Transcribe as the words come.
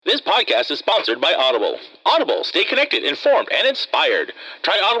podcast is sponsored by Audible. Audible, stay connected, informed, and inspired.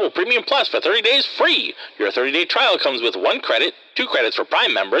 Try Audible Premium Plus for 30 days free. Your 30-day trial comes with 1 credit, 2 credits for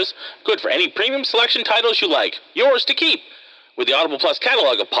Prime members. Good for any premium selection titles you like. Yours to keep. With the Audible Plus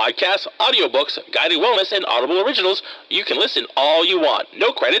catalog of podcasts, audiobooks, guided wellness, and Audible originals, you can listen all you want.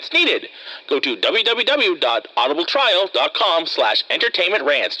 No credits needed. Go to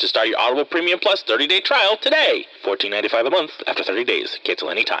www.audibletrial.com/entertainmentrants to start your Audible Premium Plus 30-day trial today. $14.95 a month after 30 days. Cancel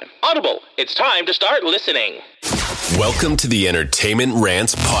anytime. Audible, it's time to start listening. Welcome to the Entertainment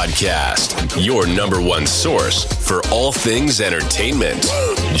Rants Podcast, your number one source for all things entertainment.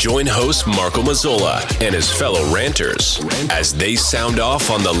 Join host Marco Mazzola and his fellow ranters as they sound off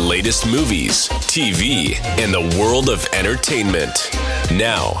on the latest movies, TV, and the world of entertainment.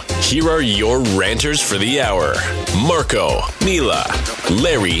 Now, here are your ranters for the hour, Marco, Mila,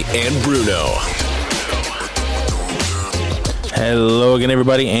 Larry, and Bruno. Hello again,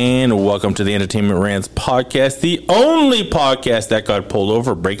 everybody, and welcome to the Entertainment Rants Podcast, the only podcast that got pulled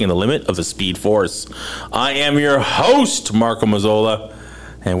over breaking the limit of the Speed Force. I am your host, Marco Mazzola,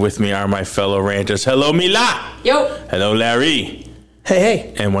 and with me are my fellow ranters. Hello, Mila. Yo. Hello, Larry.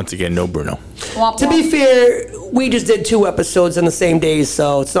 Hey. And once again, no Bruno. Womp, To be fair, we just did 2 episodes in the same days,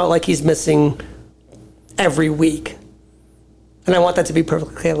 so it's not like he's missing every week. And I want that to be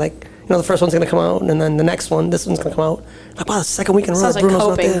perfectly clear. Like, you know, the first one's going to come out, and then the next one, this one's going to come out. Like, wow, the second week in a row, Sounds like Bruno's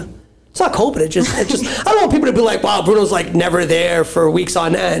coping. not there. It's not coping. It's just, I don't want people to be like, wow, Bruno's like never there for weeks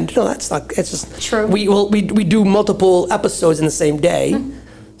on end. No, that's not, it's just. True. We do multiple episodes in the same day.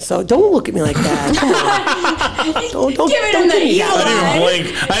 So don't look at me like that. Come on. Don't Giving him the give me evil that. I didn't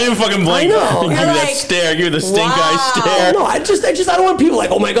blink. I didn't fucking blink. I know. Give me You're that like, stare. Give me the stink eye wow. stare. No, I just I don't want people like,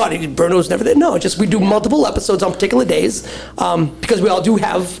 oh my God, Bruno's never there. No, just we do multiple episodes on particular days because we all do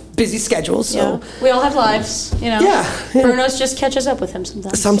have busy schedules. So Yeah. We all have lives, you know. Yeah. Bruno's just catches up with him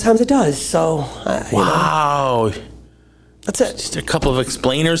sometimes. sometimes it does. So you know, Wow. that's it. Just a couple of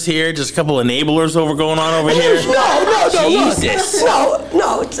explainers here. Just a couple of enablers going on over here. No. Jesus.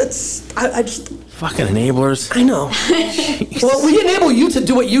 No. It's I just Fucking enablers. I know. Well, we enable you to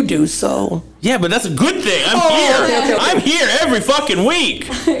do what you do. So Yeah, but that's a good thing. I'm here. okay. I'm here every fucking week.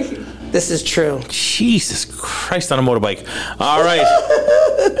 this is true. Jesus Christ on a motorbike. All right.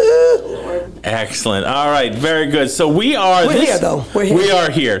 Excellent. All right. Very good. So we are. We're here, though. We're here. We are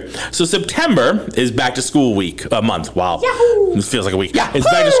here. So September is back to school week. A month. Wow. Yahoo! This feels like a week. Yahoo! It's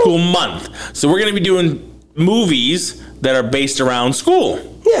back to school month. So we're going to be doing movies that are based around school.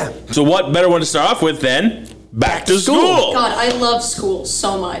 Yeah. So what better one to start off with than back to school? God, I love school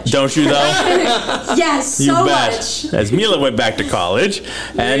so much. Don't you though? Yes, You so bet. much. As Mila went back to college.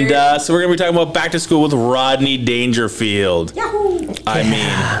 And so we're going to be talking about back to school with Rodney Dangerfield. Yahoo! I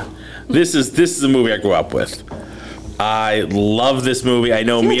mean, this is a movie I grew up with. I love this movie. I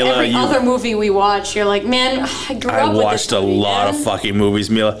know, Mila, Every other movie we watch, you're like, man, I grew I up with this watched a movie, lot man. of fucking movies,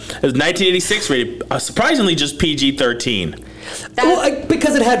 Mila. It was 1986 rated, surprisingly just PG-13. Well,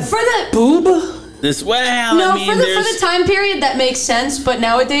 because it had For the- boob. This, well, No, I mean, for the time period, that makes sense, but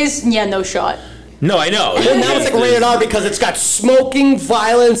nowadays, yeah, no shot. No, I know. Well, now it's like rated R because it's got smoking,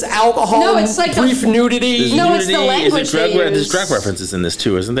 violence, alcohol, No, it's like brief nudity. No, it's the language Is it they there's use. drug references in this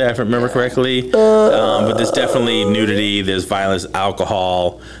too, isn't there? If I remember correctly. But there's definitely nudity. There's violence,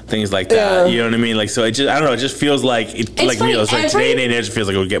 alcohol, things like that. Yeah. You know what I mean? Like, so it just, I don't know. It just feels like like funny, Mila, it's like every- today and age feels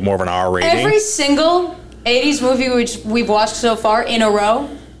like it would get more of an R rating. Every single 80s movie which we've watched so far in a row,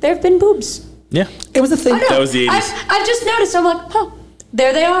 there have been boobs. Yeah, It was a thing. I know. That was the 80s. I've just noticed. I'm like, huh,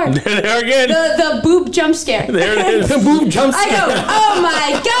 there they are. there they are again. The boob jump scare. There it is. The boob jump I scare. go, oh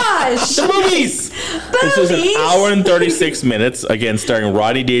my gosh. The movies. This is an Boobies. hour and 36 minutes, again, starring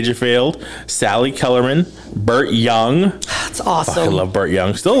Rodney Dangerfield, Sally Kellerman, Burt Young. That's I awesome. love Burt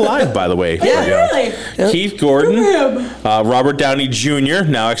Young. Still alive, by the way. Burt Young. Really? Keith Gordon, Robert Downey Jr.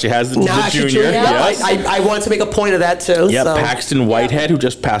 now actually has the Actually, junior. true. Yeah, Yes. I wanted to make a point of that too. Yep, so. Paxton Whitehead, who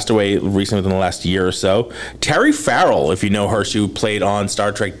just passed away recently within the last year or so. Terry Farrell, if you know her, she played on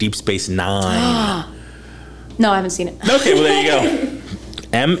Star Trek Deep Space Nine. No, I haven't seen it. Okay, well, there you go.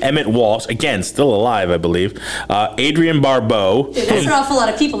 Emmett Walsh, again, still alive, I believe. Adrian Barbeau. Dude, that's an awful lot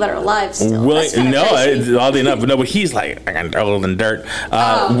of people that are alive still. That's William, kinda crazy. oddly enough, no, but he's like older than dirt.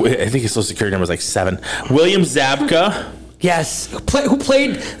 I think his social security number is like 7. William Zabka. Yes. Who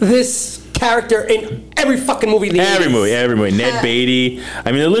played this character in every fucking movie in the 80s. Every movie. Ned Beatty.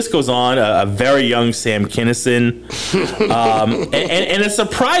 I mean, the list goes on. A very young Sam Kinison. And a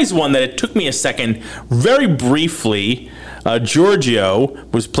surprise one that it took me a second, very briefly, Giorgio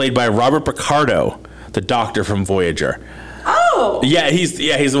was played by Robert Picardo, the doctor from Voyager. Oh. Yeah, he's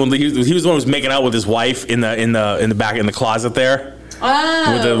the one. He was the one who was making out with his wife in the back in the closet there.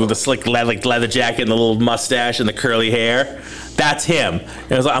 with the slick leather jacket and the little mustache and the curly hair. That's him.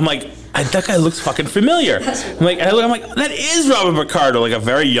 And I'm like, that guy looks fucking familiar. I'm like, that is Robert Picardo, like a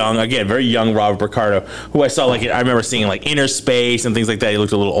very young Robert Picardo, who I saw I remember seeing like Inner Space and things like that. He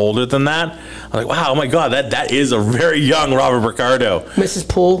looked a little older than that. I'm like, wow, oh my god, that is a very young Robert Picardo. Mrs.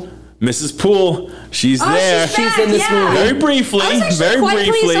 Poole, she's there. She's in this movie. Very briefly. I was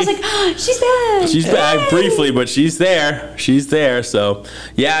like, she's back. She's back briefly, but she's there. So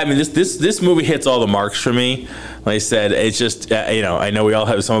yeah, I mean, this movie hits all the marks for me. Like I said, it's just I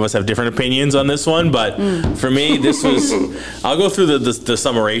know some of us have different opinions on this one, but for me, this was. I'll go through the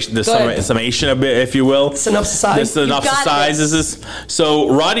summation a bit, if you will. Synopsizes this. So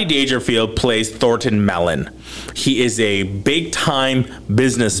Rodney Dangerfield plays Thornton Melon. He is a big-time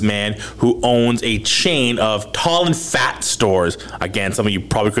businessman who owns a chain of tall and fat stores. Again, something you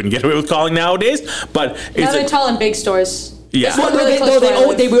probably couldn't get away with calling nowadays, but now they're tall and big stores. Yeah.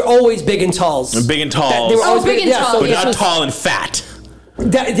 They were always big and talls. Big and tall. They were always big and tall. But not tall and fat.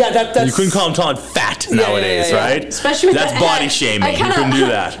 That's, you couldn't call them tall and fat nowadays, right? Especially with that's body shaming. You couldn't do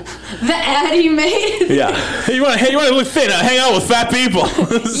that. The ad he made. Yeah. Hey, you want to look fit? Hang out with fat people.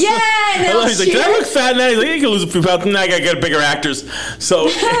 Yeah. He's like, can I look fat now? He's like, you can lose a few pounds. Now I gotta get bigger actors. So,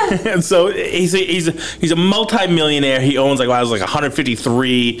 and so he's a multi-millionaire. He owns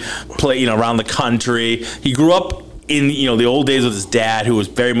 153 around the country. He grew up in the old days with his dad, who was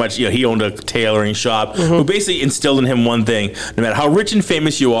very much he owned a tailoring shop, who basically instilled in him one thing: no matter how rich and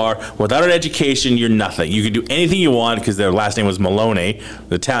famous you are, without an education, you're nothing. You can do anything you want, because their last name was Maloney,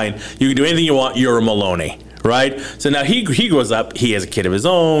 the Italian. You can do anything you want. You're a Maloney, right? So now he grows up. He has a kid of his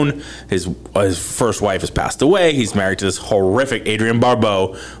own. His first wife has passed away. He's married to this horrific Adrienne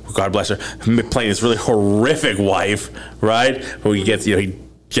Barbeau, who, God bless her, playing this really horrific wife, right? Who he gets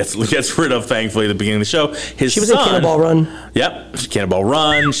gets rid of, thankfully, at the beginning of the show. She was in Cannonball Run. Yep, Cannonball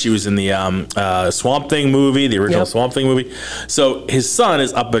Run. She was in the Swamp Thing movie, the original Swamp Thing movie. So his son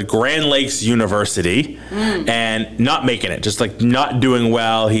is up at Grand Lakes University and not making it, just not doing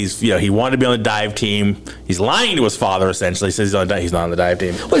well. He's he wanted to be on the dive team. He's lying to his father, essentially. He says he's not on the dive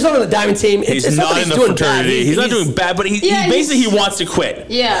team. Well, he's not on the diving team. He's not in the fraternity. He's not doing bad, but he wants to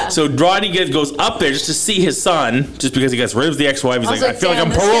quit. Yeah. So Rodney goes up there just to see his son, just because he gets rid of the ex-wife. He's like, I feel like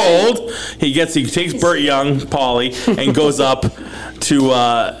I'm paroled. He takes Burt Young, Polly, and goes up to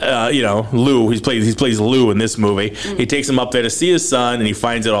Lou. He plays Lou in this movie. He takes him up there to see his son, and he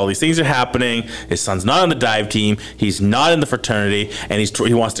finds out all these things are happening. His son's not on the dive team. He's not in the fraternity, and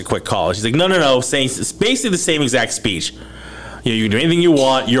he wants to quit college. He's like, no, saying it's basically the same exact speech. You can do anything you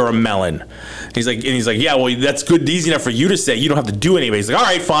want. You're a melon. He's like, yeah, well, that's good, easy enough for you to say. You don't have to do anything. He's like, all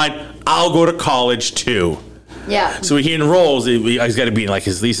right, fine. I'll go to college too. Yeah. So he enrolls. He's got to be in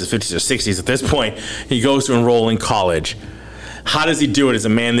his 50s or 60s at this point. He goes to enroll in college. How does he do it as a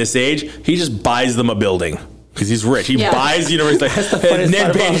man this age? He just buys them a building. Because he's rich. He buys the university.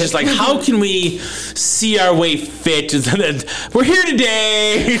 Ned Payne is just like, how can we see our way fit? We're here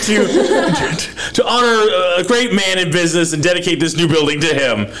today to honor a great man in business and dedicate this new building to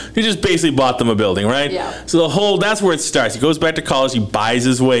him. He just basically bought them a building, right? Yeah. So that's where it starts. He goes back to college. He buys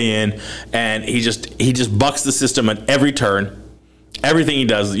his way in, and he just bucks the system at every turn. Everything he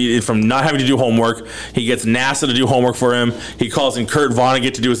does, from not having to do homework, he gets NASA to do homework for him. He calls in Kurt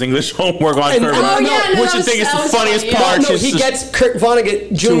Vonnegut to do his English homework on Kurt Vonnegut, which I think is the funniest part. No, he gets Kurt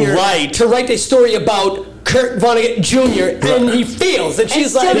Vonnegut Jr. to write a story about Kurt Vonnegut Jr. and he fails, and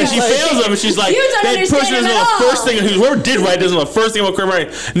she's like, she fails him, and she's like, that person doesn't know the first thing. Whoever did write doesn't know the first thing about Kurt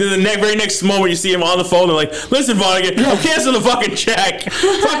Vonnegut. And then the very next moment, you see him on the phone. They're like, "Listen, Vonnegut, I'm canceling the fucking check.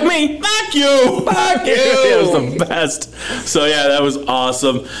 Fuck me, fuck you, fuck you." It was the best. So yeah, that was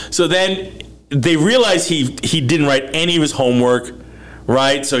awesome. So then they realize he didn't write any of his homework.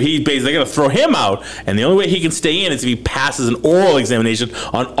 Right, so he's basically going to throw him out, and the only way he can stay in is if he passes an oral examination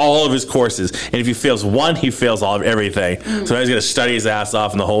on all of his courses. And if he fails one, he fails all of everything. So now he's going to study his ass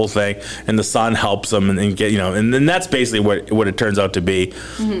off and the whole thing. And the son helps him, and get and then that's basically what it turns out to be.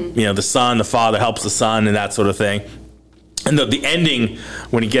 The father helps the son, and that sort of thing. And the ending,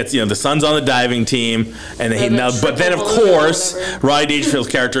 when he gets, the son's on the diving team, and but then of course, Rodney Dangerfield's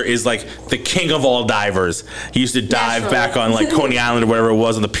character is like the king of all divers. He used to dive back on Coney Island or whatever it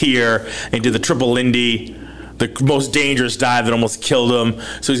was on the pier, and he did the triple Lindy, the most dangerous dive that almost killed him.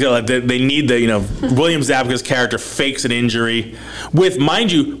 So he's got they need William Zabka's character fakes an injury with,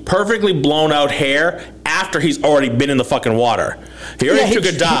 mind you, perfectly blown out hair after he's already been in the fucking water. He already took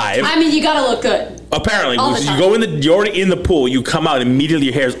a dive. I mean, you gotta look good. Apparently, you're already in the pool. You come out immediately.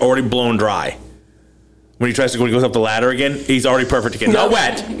 Your hair's already blown dry. When he goes up the ladder again, he's already perfect again. Not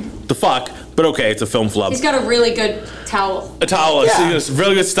wet. The fuck, But okay, it's a film flub. He's got a really good towel. A towel, Yeah. it's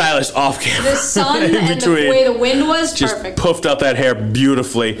really good stylist off camera. The sun In and the between. way the wind was, Just perfect. puffed out that hair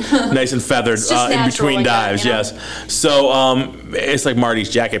beautifully, nice and feathered It's just in natural between like that, dives. you know? Yes. So it's like Marty's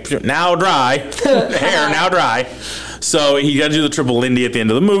jacket, now dry, hair now dry. So he got to do the triple Lindy at the end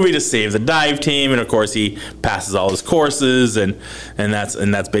of the movie to save the dive team, and of course he passes all his courses, and that's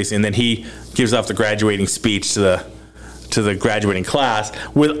basically. And then he gives off the graduating speech to the graduating class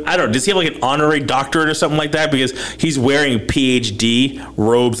with, I don't know, does he have like an honorary doctorate or something like that? Because he's wearing PhD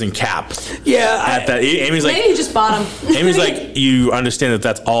robes and cap. Yeah. At that, Amy's like, Maybe he just bought him. Amy's like, you understand that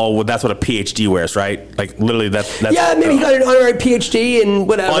that's what a PhD wears, right? Like literally, that's Yeah, maybe he got an honorary PhD in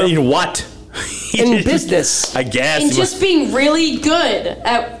whatever. in what? In business. I guess. And He just must- being really good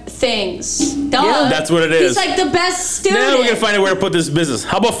at things. Duh. Yeah, that's what it is. He's like the best student. now we're gonna find out where to put this business.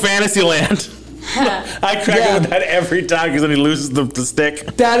 How about Fantasyland? I crack Yeah. up with that every time because then he loses the stick.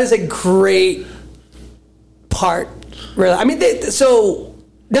 That is a great part, really. I mean, so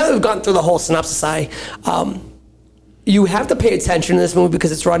now that we've gone through the whole synopsis, you have to pay attention to this movie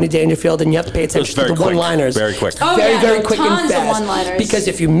because it's Rodney Dangerfield, and you have to pay attention to very the quick, one-liners. very quick. Oh, very, yeah, very no, quick and tons of fast. one-liners. Because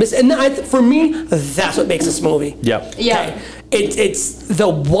if you miss, and for me, that's what makes this movie. Yep. Yeah. It's the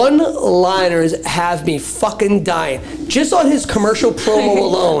one-liners have me fucking dying. Just on his commercial promo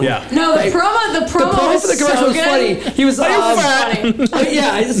alone. Yeah. No, the Like, promo The promo was for the commercial so was good. funny. He was Funny.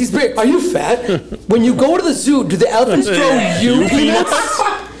 yeah, he's big. Are you fat? When you go to the zoo, do the elephants throw you peanuts?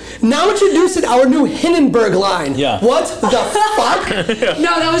 Now introducing our new Hindenburg line. Yeah. What the fuck?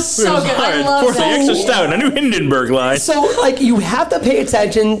 No, that was so good. I love Force the that. extra stout. A new Hindenburg line. So, like, you have to pay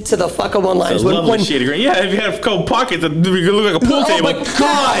attention to the fucking one-liners. A lovely shade of green. Yeah, if you had a couple pockets, it would look like a pool Oh table. my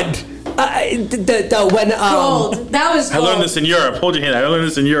god! When Gold. That was I gold. learned this in Europe. Hold your hand. I learned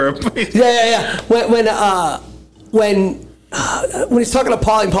this in Europe. yeah. When he's talking to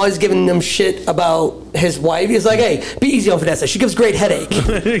Polly, and Polly's giving him shit about his wife, he's like, "Hey, be easy on Vanessa. She gives great headache."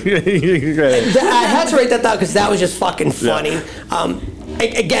 I had to write that down because that was just fucking funny.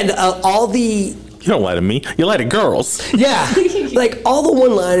 Again, all the You don't lie to me. You lie to girls. yeah, like all the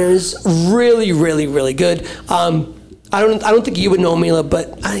one-liners, really, really, really good. I don't think you would know, Mila,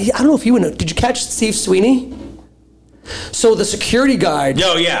 but I don't know if you would know. Did you catch Steve Sweeney? So the security guard.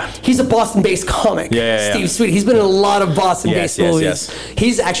 Yo, yeah. He's a Boston-based comic. Yeah. Steve Sweeney. He's been in a lot of Boston-based movies. Yes.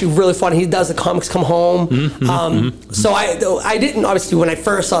 He's actually really funny. He does the Comics Come Home. So I didn't, obviously, when I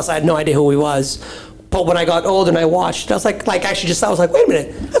first saw this, I had no idea who he was. But when I got older and I watched, I was like actually just I was like, wait a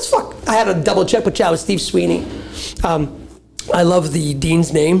minute, that's fuck. I had to double check, but yeah, it was Steve Sweeney. I love the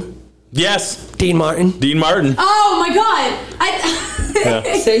Dean's name, Yes. Dean Martin. Dean Martin. Oh my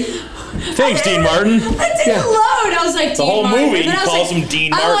god. See? Thanks, Dean Martin. That didn't Yeah. load. I was like, Dean whole Martin. movie, And then he I was calls like, him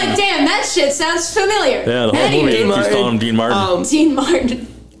Dean I'm Martin. like, damn, that shit sounds familiar. Yeah, the whole Anyway, movie. He's Martin. calling him Dean Martin. Dean Martin.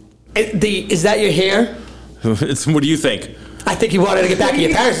 Is that your hair? What do you think? I think you wanted to get back at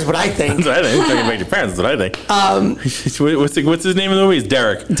your parents. Is what I think. That's what I think. Talking about your parents. That's what I think. What's his name in the movie? It's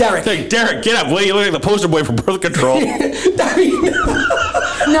Derek. Derek. It's like, Derek, get up. Wait, you look like the poster boy for birth control. He's I mean,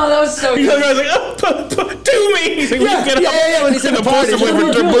 No, that was so good. like, oh, do me. He's like, will you get up? yeah, when he's in the poster party, boy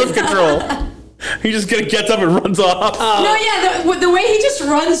he's for like, birth control. He just gets up and runs off. No, yeah, the way he just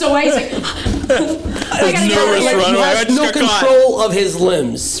runs away, he's like, I gotta nervous get run he away. I has just no got caught. control of his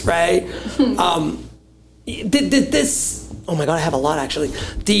limbs, right? Did this? Oh my god, I have a lot actually.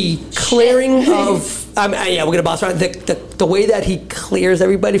 The clearing of, yeah, we're gonna bounce around. The way that he clears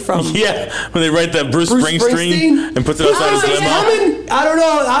everybody from. Yeah, when they write that Bruce Bruce Springsteen Springsteen? and puts it outside his He's limo. coming. I don't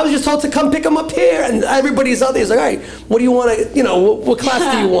know. I was just told to come pick him up here, and everybody's out there. He's like, all right, what do you want to? What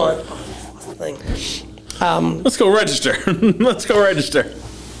class do you want? Let's go register. Let's go register.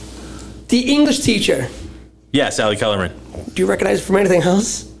 The English teacher. Yeah, Sally Kellerman. Do you recognize her from anything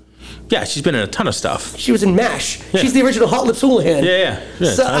else? Yeah, she's been in a ton of stuff. She was in MASH. Yeah. She's the original Hot Lips Houlihan. Yeah.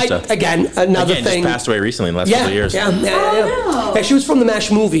 So ton of stuff. again, another Again, thing. just passed away recently in the last couple of years. Yeah. no. Yeah, she was from the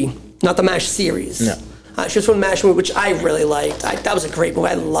MASH movie, not the MASH series. No. She was from the MASH movie, which I really liked. That was a great movie.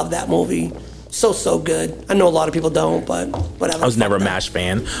 I love that movie. So good. I know a lot of people don't, but whatever. I was never a Fuck that. MASH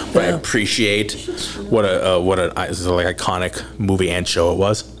fan, but I Yeah. appreciate what a like iconic movie and show it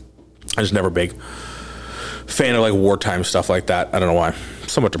was. I was never a big fan of like wartime stuff like that. I don't know why.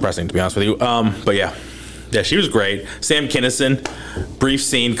 Somewhat depressing, to be honest with you. But yeah, she was great. Sam Kinison,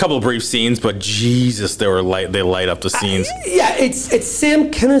 couple of brief scenes, but Jesus, they light up the scenes. Yeah, it's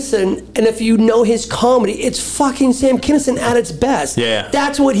Sam Kinison, and if you know his comedy, it's fucking Sam Kinison at its best. Yeah.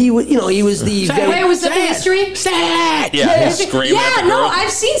 That's what he was. He was the. Hey, was that the history? Yeah, he's screaming at Yeah, the no, girl.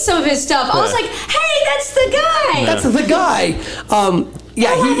 I've seen some of his stuff. I was Yeah. like, hey, that's the guy. That's the guy.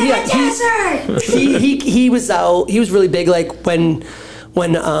 Desert. He was out. He was really big. Like when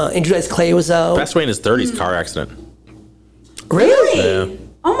when Andrew Dice Clay was out. Passed away in his 30s, car accident. Really? Yeah.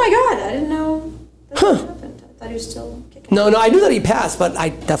 Oh my god, I didn't know that happened. I thought he was still kicking. No, I knew that he passed, but I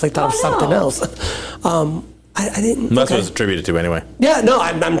definitely thought of something no. else. I didn't. That's what it's attributed to anyway. Yeah, no,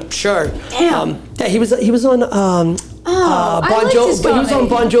 I'm sure. Damn. Yeah, he was on Bon liked his Jovi, but he was on comedy.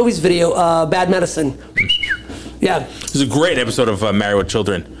 Bon Jovi's video, Bad Medicine. Yeah. It was a great episode of Married with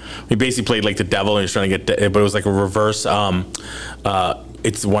Children. He basically played like the devil, and he was trying to get, but it was like a reverse.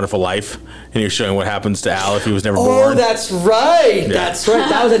 It's a Wonderful Life, and he was showing what happens to Al if he was never born. Oh, that's right. That's right.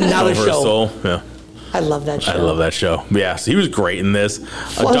 That was another Over his show. soul. Yeah. I love that show. I love that show. Yeah, so he was great in this.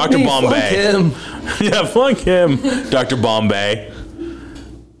 Flunk Dr. me, Bombay. flunk him. Yeah, flunk him. Dr. Bombay.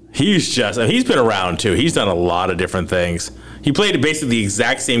 He's been around too. He's done a lot of different things. He played basically the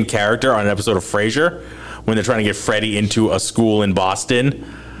exact same character on an episode of Frasier when they're trying to get Freddie into a school in Boston,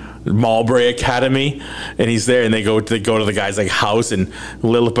 Marlbury Academy, and he's there, and they go to the guy's like house, and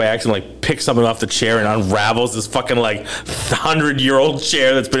Lilith by accident like picks something off the chair and unravels this fucking like 100-year-old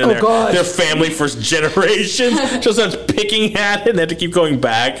chair that's been in their family for generations. Just starts picking at it, and they have to keep going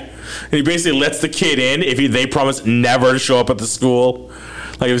back. And he basically lets the kid in if they promise never to show up at the school.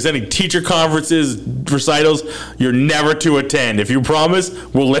 Like if there's any teacher conferences, recitals, you're never to attend. If you promise,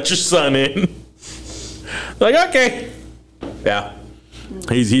 we'll let your son in. Like, okay. Yeah.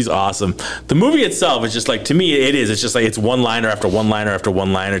 He's awesome. The movie itself is just like, to me, it is. It's just like it's one-liner after one-liner after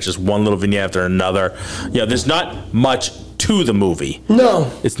one-liner. It's just one little vignette after another. Yeah, there's not much to the movie.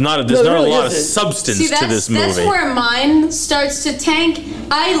 No. It's not. There's not really a lot of isn't. substance See, to this movie. that's where mine starts to tank.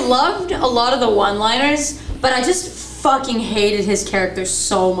 I loved a lot of the one-liners, but I just fucking hated his character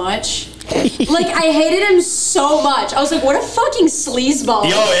so much. Like, I hated him so much. I was like, what a fucking sleazeball.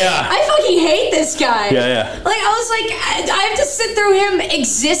 Oh, yeah. I fucking hate this guy. Yeah. Like, I was like, I have to sit through him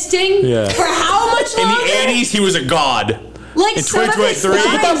existing for how much In longer? the 80s, he was a god. Like, in some of his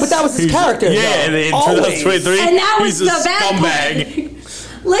 2023, lines- But that was his character. Yeah, though. and in Always. 2023, And that was he's a the bad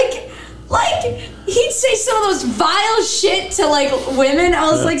scumbag. like he'd say some of those vile shit to like women.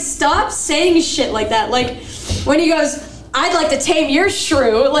 I was like, stop saying shit like that. Like when he goes, I'd like to tame your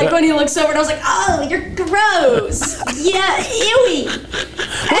shrew. Like when he looks over and I was like, oh, you're gross. Yeah, ewy.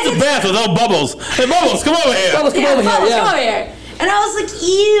 What's a bath without Bubbles? Hey, Bubbles, come over here. Bubbles, come over here. Bubbles, Yeah. come over here. And I was like,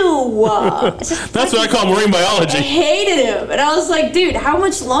 ew. That's what I call marine I biology. hated him. And I was like, dude, how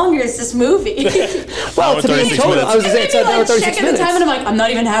much longer is this movie? Well, to be 36 total, minutes. I was going to say it's an hour like 36 checking minutes. the time and I'm like, I'm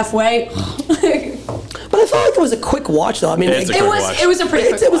not even halfway. But I felt like it was a quick watch, though. I mean, It's a it quick was. watch. It was a pretty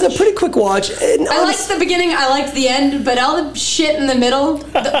quick It was a watch. pretty quick watch. And I liked the beginning, I liked the end, but all the shit in the middle,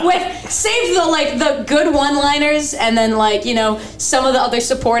 save the good one-liners, and then like, you know, some of the other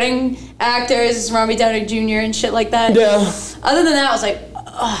supporting actors, Robert Downey Jr. and shit like that. Yeah. Other than that, I was like,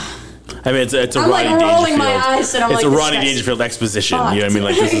 I mean, it's a I'm, like, Rodney rolling Dangerfield. my eyes and I'm it's like, a this Rodney guy's Dangerfield exposition. You know what I fucked. mean?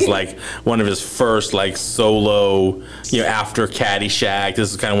 Like this is like one of his first like solo, you know, after Caddyshack.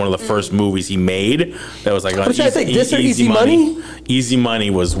 This is kind of one of the first movies he made. That was like on I'm trying to think, this or Easy Money? Easy Money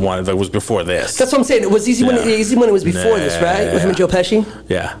was one that was before this. That's what I'm saying. It was Easy Money. Yeah. Easy Money was before this, right? With him and Joe Pesci.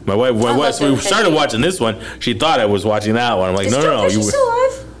 Yeah, my wife. love So we Joe started Pesci. watching this one. She thought I was watching that one. I'm like, is no, Joe no, Pesci you. still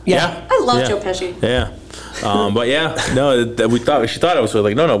alive? Yeah. I love Yeah. Joe Pesci. Yeah. But yeah, no, she thought it was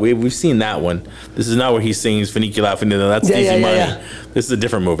like, no, we've seen that one. This is not where he sings Finicula Finita. That's Yeah, Easy yeah, yeah, Money. yeah. This is a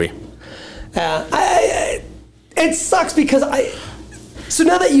different movie. It sucks because so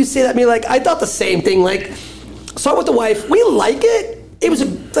now that you say that, I mean, like, I thought the same thing. Like, saw it with the wife. We like it. It was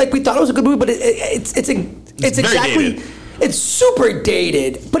we thought it was a good movie, but it's very exactly. dated. It's super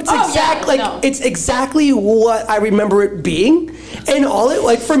dated, but it's no. it's exactly what I remember it being, and all it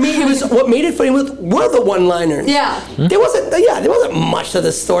like for me it was what made it funny were the one-liners. Yeah. There wasn't much to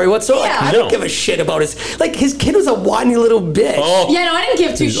the story whatsoever. Like, Yeah. I No. didn't give a shit about his kid was a whiny little bitch. Oh, Yeah, no, I didn't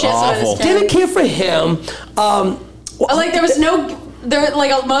give two He's shits about awful. his character. Didn't care for him. Like there was no,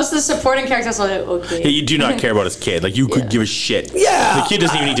 like most of the supporting characters were like, okay. yeah, you do not care about his kid. Like you could give a shit. Yeah. The kid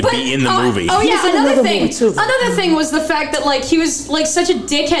doesn't even need to be in the movie. Oh yeah, He's in another another thing. movie, too. Another thing was the fact that like he was like such a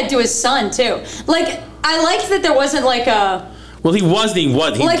dickhead to his son too. Like I liked that there wasn't like a. Well, he was. He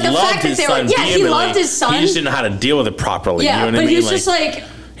Like, the loved fact that his they were- son. yeah, he vehemently. loved his son. He just didn't know how to deal with it properly. Yeah, you know what but I mean? he was just like.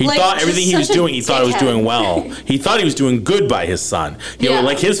 He like, thought just everything he was such a doing, he thought he was dickhead. doing well. He thought he was doing good by his son. You know, Yeah.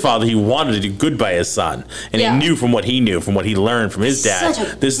 like his father, he wanted to do good by his son. And Yeah. he knew from what he knew, from what he learned from his dad,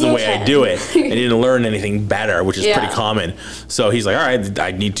 Such a this is the way I dickhead. do it. And he didn't learn anything better, which is Yeah. pretty common. So he's like, all right,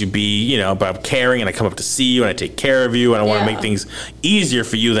 I need to be, you know, but I'm caring and I come up to see you and I take care of you and I want to Yeah. make things easier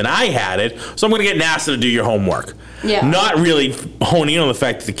for you than I had it. So I'm going to get NASA to do your homework. Yeah. Not really honing in on the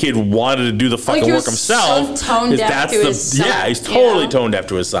fact that the kid wanted to do the fucking he work was himself. so tone deaf to his son, Yeah, he's you totally know? tone deaf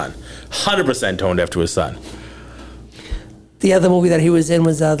to his son. 100% tone deaf to his son. The other movie that he was in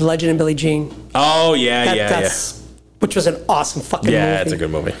was The Legend of Billie Jean. Oh, yeah. Which was an awesome fucking movie. Yeah, it's a good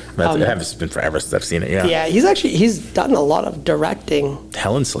movie. It's been forever since I've seen it, yeah. Yeah, he's done a lot of directing.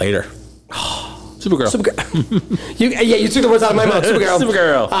 Helen Slater. Supergirl. You took the words out of my mouth.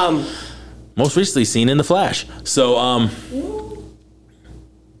 Supergirl. Most recently seen in The Flash. So,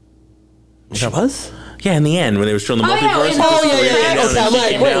 She was? yeah, in the end, when they were showing the multiverse. Yeah. Okay, I'm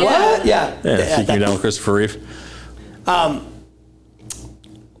like, wait, what? Yeah, she came down with Christopher Reeve.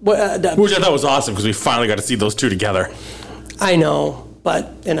 Which I thought was awesome because we finally got to see those two together. I know,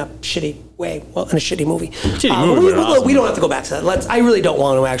 but in a shitty way. Well, in a shitty movie. We don't have to go back to that. I really don't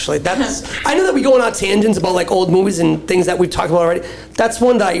want to, actually. I know that we go on tangents about like old movies and things that we've talked about already. That's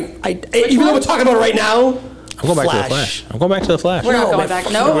one that even though we're talking about it right now. I'm going back to The Flash. I'm going back to The Flash. We're not going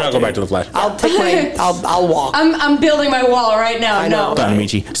back. No, we're not going back to The Flash. I'll walk. I'm building my wall right now. I know. Don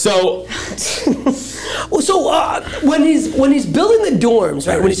Amici. So, when he's building the dorms,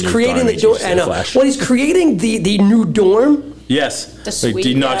 right? When he's creating the dorm, when he's creating the new dorm. Yes. Suite,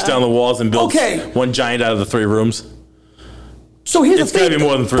 he knocks down the walls and builds one giant out of the 3 rooms. So here's the thing. It's gotta be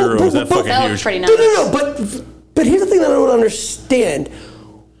more than 3 rooms. That's fucking huge. Pretty nice. No. But here's the thing that I don't understand.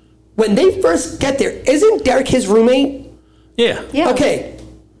 When they first get there, isn't Derek his roommate? Yeah. Okay.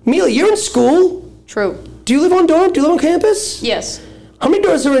 Mila, you're in school. True. Do you live on dorm? Do you live on campus? Yes. How many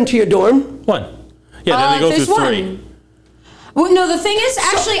doors are into your dorm? 1. Yeah, then they go through 3. One. Well, no, the thing is,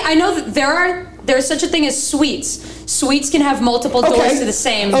 actually, I know that there's such a thing as suites. Suites can have multiple doors to the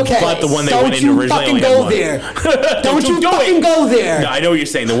same place. But the one they went into originally only had 1. Don't you fucking go there. No, I know what you're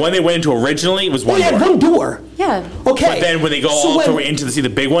saying. The one they went into originally was 1 door. They had 1 door. Yeah. Okay. But then when they go all through into the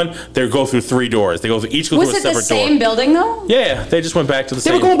big one, they go through 3 doors. They go through each through a separate door. Was it the same building though? Yeah, they just went back to the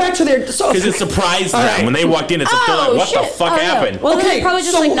same. They were going back to their because it surprised them when they walked in. It's like, what the fuck happened? Well, they probably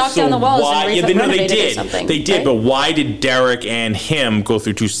just knocked down the walls and renovated it or something. They did, but why did Derek and him go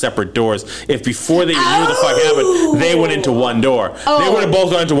through 2 separate doors? If before they knew what the fuck happened, they went into 1 door. They would have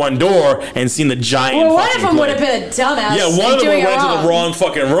both gone into 1 door and seen the giant. Well, one of them would have been a dumbass. Yeah, one of them went into the wrong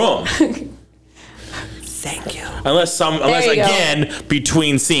fucking room. Thank you. Unless again,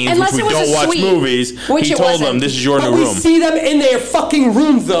 between scenes, unless which we don't watch movies, he told them this is your new room. We see them in their fucking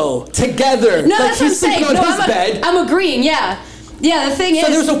room though, together. No, that's what I'm saying. Bed. I'm agreeing. Yeah, the thing is,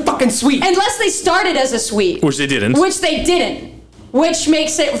 so there's no fucking suite. Unless they started as a suite, which they didn't. Which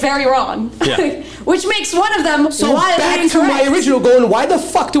makes it very wrong. Yeah. Which makes one of them so wildly back incorrect. to my original going, why the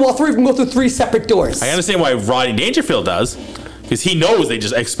fuck do all 3 of them go through 3 separate doors? I understand why Rodney Dangerfield does. Because he knows they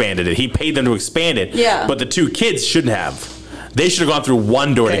just expanded it. He paid them to expand it. Yeah. But the 2 kids shouldn't have. They should have gone through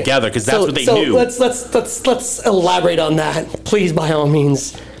 1 door together because that's what they knew. Let's elaborate on that, please, by all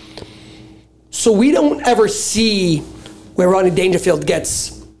means. So we don't ever see where Rodney Dangerfield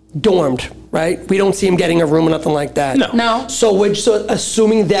gets dormed, right? We don't see him getting a room or nothing like that. No. So we're just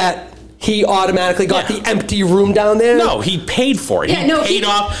assuming that he automatically got the empty room down there? No, he paid for it. Yeah, he paid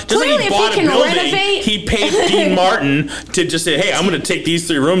off. Just like he bought a building, he paid Dean Martin to just say, hey, I'm going to take these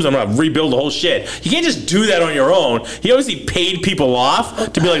 3 rooms, I'm going to rebuild the whole shit. You can't just do that on your own. He obviously paid people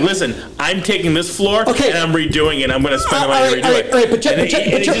off to be like, listen, I'm taking this floor and I'm redoing it. I'm going to spend the money to redo it. But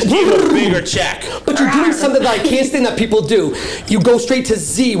he just gave a bigger check. But you're doing something that I can't stand that people do. You go straight to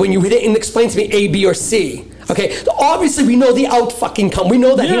Z when you hit it and explain to me A, B, or C. Okay, so obviously we know the out fucking come. We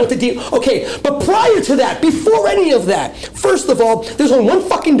know that he went to deal. Okay, but prior to that, before any of that, first of all, there's only 1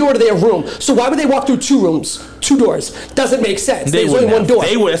 fucking door to their room. So why would they walk through 2 rooms, 2 doors? Doesn't make sense. There's only 1 door.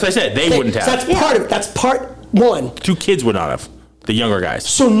 They would. That's what I said. They wouldn't have. So that's part of it. That's part 1. 2 kids would not have. The younger guys.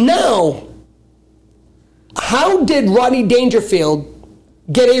 So now, how did Rodney Dangerfield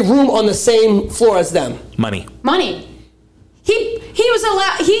get a room on the same floor as them? Money. He was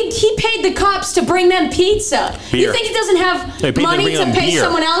allowed. He paid the cops to bring them pizza. Beer. You think he doesn't have money to pay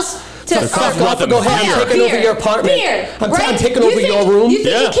someone else to fuck off and go ahead. I'm taking over your apartment. I'm taking over your room. You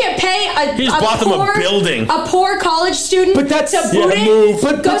think he can't pay a building. A poor college student to boot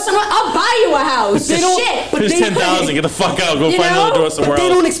it? Go somewhere. I'll buy you a house. Shit. Here's 10,000. Get the fuck out. Go find another door somewhere else. They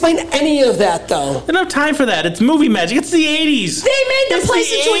don't explain any of that though. They don't have time for that. It's movie magic. It's the 80s. They made the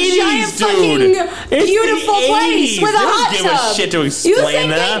place into a giant fucking beautiful place with a hot tub. They don't give a shit to explain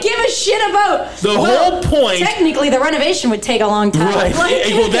that. You think they give a shit about the whole point? Technically, the renovation would take a long time. Right.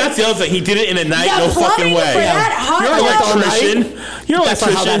 Well, that's the other thing. He did it in a night. No fucking way. You're an electrician. You know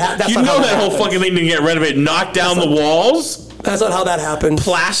that whole fucking thing didn't get renovated. Knock down the walls. That's not how that happened.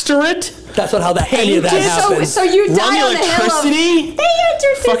 Plaster it. That's not how any of that happened. So you die Run the on the hill of, electricity, they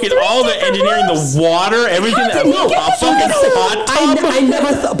entered fucking all the engineering, the water, everything. How did he get A the fucking hot tub. I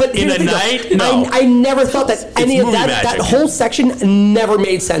never thought, but In here's the thing, night? though. No. I never thought that any of movie that magic. whole section never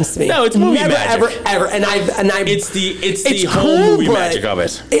made sense to me. No, it's movie never, magic. ever. And I. It's the whole cool, movie but magic of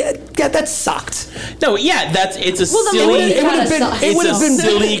it. Yeah, that sucked. No, yeah, it's a Well, the silly. movie It would have kinda been. sucked. It would It's have a been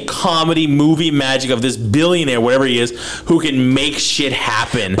silly comedy movie magic of this billionaire, whatever he is, who can make shit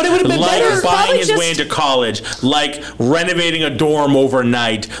happen. But it would've been like better. buying Probably his just- way into college, like renovating a dorm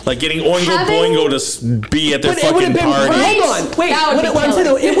overnight, like getting Oingo Having- Boingo to be at their But it would fucking have been. party. Right. Hold on, wait. That would be What I'm saying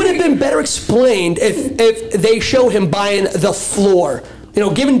though, killer. it would have been better explained if they show him buying the floor. You know,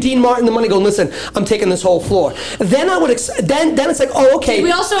 giving Dean Martin the money, going, listen, I'm taking this whole floor. Then I would. Then it's like, oh, okay.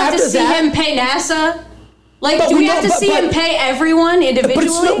 We also have to after see that- him pay NASA. Like, But do we we have know- to see him pay everyone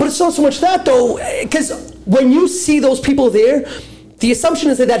individually? But it's not so much that though, because when you see those people there, the assumption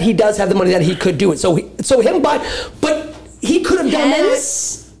is that he does have the money that he could do it. So him buy, but he could have done that.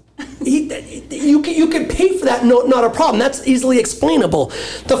 Hence, You could pay for that, not a problem. That's easily explainable.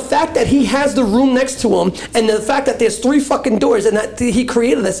 The fact that he has the room next to him, and the fact that there's 3 fucking doors, and that he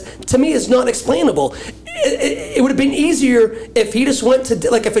created this, to me is not explainable. It would have been easier if he just went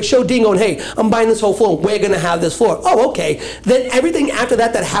to, like, if it showed Dean going, hey, I'm buying this whole floor, we're gonna have this floor. Oh, okay. Then everything after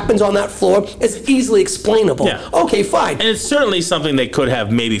that happens on that floor is easily explainable. Yeah. Okay, fine. And it's certainly something they could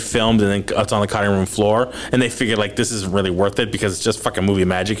have maybe filmed and then it's on the cutting room floor, and they figured like this isn't really worth it because it's just fucking movie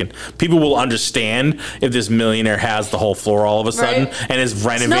magic, and people will understand if this millionaire has the whole floor all of a sudden Right. and is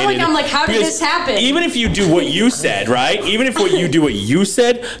renovated. not like I'm like, how did Because this happen? Even if you do what you said, right? Even if what you do what you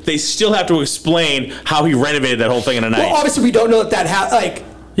said, they still have to explain how he renovated that whole thing in a night. Well, obviously we don't know that happened. Like,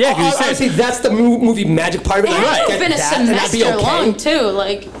 Yeah, 'cause he said- obviously that's the movie magic part of it. it I had to get have been a that, and that'd be semester okay. long too.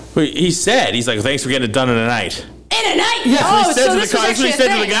 Like, He said, he's like, thanks for getting it done in a night. in a night. Yeah, oh, He said so to the this was guy, that's what actually he a said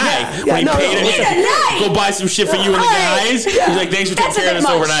to thing. the guy Yeah, when he no, paid no. him In a night. to go buy some shit for you and the Alright. guys. Yeah. He's like, thanks for taking That's a care of bit this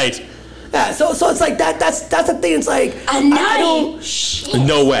much. overnight. Yeah, so it's like that. That's the thing. It's like A I night. don't. Shit.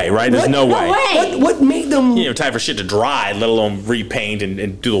 No way, right? There's no way. What made them? You know, time for shit to dry, let alone repaint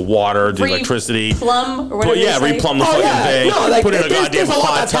and do the water, the electricity. Plumb or whatever. Yeah, they say. replumb the Oh, fucking yeah. thing. No, like, put in a there's goddamn a lot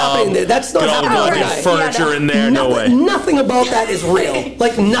hot that's happening tub. there. That's not Get all the happening goddamn overnight. furniture Yeah, in there. No way. Nothing about that is real.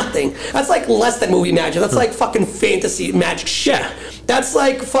 Like nothing. That's like less than movie magic. That's like fucking fantasy magic shit. Yeah. That's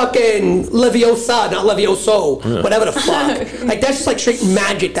like fucking Leviosa, not Levioso. Whatever the fuck. Like that's just like straight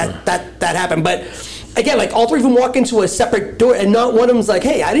magic that happened. But again, like all 3 of them walk into a separate door, and not one of them's like,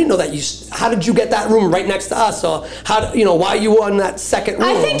 "Hey, I didn't know that you. How did you get that room right next to us? Or why you on that second room?"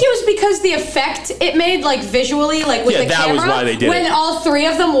 I think it was because the effect it made, like visually, like with Yeah, the that camera. was why they did when it. all 3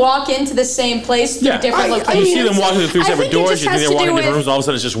 of them walk into the same place through Yeah. different I- locations. You see them walking through 3 I separate think it doors, just you think has they're to walking do different with- rooms, all of a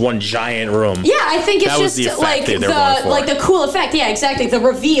sudden it's just one giant room. Yeah, I think it's That was just the effect like they were going for. like the cool effect. Yeah, exactly. The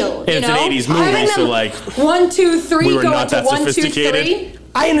reveal. And it's an 80s movie, Having so, them like, 1, 2, 3 we were go not into that 1, 2, sophisticated. 3.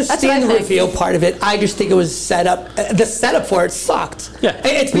 I understand the That's what I think. reveal part of it. I just think it was set up. The setup for it sucked. Yeah.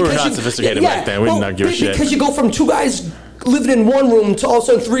 It's We were because not sophisticated back then. We did not give a shit. Because you go from 2 guys living in one room to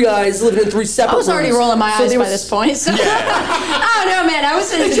also 3 guys living in 3 separate I rooms. was already rolling my eyes there by was- this point. So I don't know, man. I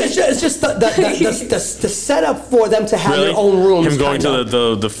was. It's just the setup for them to have Really? their own rooms. Him going kinda.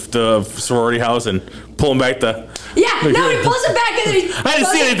 to the sorority house and pulling back the. Yeah, no, he pulls it back and then he I didn't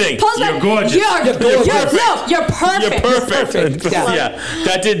see anything. Pulls You're back. gorgeous. You're gorgeous. No, you're perfect. You're perfect. Yeah. Yeah.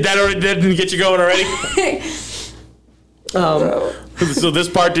 That didn't get you going already. So this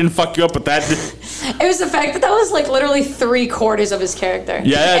part didn't fuck you up, but that did. It was the fact that was like literally 3/4 of his character.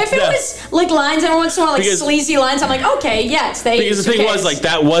 Yeah, If it was like lines every once in a while, like Because- sleazy lines, I'm like, okay, yes, they. Because the who thing cares? was, like,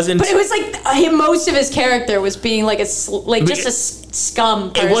 that wasn't. But it was like most of his character was being like just a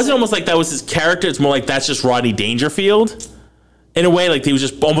scum person. It wasn't almost like that was his character. It's more like that's just Rodney Dangerfield. In a way, like he was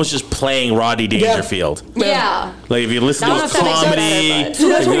just almost just playing Rodney Dangerfield. Yeah. Like if you listen I to don't his know if that makes it comedy, better, but- So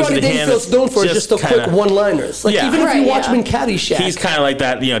that's if what you listen Rodney to him, Dangerfield's known for, is just the kinda- quick one-liners. Like Yeah. even if Right, you watch yeah. him in Caddyshack, He's kind of like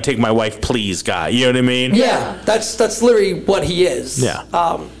that, take my wife, please, guy. You know what I mean? yeah, that's literally what he is. Yeah.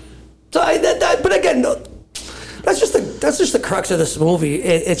 But again, no, that's just the crux of this movie.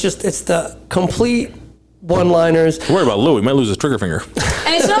 It's the complete one-liners. Worry about Lou. He might lose his trigger finger.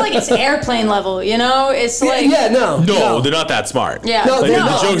 And it's not like it's airplane level, It's like No, they're not that smart. Yeah. No, Like, they're the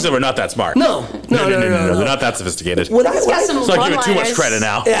not. jokes of it are not that smart. No. They're not that sophisticated. What I, It's what got I- some It's like giving too much one-liners. credit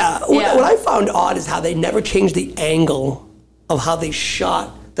now. Yeah. Yeah. What I found odd is how they never changed the angle of how they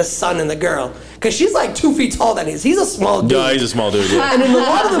shot the son and the girl. Because she's like 2 feet taller than he is. He's a small dude. No, he's a small dude. Yeah. And in a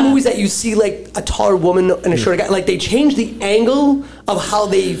lot of the movies that you see, like a taller woman and a shorter guy, like they change the angle of how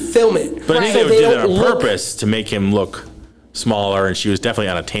they film it. But I think So they did that don't on look- purpose to make him look smaller, and she was definitely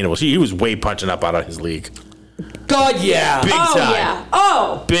unattainable. He was way punching up out of his league. God, yeah. Big Oh time. yeah.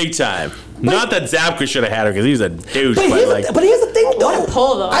 Oh. Big time. Not that Zabka should have had her because he's a douche. But here's the thing, though. What a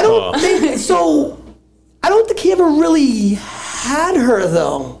pull, though. I don't think so. I don't think he ever really had her,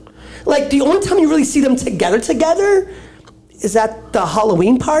 though. Like, the only time you really see them together is at the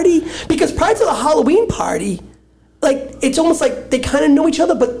Halloween party. Because prior to the Halloween party, like, it's almost like they kind of know each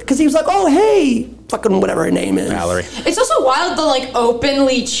other, but because he was like, oh, hey, fucking whatever her name is. Valerie. It's also wild the like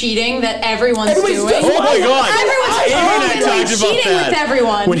openly cheating that everyone's doing. Oh my God! Everyone's openly cheating with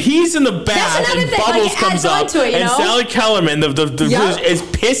everyone. When he's in the bath another and thing, Bubbles like, comes adds on up, to it, you and know? Sally Kellerman, is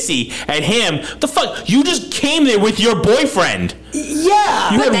pissy at him. The fuck! You just came there with your boyfriend.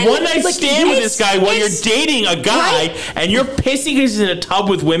 Yeah. You But had then, one night like, stand with this guy while you're it's- dating a guy, right? and you're pissing because he's in a tub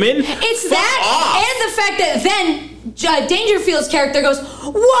with women. It's Fuck that off. and the fact that then Dangerfield's character goes,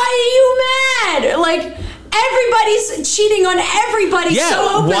 "Why are you mad?" Like everybody's cheating on everybody Yeah,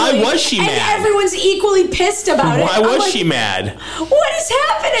 so openly. why was she and mad? everyone's equally pissed about it. Why I'm was like, she mad? What is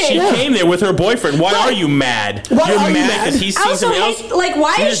happening? She came there with her boyfriend. Why are you mad? Why You're are you mad mad? because he's I seeing also somebody else. hate, like,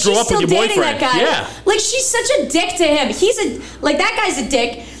 why You is just she grew up still with your dating that boyfriend. guy? Yeah. Like, she's such a dick to him. He's that guy's a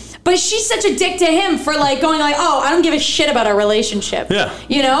dick. But she's such a dick to him for like going like, oh, I don't give a shit about our relationship. Yeah.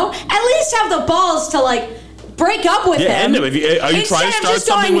 You know? At least have the balls to like break up with him. end him. Are you trying to Instead of start just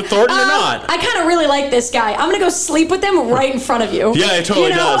something with Thornton or not? I kind of really like this guy. I'm gonna go sleep with him right in front of you. Yeah, it totally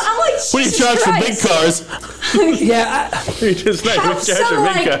you know? does. I'm like, what do you Jesus charge for big Christ. cars? Yeah. You just like Have what you charge some,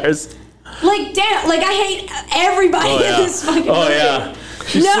 for big like, cars. Like, damn, like I hate everybody Oh in this yeah. fucking Oh movie. yeah.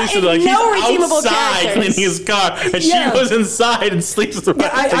 She No- sleeps with like no he's redeemable outside characters. cleaning his car, and Yeah. she goes inside and sleeps with the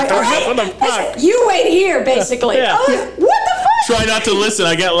rest. I- What the fuck? You wait here, basically. Yeah. I'm like, what the fuck? Try not to listen.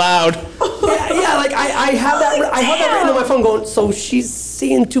 I get loud. Yeah, like I have that. I have that written on my phone. Going, so she's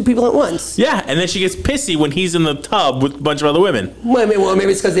seeing two people at once. Yeah, and then she gets pissy when he's in the tub with a bunch of other women. Well,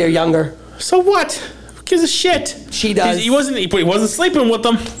 maybe it's because they're younger. So what? Who gives a shit? She does. He wasn't sleeping with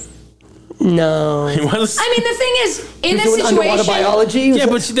them. No. He was. I mean, the thing is, in You're this doing underwater situation, biology. Yeah,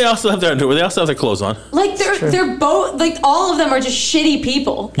 but they also have their underwear. They also have their clothes on. like they're both like all of them are just shitty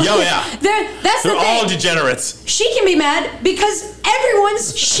people. Yeah, yeah. That's They're the all thing. degenerates. She can be mad because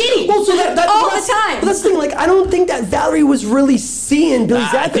everyone's shitty Well, so that all that's- the time. But that's the thing. Like, I don't think that Valerie was really seeing Billy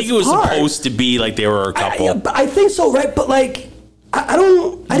Zabka's I think it was part. supposed to be like they were a couple. Yeah, but I think so, right? But like, I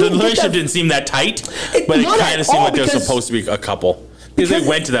don't. I The didn't get relationship that. didn't seem that tight, It- but it not kind at of seemed all, like they were because- supposed to be a couple. Because they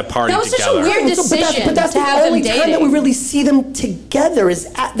went to that party That was such a together. weird So- decision but that's to the have them only time that dating. we really see them together is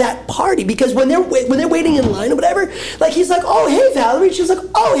at that party, because when they're waiting in line or whatever, like he's like, oh hey Valerie, she's like,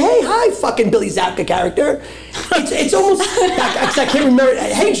 oh hey hi fucking Billy Zabka character. It's almost I can't remember.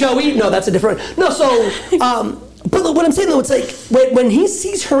 Hey Joey, no that's a different no. So but what I'm saying though, it's like when he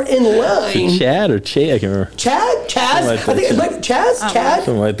sees her in line, Chad or Che? I can't remember. Chaz, like I think it's like Chaz, Chad.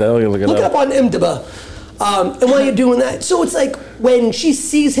 Something like that. I'll look it Look it up. up on IMDb. And while you're doing that, so it's like when she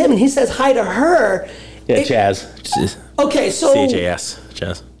sees him and he says hi to her. Yeah, it- Chaz. Okay, so C-H-A-S.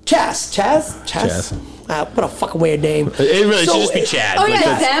 Chaz. Chaz. What a fucking weird name. It really So should just be it- Chad. Oh Like, yeah,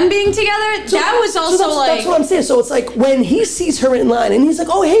 that's- them being together. That was also that's, like that's what I'm saying. So it's like when he sees her in line and he's like,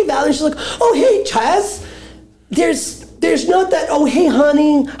 "Oh hey Val," and she's like, "Oh hey Chaz." There's not that. Oh hey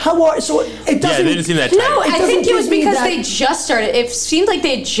honey, how are? So it Yeah, doesn't. they didn't seem that tight. No, I doesn't think it was give me because that- they just started. It seemed like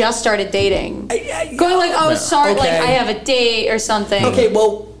they had just started dating. I- Going like, oh, sorry, like Okay. I have a date or something. Okay,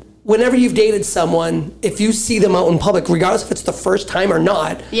 well, whenever you've dated someone, if you see them out in public, regardless if it's the first time or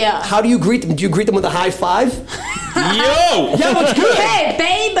not, Yeah. how do you greet them? Do you greet them with a high five? Yo! Yeah, what's good? Hey,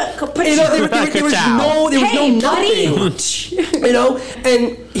 babe. Put You know, there was no hey, nothing. buddy. You know,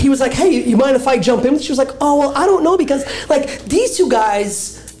 and he was like, "Hey, you mind if I jump in?" She was like, "Oh, well, I don't know because like these two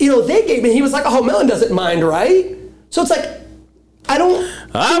guys, you know, they gave me." He was like, "Oh, Melon doesn't mind, right?" So it's like, I don't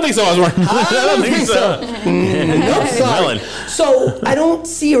think so. I don't think so. Nope, sorry. Melon. So I don't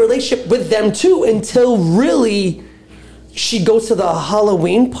see a relationship with them two until really she goes to the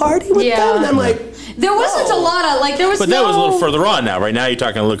Halloween party with Yeah. them, and I'm like, There wasn't a lot of like. There was But no. that was a little further on now. Right now, you're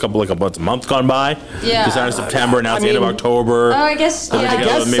talking a couple a month gone by. Yeah. The start of September. Now it's I the end of mean- October. Oh, I guess. Then we Yeah. take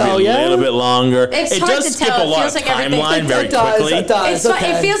guess maybe so, a yeah. little bit longer. It's it hard does to skip tell. a It lot feels of like everything- timeline very It does, quickly. it does.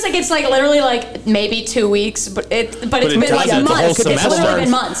 It feels like it's like literally like maybe 2 weeks, but it's But been it like doesn't. It's a whole months. It's semester. literally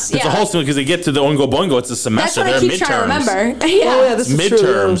been months. It's Yeah. a whole semester because they get to the Oingo Boingo. It's a That's semester. what I They're keep midterms. trying to remember. "Oh yeah, this is true."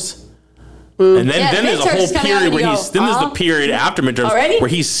 Midterms. And then, Yeah, then there's a midterms whole is kinda period how where you he's go, then there's the period after midterms Already? where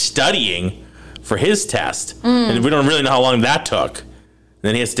he's studying for his test, and we don't really know how long that took. And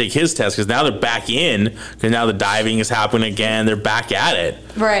then he has to take his test because now they're back in because now the diving is happening again. They're back at it.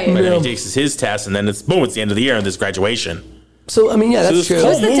 Right. But then Yeah. he takes his test, and then it's boom. It's the end of the year and there's graduation. So I mean, yeah, that's this true. whole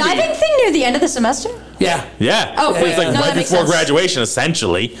Was the movie- diving thing near the end of the semester? Yeah. Yeah. Oh, But it's like no, right that makes before sense. graduation,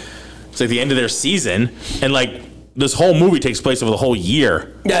 essentially. It's like the end of their season, and like this whole movie takes place over the whole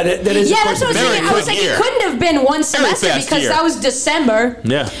year. Yeah, that is. Yeah, of that's course, what I was thinking. I was like, year. it couldn't have been one semester fast because year. that was December.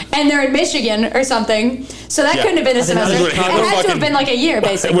 Yeah. And they're in Michigan or something. So that Yeah. couldn't have been a semester. it It would've hit the had to have fucking- been like a year, It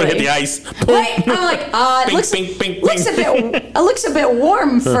basically. would hit the ice. Right? I'm like, it Bing, looks, bing, bing, looks bing. it looks a bit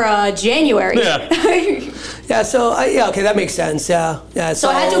warm for January. Yeah. Yeah, so okay, that makes sense. Yeah. So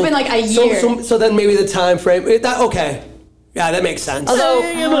it had to have been like a year. So then maybe the time frame. Okay. Yeah, that makes sense. Although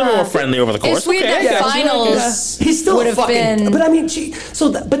a little more friendly over the course. it's weird Okay, that yeah. finals He's still would a have fucking. been. But I mean,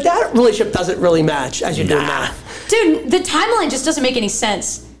 but that relationship doesn't really match as you do math. Dude, the timeline just doesn't make any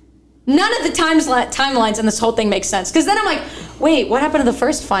sense. None of the timelines in this whole thing make sense. Because then I'm like, wait, what happened to the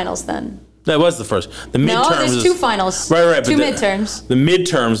first finals then? That was the first. The midterms. No, there's two finals. Right. Two but midterms. The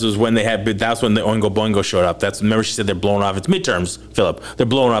midterms was when they had. That's when the Oingo Boingo showed up. Remember she said they're blowing off. It's midterms, Philip. They're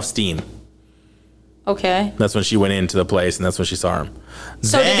blowing off steam. Okay. That's when she went into the place, and that's when she saw him.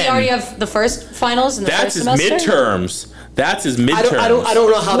 So did they already have the first finals in the That's first his semester? midterms. That's his midterms. I don't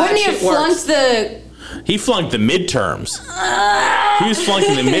know how Wouldn't that he have shit works. flunked the... He flunked the midterms. He was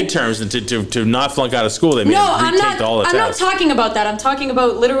flunking the midterms, and to not flunk out of school, they made No, him retake all the I'm not tests. talking about that. I'm talking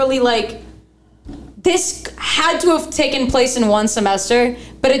about literally like... This had to have taken place in one semester,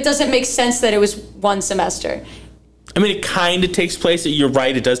 but it doesn't make sense that it was one semester. I mean, it kind of takes place. You're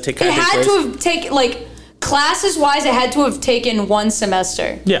right. It does take It kind of take had place. to have taken, like, classes-wise, it had to have taken one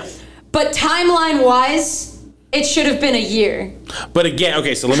semester. Yeah. But timeline-wise, it should have been a year. But again,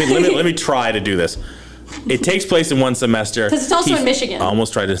 okay, so let me try to do this. It takes place in one semester. 'Cause it's also in Michigan. I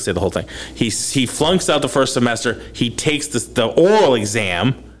almost tried to say the whole thing. He flunks out the first semester. He takes the oral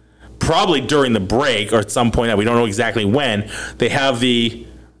exam, probably during the break or at some point. We don't know exactly when. They have the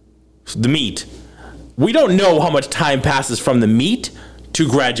meet. We don't know how much time passes from the meet to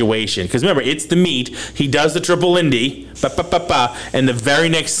graduation. Because remember, it's the meet. He does the triple Indy, and the very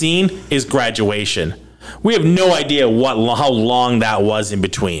next scene is graduation. We have no idea how long that was in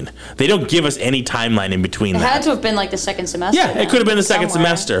between. They don't give us any timeline in between It that. had to have been like the second semester. Yeah, it could have been the second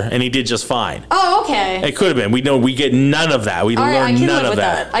somewhere. semester, and he did just fine. Oh, okay. It could have been. We get none of that. We All right, I learn can none live of with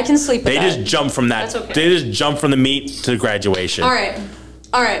that. I can sleep with They that. just jump from that. That's okay. They just jump from the meet to graduation. All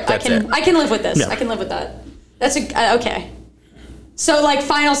right. That's it. I can live with this. Yeah. I can live with that. That's okay. So like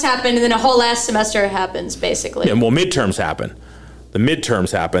finals happen, and then a whole last semester happens, basically. Yeah, well, midterms happen. The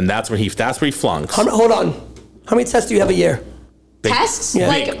midterms happen. That's where he flunks. Hold on. How many tests do you have a year? Big- Tests? Yeah.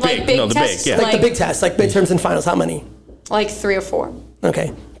 Like big No, the tests? big, yeah. Like the big tests, like midterms and finals. How many? Like 3 or 4.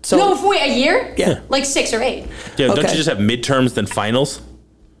 Okay. So No, wait, a year? Yeah. Like 6 or 8. Yeah, don't Okay. you just have midterms then finals?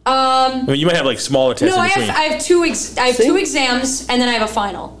 I mean, you might have like smaller tests No, in I between. have See? 2 exams, and then I have a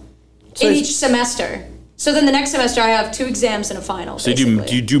final So in it's- each semester. So then the next semester I have 2 exams and a final. So do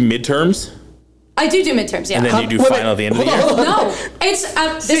you do midterms I do midterms, yeah. and then you do Wait, final at the end of the year? hold on. No, it's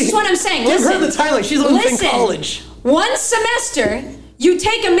this is what I'm saying. Give Listen, her the timeline. She's the one who's in listen. college. One semester, you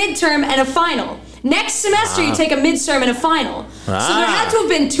take a midterm and a final. Next semester, you take a midterm and a final. So there had to have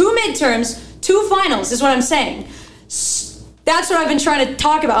been 2 midterms, 2 finals, is what I'm saying. That's what I've been trying to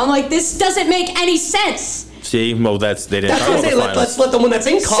talk about. I'm like, this doesn't make any sense. See, well, they didn't That's talk what I'm about the saying. finals. Let's let the one that's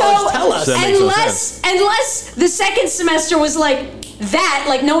in college tell us. So that makes no sense. Unless the second semester was like that,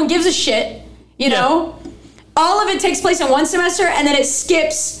 like no one gives a shit, you know? All of it takes place in one semester, and then it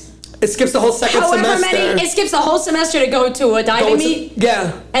skips It skips the whole second however semester. many. It skips the whole semester to go to a diving meet,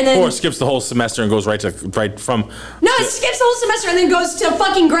 Yeah. and then Or it skips the whole semester and goes right from. no, it skips the whole semester and then goes to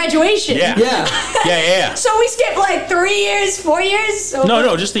fucking graduation. Yeah. Yeah. Yeah. So we skip like 3 years, 4 years. So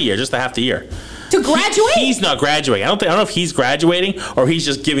No, just a year, just a half the year. to graduate. He's not graduating. I don't know if he's graduating or he's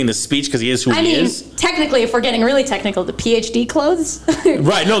just giving the speech because he is who I he mean, is. technically, if we're getting really technical, the PhD clothes.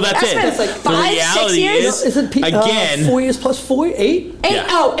 Right? No, that's it. That's been like 5, 6 reality years. is again. 4 years plus 4, 8? 8. Yeah.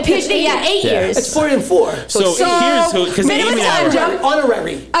 Oh, a PhD. Yeah, 8 Yeah. years. It's 4 and 4. So it's here's because minimum Amy and I time were. jump.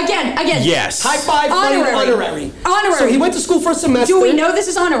 honorary. Again. Yes. High five, honorary. Honorary. So he went to school for a semester. Do we know this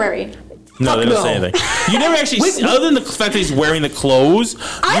is honorary? No, they don't no. say anything. You never actually, Wait, other than the fact that he's wearing the clothes, you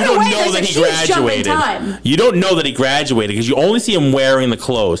Either don't way, know there's that a he huge jump in graduated. time. You don't know that he graduated because you only see him wearing the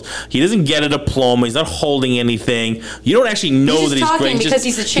clothes. He doesn't get a diploma. He's not holding anything. You don't actually know He's that just he's talking great. because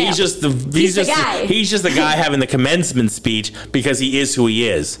he's a champ. He's just the guy. He's just the guy having the commencement speech because he is who he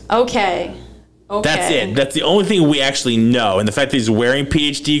is. Okay. That's it. That's the only thing we actually know. And the fact that he's wearing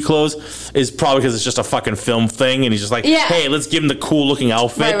PhD clothes is probably because it's just a fucking film thing. And he's just like, Yeah. hey, let's give him the cool looking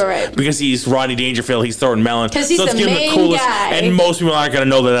outfit. Right. Because he's Rodney Dangerfield. He's throwing Melon. 'Cause he's so let's the give him main the coolest. guy. And most people aren't going to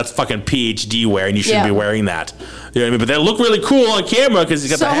know that that's fucking PhD wear. And you shouldn't Yeah. be wearing that. You know what I mean? But they look really cool on camera because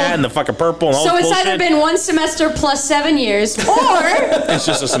he's got the hat and the fucking purple and all So this it's either bullshit. been 1 semester plus 7 years, or It's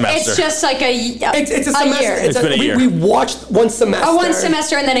just a semester. it's just like It's a a semester. year. It's been a year. We watched one semester. Oh, 1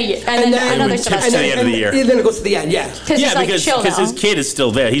 semester and then a year, and then another we tipped semester. to the end of the year. And then it goes to the end, yeah. Because he's like because chill now. his kid is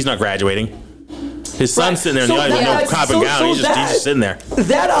still there. He's not graduating. His son's sitting there in So the audience with no that- cap so- and gown. so he's just sitting there.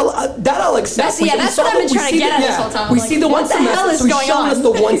 That I'll accept. That's what I've been trying to get at this whole time. We Like, see the what one the semester. hell is so he's going showing on? us the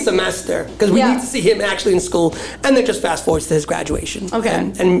one semester because we Yeah. need to see him actually in school, and then just fast forwards to his graduation.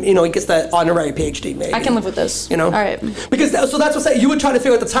 Okay. And he gets the honorary PhD. Maybe I can live with this. You know. All right. Because so that's what you were trying to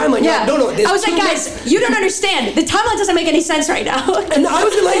figure out the timeline. You're Yeah. like, no. there's I was like, two guys, mid- you don't understand. The timeline doesn't make any sense right now. And I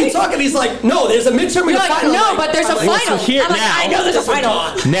was gonna let you talk, and he's like, no, there's a midterm and You're a like, final. no, I'm like- but there's a I'm like, final. so here- I'm like, now- I know there's a final.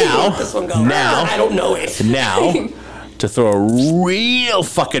 Now, This one goes. now, I don't know it. now, to throw a real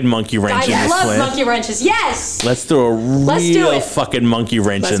fucking monkey wrench in I this, love Flynn. monkey wrenches. Yes. Let's throw a Let's do real it. fucking monkey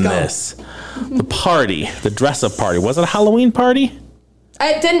wrench Let's in go. this. The party, the dress-up party. Was it a Halloween party?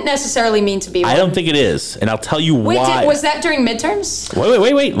 It didn't necessarily mean to be one. I don't think it is, and I'll tell you Wait, why. was that during midterms?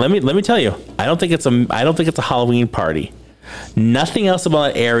 Wait. Let me tell you. I don't think it's a Halloween party. Nothing else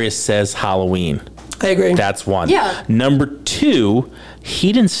about that area says Halloween. I agree. That's one. Yeah. Number two,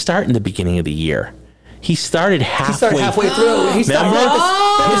 he didn't start in the beginning of the year. He started halfway. He started halfway through. He started Remember?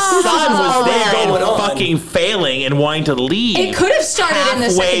 with His son was already there going and on. fucking failing and wanting to leave. It could have started in the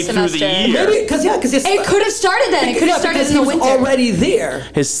halfway second through semester. the year. Maybe because It could have started then. It could have started because in the he was winter. already there.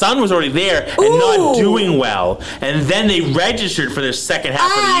 His son was already there and not doing well, and then they registered for their second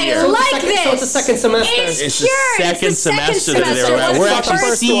half of the I year. like second- this. so it's the second semester. It's Sure, the second semester that they were at. We're What's the actually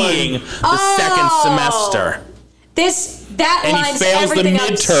first seeing the second semester. That And he lines fails the everything up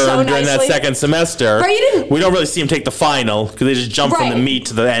midterm so during that nicely. second semester. But you didn't- We don't really see him take the final because they just jump from the Right. meet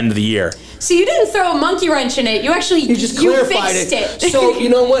to the end of the year. So you didn't throw a monkey wrench in it. You actually You just clarified fixed it. So you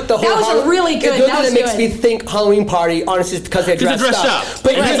know what? The whole That was a really good- The that thing was that makes good. me think Halloween party, honestly, is because they're Because dressed, they're dressed up.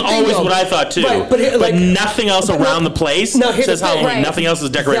 But And here's that's the thing, always though. what I thought too. Right, but here, but like, nothing else but around the place no, here's says the thing. Halloween. Right. Nothing else is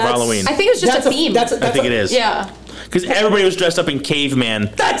decorated for That's- Halloween. I think it was just a theme. I think it is. Yeah. Because everybody was dressed up in caveman.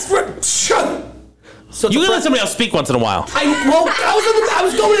 That's so You can let somebody else speak once in a while. I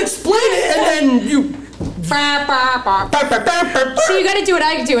was going to explain it, and then you. So you got to do what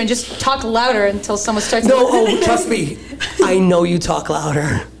I do and just talk louder until someone starts. No, oh, trust me. I know you talk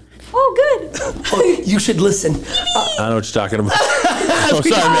louder. Oh, good. Oh, you should listen. I don't know what you're talking about. Oh,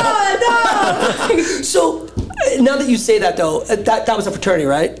 sorry, man. Oh, no. So now that you say that, though, that was a fraternity,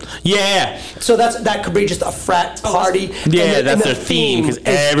 right? Yeah. So that could be just a frat party. Yeah, and that's the their theme because is-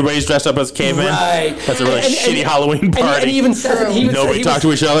 everybody's dressed up as cavemen. Right. That's a really And- shitty and- Halloween party. And he even says it. He even Nobody said, talk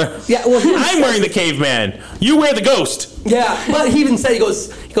to each other. Yeah, well, he I'm says- wearing the caveman. You wear the ghost. Yeah, but he even said he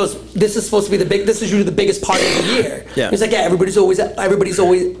goes. This is supposed to be this is usually the biggest party of the year. Yeah. He's like, yeah, everybody's always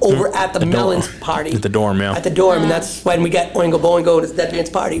over at the Melon's party. At the dorm, yeah. At the dorm, and that's when we get Oingo Boingo and it's Dead Man's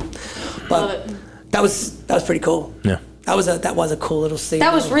party. Love But it. that was pretty cool. Yeah. That was a cool little scene.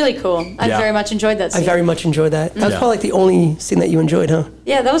 That was really cool. I Yeah. very much enjoyed that I scene. very much enjoyed that. That was Yeah. probably like the only scene that you enjoyed, huh?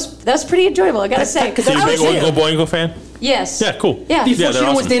 Yeah, that was pretty enjoyable. I gotta say. because So you're a I big was Oingo there. Boingo fan? Yes. Yeah, cool. Yeah. Before Yeah, she they're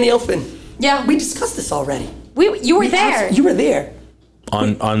was awesome. Danny Elfman. Yeah. We discussed this already. You were there. You were there.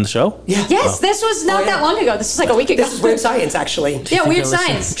 On the show? Yeah. Yes, this was not Oh, yeah. that long ago. This was like a week ago. This is Weird Science, actually. Yeah, Weird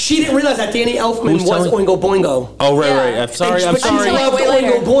Science. She didn't realize that Danny Elfman Who's was telling- Oingo Boingo. Oh, right, Yeah. right. I'm sorry. And- I'm but she sorry. Like, loved way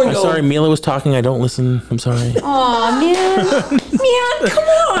later. Oingo Boingo. I'm sorry. Mila was talking. I don't listen. I'm sorry. Aw, man. Man, come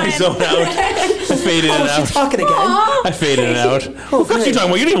on. I zoned out. I faded Oh, it out. she's talking again. Aw. I faded it out. What the fuck are you good. talking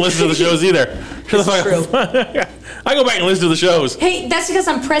about? You didn't even listen to the shows either. Shut the fuck up. I go back and listen to the shows. Hey, that's because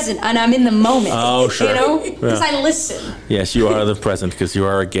I'm present and I'm in the moment. Oh, sure. You know? Because Yeah. I listen. Yes, you are the present because you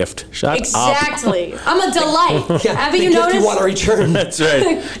are a gift. Shut up. Exactly. I'm a delight. Yeah, Haven't the you gift noticed? you want to return. That's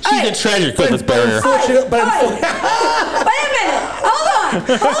right. She's Hey. a treasure. Quick, let's But bury her. unfortunately, Wait a minute.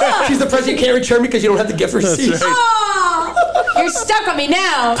 Hold on. she's the present you can't return because you don't have the gift receipt. right. Oh, you're stuck on me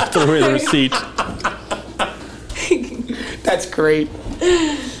now. Throw away the receipt. That's great.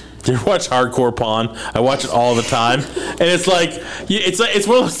 Do you watch Hardcore Pawn? I watch it all the time, and it's like it's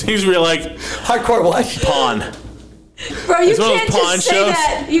one of those things where you're like Hardcore what? Pawn. Bro, you It's one of can't those pawn just say shows.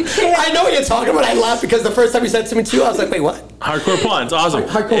 that. You can't. I know what you're talking about. I laughed because the first time you said it to me too, I was like, wait, what? Hardcore Pawn. It's awesome.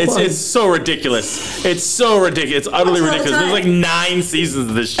 Hardcore Pawn. It's so ridiculous. It's so ridiculous. It's utterly Watch it all the ridiculous. There's like time. 9 seasons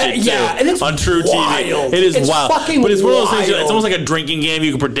of this shit too. yeah, and it's on True wild. TV. It is It's wild. fucking But it's one of those things. wild. It's almost like a drinking game.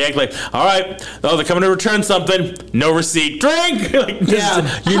 You can predict, like, all right, oh, they're coming to return something. No receipt. Drink. Like,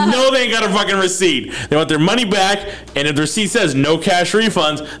 Yeah. you know they ain't got a fucking receipt. They want their money back, and if the receipt says no cash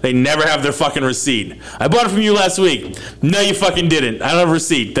refunds, they never have their fucking receipt. I bought it from you last week. No, you fucking didn't. I don't have a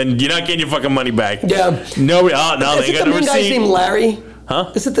receipt. Then you're not getting your fucking money back. Yeah. No, oh, no, Is they it got the a main guy's receipt. named Larry?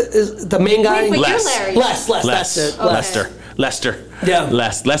 Is it is the main guy? Wait, Les. you're Larry. Les. That's it. Okay. Lester. Yeah.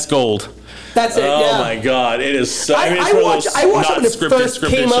 Les Gold. That's it. Oh yeah. my God! It is so. I watched it when it first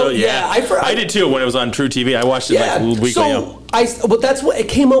came out. Yeah, I did too when it was on True TV. I watched it weekly. So that's what it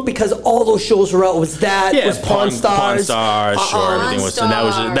came out because all those shows were out. Was Pawn Stars? Pawn Stars, sure. Everything was.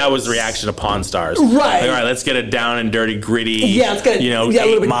 And that was the reaction to Pawn Stars. Right. Like, all right, let's get it down and dirty, gritty. Yeah, let's get it. a 8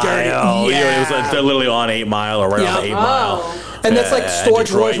 little bit Mile. dirty. Yeah. It was like they're literally on 8 Mile or right on 8 Mile. And that's like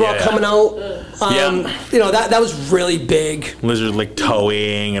Storage Wars were all coming out. That was really big. Lizard like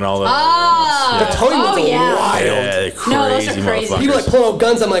towing and all that. The towing was wild. Yeah, they're crazy. No, those are crazy. People like pulling out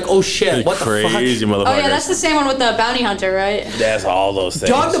guns. I'm like, oh shit, what the fuck? Crazy motherfuckers. Oh yeah, that's the same one with the bounty hunter, right? That's all those things.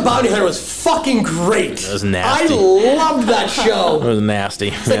 Dog the Bounty Hunter was fucking great. It was nasty. I loved that show. It was nasty.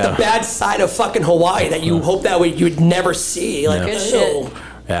 It's like the bad side of fucking Hawaii that you hope that way you'd never see. Like, Good shit.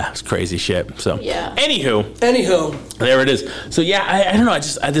 Yeah, it's crazy shit. So, Yeah. Anywho, there it is. So yeah, I don't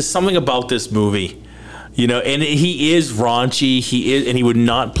know. There's something about this movie, and he is raunchy. And he would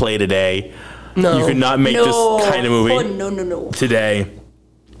not play today. No, you could not make this kind of movie. Oh, no. Today.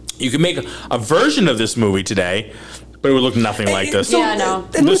 You could make a version of this movie today, but it would look nothing like this. Yeah, no.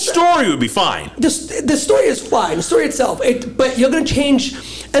 The story would be fine. The story is fine. The story itself, but you're gonna change.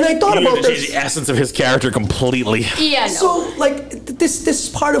 And I thought You're about going to change this. the essence of his character completely. Yeah, no. So, like, this is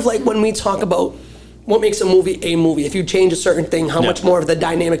part of, like, when we talk about what makes a movie. If you change a certain thing, how much more of the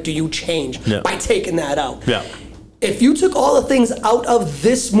dynamic do you change by taking that out? Yeah. If you took all the things out of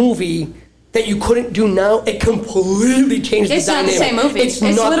this movie that you couldn't do now, it completely changed It's the not dynamic. the same movie. It's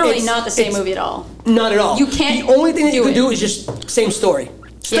literally not the same movie at all. Not at all. You can't The only thing that you do could it. do is just same story.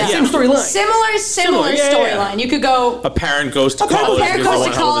 Yeah. Same storyline. Similar yeah, storyline. You could go. A parent goes to A parent college. goes to because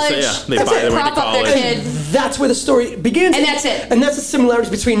they college. they That's buy it. their way to Prop up their college. kid. That's where the story begins. And that's it. And that's the similarities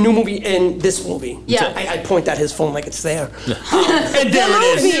between new movie and this movie. Yeah. I point at his phone like it's there. And there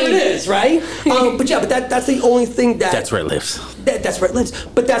it is. There it is, right? But that's the only thing that... That's where it lives. That's where it lives.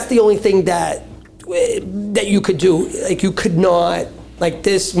 But that's the only thing that you could do. Like, you could not... Like,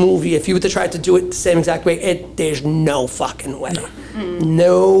 this movie, if you were to try to do it the same exact way, there's no fucking way.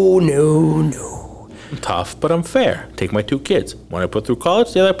 No. I'm tough, but I'm fair. Take my 2 kids. One I put through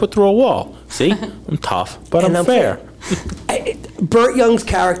college, the other I put through a wall. See? I'm tough, but I'm fair. Burt Young's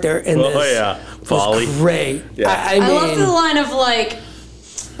character in this Folly. was great. Yeah. I I mean, love the line of like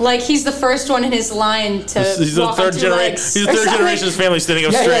he's the first one in his line to He's the walk third on 2 generation. legs. He's the third generation of his family standing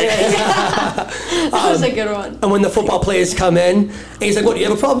up straight. That was a good one. And when the football players come in, and he's like, "What? Do you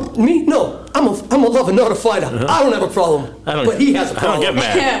have a problem? Me? No. I'm a lover, not a fighter. I don't have a problem. But he has a problem. I don't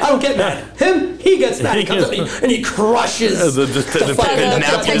get mad. I don't get mad. Him, he gets mad. He comes up and he crushes The fucking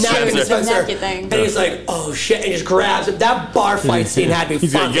napkin dispenser. napkin thing. And he's like, "Oh shit!" And he just grabs it. That bar fight scene had me.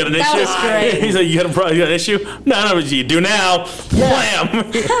 He's like, you got an issue? That was great. He's like, you got an issue? No, you do now.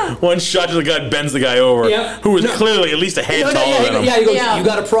 Wham! One shot to the guy bends the guy over, who was clearly at least a head taller than him. Yeah, he goes, Yeah. "You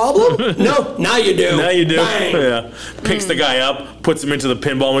got a problem? No, now you do. Now you do. Bang. Yeah. Picks the guy up, puts him into the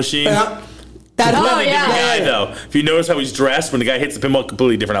pinball machine. Yeah. That Completely Oh, yeah. different guy, though. If you notice how he's dressed, when the guy hits the pinball,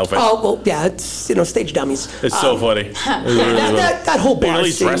 completely different outfit. Oh well, yeah, it's stage dummies. It's so funny. It's really funny. That whole They at bar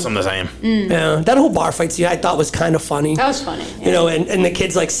least scene. dress him the same. Yeah, that whole bar fight scene I thought was kind of funny. That was funny. You know, and the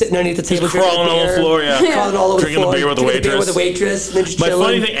kids like sitting underneath the table, drinking Crawling the all over beer, the floor, yeah. crawling all over Drinking the the floor, beer with the drinking waitress. and they're just My chilling.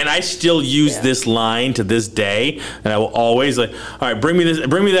 funny thing, and I still use this line to this day, and I will always like, all right, bring me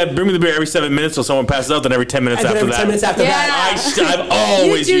the beer every 7 minutes till someone passes out, then every 10 minutes And then after every that. 10 minutes after that. Yeah. I've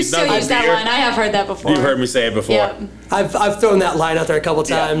always You do used still that use that beer. line. I have heard that before. You've heard me say it before. Yeah. I've thrown that line out there a couple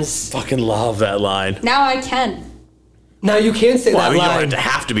times. Fucking love that line. Now I can. Now you can say Well, that I mean, you line. don't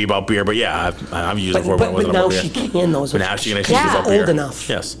have to be about beer, but yeah, I've used it before. But when I wasn't now about she beer. can though. But now she can she's use about beer. old enough.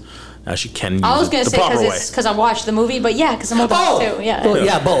 Yes. Now she can use I was it gonna the say proper way. because I watched the movie, but yeah, because I'm old enough too. Yeah. Well,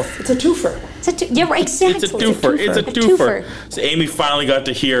 yeah, both. It's a twofer. Yeah, right, exactly. It's a twofer. It's a twofer. So Amy finally got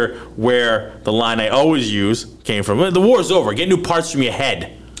to hear where the line I always use came from. The war's over. Get new parts from your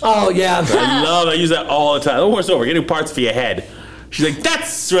head. Oh yeah. I use that all the time. The war's over. Get new parts for your head. She's like,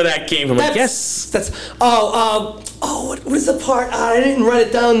 that's where that came from. I'm like, yes. That's what was the part? I didn't write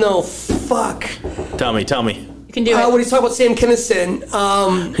it down though. Fuck. Tell me. You can do it. When he's talking about Sam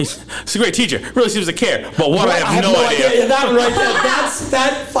Kinison, He's a great teacher. Really seems to care. But what I have no idea. Yeah, that one right there.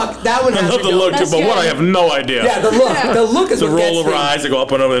 That one. I has love me the look, going. too, but what I have no idea. Yeah, the look. The look is The what roll gets of her me. eyes that go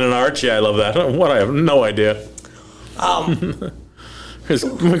up and over in an arch. Yeah, I love that. What I have no idea.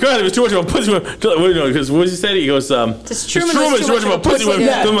 Because my God, it was too much of a pussy. Because what he said, he goes, Truman was too much of a pussy.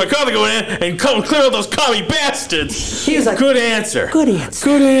 Yeah. My God, go in and clear out those commie bastards. He was like, good answer. Good answer.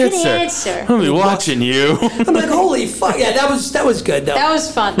 Good answer. Good answer. I'll be watching you. I'm like, holy fuck. Yeah, that was good, though. That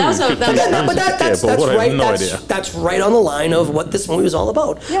was fun. That was That's right. That's right on the line of what this movie was all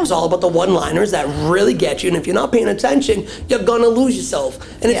about. Yeah. It was all about the one-liners that really get you, and if you're not paying attention, you're gonna lose yourself.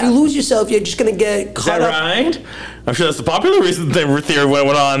 And if you lose yourself, you're just gonna get caught Is that up. right? I'm sure that's the popular reason the theory went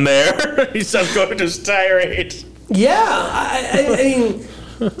on there. He's just going to tirade. Yeah, I mean,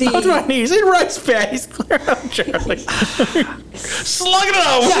 That's right. He's in rice bag. He's clearing out Charlie. Slugging it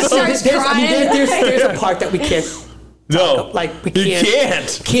out. yeah, so starts crying. there's a part that we can't. No, Like we you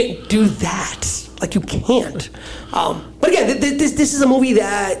can't. Can't do that. Like you can't. But again, this is a movie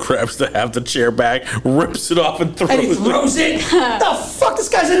that. Grabs the chair back, rips it off, and throws And he throws it. The fuck, this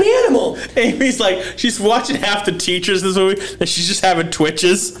guy's an animal. Amy's like, she's watching half the teachers in this movie, and she's just having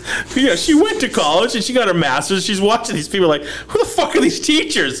twitches. Yeah, she went to college, and she got her master's. She's watching these people like, who the fuck are these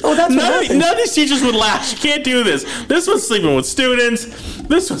teachers? Oh, that's what happened. None of these teachers would laugh. You can't do this. This one's sleeping with students.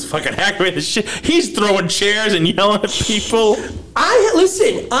 This one's fucking aggravated shit. He's throwing chairs and yelling at people.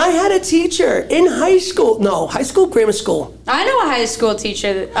 I had a teacher in high school, grammar school. I know a high school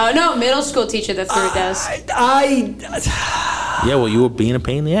teacher. Middle school teacher that threw a desk. Yeah, well, you were being a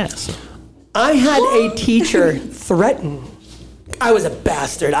pain in the ass. I had a teacher threaten. I was a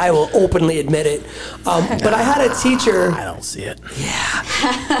bastard. I will openly admit it. But I had a teacher. I don't see it.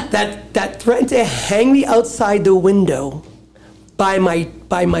 Yeah. that threatened to hang me outside the window by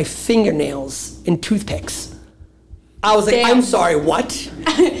my fingernails and toothpicks. I was like, Damn. I'm sorry, what?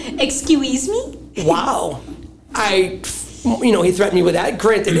 Excuse me? Wow. He threatened me with that.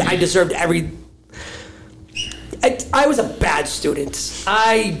 Granted, I deserved every. I was a bad student.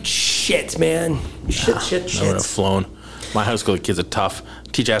 Shit, man. Shit. I would have flown. My high school kids are tough.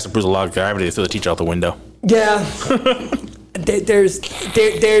 Teacher has to prove a lot of gravity. They throw the teacher out the window. Yeah. There's.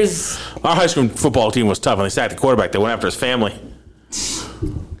 Our high school football team was tough. When they sacked the quarterback, they went after his family.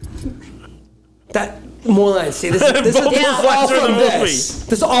 That. More lines. See, this is Both all lines are in from the this.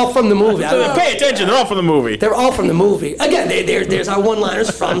 This is all from the movie. Pay attention. They're all from the movie. They're all from the movie. Again, there's our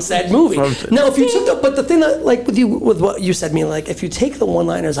one-liners from said movie. Now, if you took but the thing that, like, with what you said, me, like, if you take the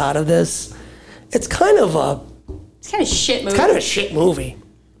one-liners out of this, it's kind of a shit movie. It's kind of a shit movie.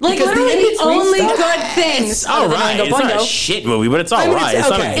 Like, Because literally the in-between only stuff- good things. It's all right. It's not a shit movie, but it's all mean, right. it's It's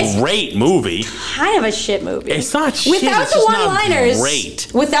not okay. a great movie. Kind of a shit movie. It's not shit. Without It's the just not one-liners.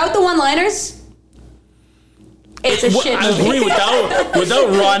 great. Without the one-liners, it's a shit I movie. agree. Without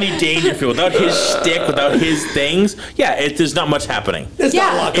Rodney Dangerfield, without his shtick, without his things, there's not much happening. There's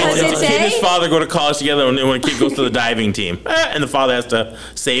not a lot going because on. It's a kid and his father go to college together, and when a kid goes to the diving team, and the father has to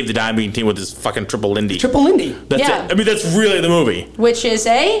save the diving team with his fucking triple Lindy. Triple Lindy. That's Yeah. it. I mean, that's really the movie. Which is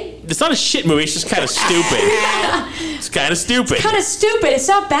It's not a shit movie. It's just kind of stupid. It's kind of stupid. kind of stupid. It's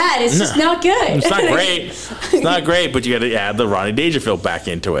not bad. It's just not good. It's not great. It's not great, but you got to add the Rodney Dangerfield back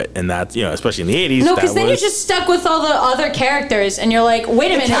into it, and that's especially in the '80s. No, because then you're just stuck with all the other characters, and you're like,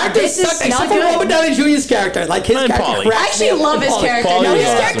 wait a minute, this is not Except for Robert good. Downey Jr.'s character. Like, his And character Pauly. cracked I actually me up. love his Pauly. character. Pauly No, was his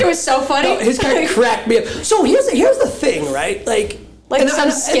awesome. character was so funny. No, his character cracked me up. So here's the thing, right? Like some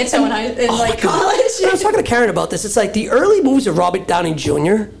schizo in college. I was talking to Karen about this. It's like the early movies of Robert Downey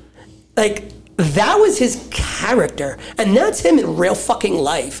Jr. Like, that was his character, and that's him in real fucking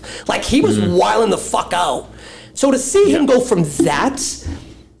life. Like, he was wilding the fuck out. So to see him go from that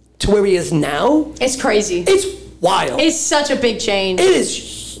to where he is now, It's crazy. it's wild. It's such a big change. It is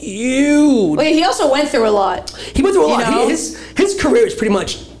huge. Wait, he also went through a lot. He went through a lot. know? His career is pretty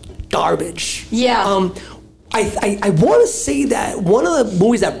much garbage. Yeah. I want to say that one of the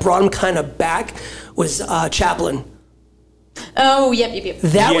movies that brought him kind of back was Chaplin. Oh, yep.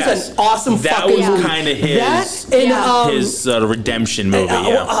 That was an awesome fucking movie. That was kind of his his redemption movie.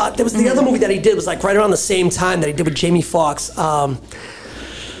 There was the other movie that he did was like right around the same time that he did with Jamie Foxx.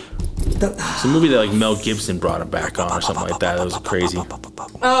 It's a movie that like Mel Gibson brought him back on or something like that. That was crazy.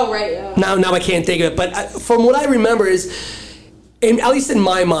 Oh, right. Yeah. Now I can't think of it, but from what I remember is, at least in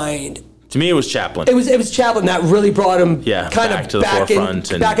my mind, To me, it was Chaplin. It was Chaplin that really brought him back kind to of the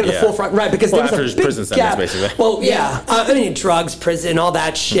forefront back into the forefront, right? Because there was after a his big prison sentence, gap. basically. Well, yeah, I mean, drugs, prison, all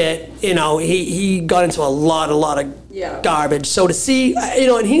that shit. You know, he got into a lot of garbage. So to see,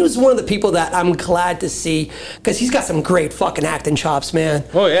 and he was one of the people that I'm glad to see because he's got some great fucking acting chops, man.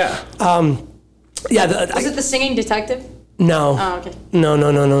 Oh yeah. Yeah. Was it The Singing Detective? No. Oh, okay. No.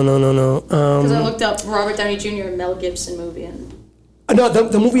 Because I looked up Robert Downey Jr. and Mel Gibson movie and. No,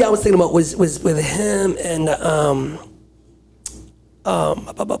 the movie I was thinking about was with him and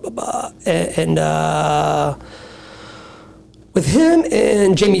with him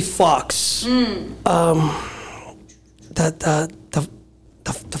and Jamie Foxx. The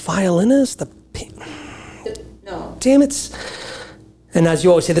violinist, No. damn it. And as you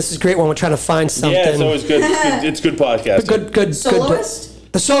always say, this is great when we're trying to find something. Yeah, it's always good. It's good podcasting. Good.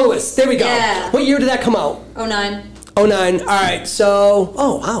 Soloist? The Soloist. There we go. Yeah. What year did that come out? 09. 09. All right. So,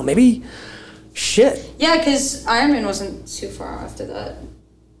 oh wow, maybe. Shit. Yeah, because Iron Man wasn't too far after that.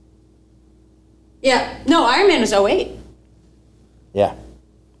 Yeah. No, Iron Man was 08. Yeah.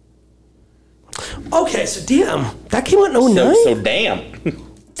 Okay, so damn, that came out in 09. So damn.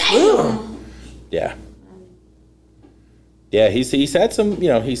 Damn. Yeah. Yeah, he's had some,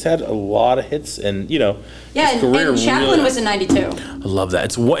 he's had a lot of hits, and Yeah, his career and Chaplin really, was in 92. I love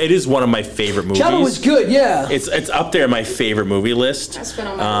that. It is one of my favorite movies. Chaplin was good, yeah. It's up there in my favorite movie list. That's been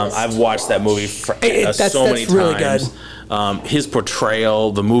on my list I've to watched that watch. movie so many really times. good. His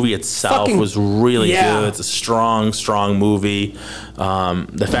portrayal, the movie itself was really good. It's a strong movie.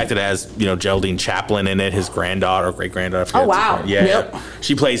 The fact that it has Geraldine Chaplin in it, his granddaughter or great granddaughter. Oh, wow. Yeah, Yep.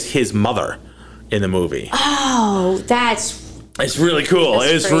 she plays his mother in the movie. Oh, It's really cool.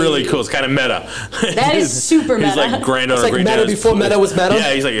 That's It's really crazy. cool. It's kind of meta. That is super He's meta. like granddaughter, It's like great meta before meta was meta?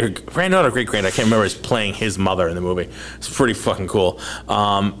 Yeah, he's like your granddaughter, great granddaughter. I can't remember. He's playing his mother in the movie. It's pretty fucking cool.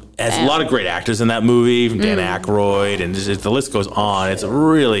 Has a lot of great actors in that movie, from Dan Aykroyd, and just, the list goes on. It's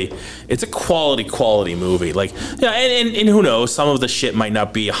a quality movie. Like, yeah, and who knows? Some of the shit might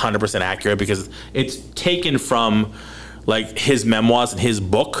not be 100% accurate because it's taken from like his memoirs and his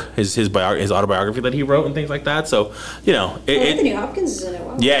book, his autobiography that he wrote and things like that. So, Anthony Hopkins is in it.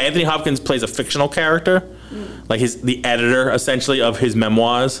 Wow. yeah, Anthony Hopkins plays a fictional character, like the editor essentially of his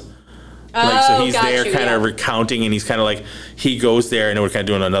memoirs. So he's there kind of recounting, and he's kind of like, he goes there, and we're kind of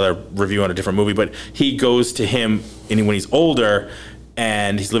doing another review on a different movie, but he goes to him when he's older,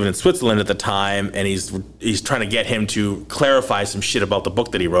 and he's living in Switzerland at the time, and he's trying to get him to clarify some shit about the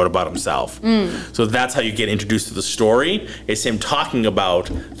book that he wrote about himself. So that's how you get introduced to the story. It's him talking about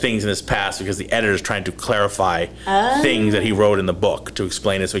things in his past because the editor is trying to clarify things that he wrote in the book to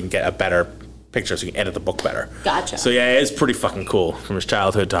explain it so he can get a better picture, so he can edit the book better. Gotcha. So yeah, it's pretty fucking cool from his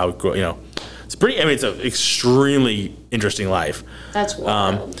childhood to how it grew. It's pretty. I mean, it's an extremely interesting life. That's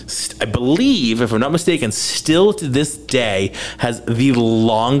wild. I believe, if I'm not mistaken, still to this day has the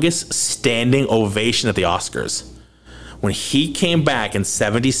longest standing ovation at the Oscars. When he came back in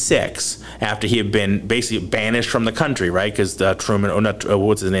 '76, after he had been basically banished from the country, right? Because Truman,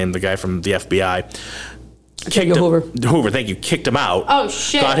 what's his name? The guy from the FBI. Hoover, thank you. Kicked him out. Oh,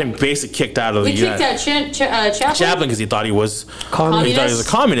 shit. Got him basically kicked out of We the kicked out Chaplin? Chaplin because he thought he was Communist? He thought he was a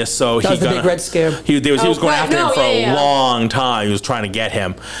communist. So That was the big Red Scare. He was going after him for a yeah. long time. He was trying to get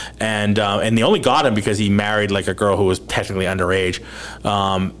him, and they only got him because he married like a girl who was technically underage,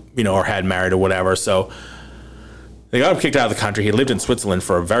 or had married or whatever. So they got him kicked out of the country. He lived in Switzerland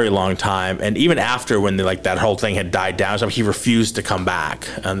for a very long time, and even after when that whole thing had died down, so he refused to come back.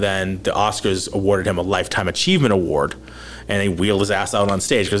 And then the Oscars awarded him a Lifetime Achievement Award, and they wheeled his ass out on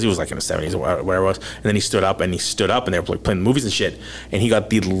stage because he was like in the 70s or whatever it was. And then he stood up, and they were like playing movies and shit. And he got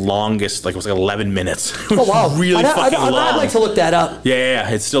the longest, it was like 11 minutes. Oh wow, really fucking long. I'd like to look that up. Yeah.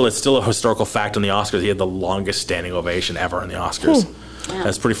 It's still a historical fact on the Oscars. He had the longest standing ovation ever in the Oscars. Yeah.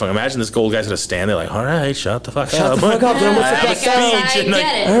 That's pretty funny. Imagine this old guy's gonna stand there like, all right, shut the fuck up. Shut the fuck up. Then I have a what's the speech. And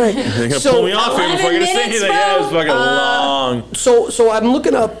get it. All right. they're gonna So, pull me off here before I get to say 11 anything. minutes, Yeah, it was bro. fucking long. So I'm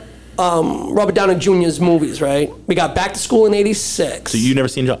looking up Robert Downey Jr.'s movies, right? We got Back to School in '86. So you never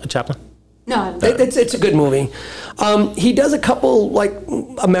seen Chaplin? No, It's a good movie. He does a couple like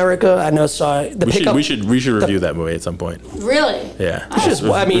America. I know. Sorry, We should review that movie at some point. really? Yeah.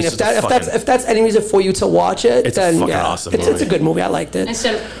 I mean, if that's any reason for you to watch it, It's a then fucking yeah, awesome it's a movie. good movie. I liked it.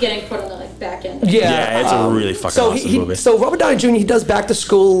 Instead of getting put on the back end. Yeah, it's a really fucking awesome movie. So Robert Downey Jr. He does Back to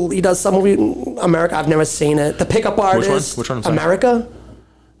School. He does some movie in America. I've never seen it. The Pickup Artist. Which one? I'm sorry. America.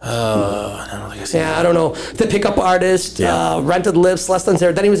 I don't think I seen Yeah, I don't know. The Pickup Artist. Yeah. Rented Lips. Less Than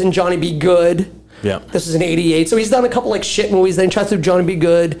Zero. Then he was in Johnny Be Good. Yeah. This was in '88. So he's done a couple like shit movies. Then he tries to do Johnny Be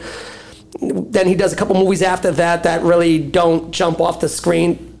Good. Then he does a couple movies after that really don't jump off the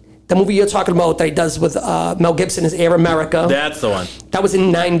screen. The movie you're talking about that he does with Mel Gibson is Air America. That's the one. That was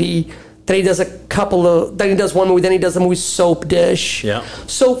in '90. Then he does then he does one movie. Then he does the movie Soap Dish. Yeah.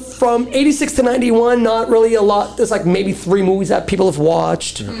 So from '86 to '91, not really a lot. There's like maybe 3 movies that people have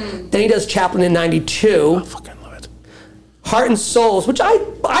watched. Then he does Chaplin in '92. I fucking love it. Heart and Souls, which I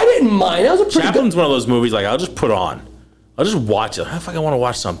didn't mind. That was a pretty Chaplin's one of those movies like I'll just put on. I'll just watch it. I fucking want to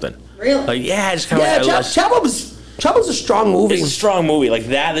watch something. Really? Like I just kind of good. Yeah, Chaplin's a strong movie. It's a strong movie like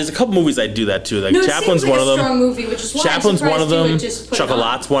that. There's a couple movies I do that too. Like No, it Chaplin's seems like one a of them. strong movie, which is why Chaplin's I'm one of surprised you them. would just put it on.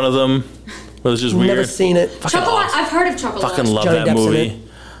 Chocolat's one of them. Well, it's just weird. Never seen it. Chocolate. I've heard of Chocolate. Fucking love Johnny that Depp's in movie. it.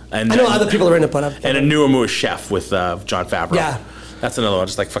 And I know other people are in it, but and a newer movie, Chef, with John Favreau. Yeah. That's another one.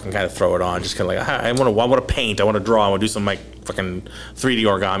 Just like fucking kind of throw it on. Just kind of like I want to paint. I want to draw. I want to do some like fucking 3D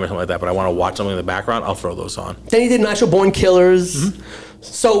origami or something like that. But I want to watch something in the background. I'll throw those on. Then he did Natural Born Killers.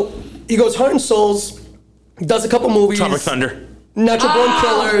 So he goes Heart and Souls. Does a couple movies. Tropic Thunder. Natural Born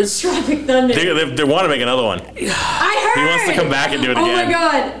Killers. Tropic Thunder. They want to make another one. I heard. He wants to come back and do it Oh again. my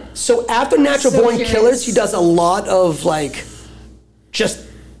god. So after Natural So Born curious. Killers, he does a lot of like just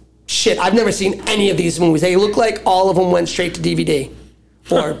shit. I've never seen any of these movies. They look like all of them went straight to DVD.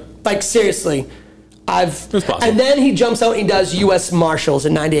 Or like seriously. It's possible. And then he jumps out and he does US Marshals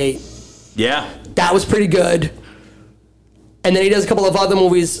in 98. Yeah. That was pretty good. And then he does a couple of other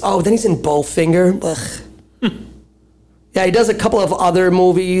movies. Oh, then he's in Bowfinger. Ugh. Yeah, he does a couple of other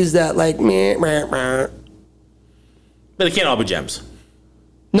movies that like meh, meh, meh. But they can't all be gems.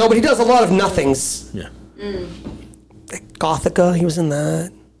 No, but he does a lot of nothings. Yeah. Like Gothica, he was in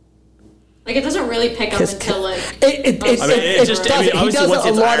that. Like it doesn't really pick up until like. It Obviously, once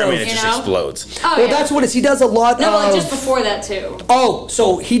it's Iron Man, it You just know? explodes. Oh Well, yeah. that's what it is. He does a lot No, of. like just before that too. Oh,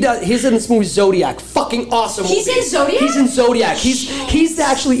 so he's in this movie Zodiac. Fucking awesome He's movie. in Zodiac? He's in Zodiac.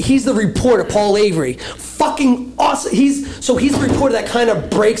 He's the reporter, Paul Avery. Fucking awesome. He's the reporter that kind of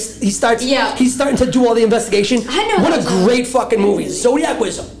breaks. He's starting to do all the investigation. I know What that a was great fucking movie. Zodiac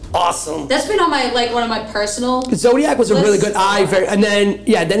was awesome. That's been on my like one of my personal. Zodiac was a really lists. good and then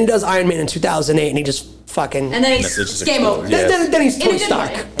he does Iron Man in 2008 and he just fucking And then That's he's just game over. exploded. then he's In a Tony good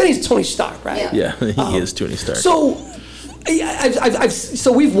Stark. way. Then he's Tony Stark, right? Yeah. Yeah, he is Tony Stark. So,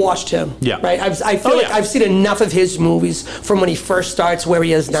 so we've watched him. Yeah. Right. I feel like I've seen enough of his movies from when he first starts where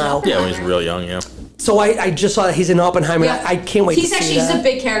he is now. Yeah, when he's real young, yeah. So I just saw that he's in Oppenheimer. Yeah. I can't wait to see He's that. a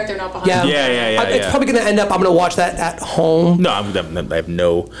big character in Oppenheimer. Yeah. Yeah. It's probably going to end up. I'm going to watch that at home. No, I have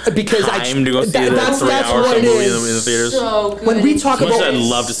no Because time to go see that's that 3 hour what it movie in is. the theaters. So good. When we talk As much as about I'd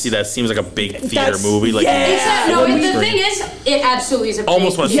love to see that, seems like a big theater That's- movie. Like yeah. No, when the we- thing is, it absolutely is a big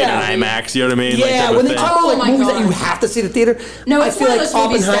almost want to see it Yeah. in IMAX. You know what I mean? Like, yeah, type of when they thing. talk about Oh like my movies that God. you have to see in the theater, No, I it's feel one of like those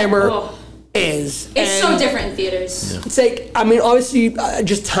movies that- Oppenheimer oh. is. It's so And different in theaters. It's like, I mean, obviously,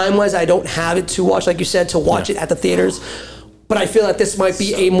 just time-wise, I don't have it to watch, like you said, to watch it at the theaters. But I feel like this might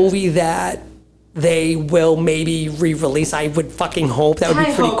be a movie that they will maybe re-release. I would fucking hope. That would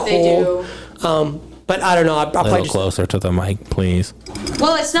be I pretty hope cool. they do. But I don't know. I'll A probably little just... closer to the mic, please.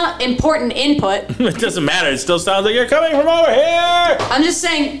 Well, it's not important input. It doesn't matter. It still sounds like you're coming from over here. I'm just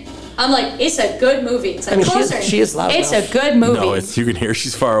saying. I'm like, it's a good movie. It's like I mean, closer. she is loud It's enough. a good movie. No, you can hear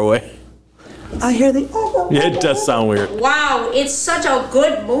she's far away. I hear the... Yeah, it does sound weird. Wow, it's such a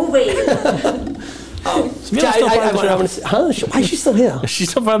good movie. Why is she still here? She's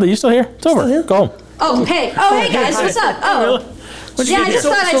still finally. You still here? It's over. Still here? Go home. Oh hey guys, what's up? Oh, What'd you yeah, I get just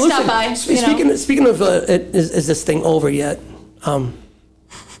here? thought I'd stop by. Speaking of, is this thing over yet?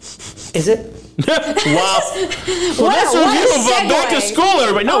 Is it? Wow. Well, that's a what a review of Back to segue. School,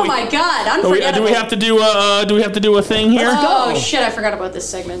 everybody. No, Oh my God, do unforgettable. we have to do a thing here? Oh shit, I forgot about this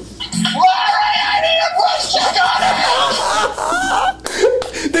segment.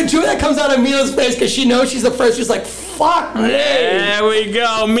 The joy that comes out of Mila's face because she knows she's the first. She's like, "Fuck me." There we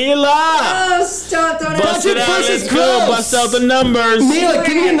go, Mila. Oh stop! Don't Bust it out. versus Let's go. gross. Bust out the numbers. Mila,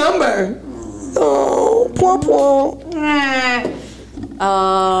 give me a number. Oh, poor, poor.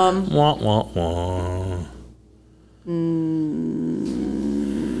 Wah, wah, wah.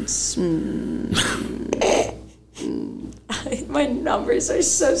 My numbers are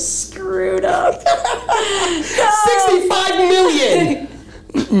so screwed up. 65 million.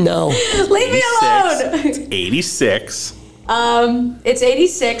 No. Leave me alone. 86. It's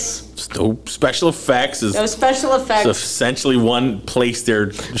 86. No special effects. No special It's effects. essentially one place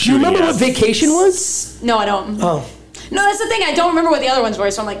they're shooting Do you remember at. what Vacation was? No, I don't. Oh. No, that's the thing. I don't remember what the other ones were,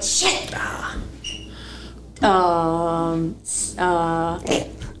 so I'm like, shit.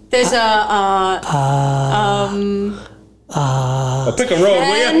 There's Pick a road,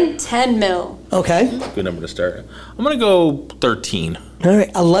 will you? 10 mil. Okay. Good number to start. I'm gonna go 13. All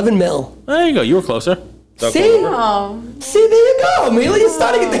right. 11 mil. There you go. You were closer. See? Oh, See, there you go, Mila. You're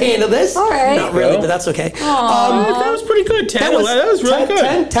starting to get the hang of this. all right. Not really, but that's okay. That was pretty good. 10. That was really 10,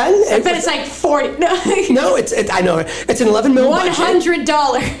 good. 10. I bet it's like 40. No, No, I know. It's an 11 mil budget. $100.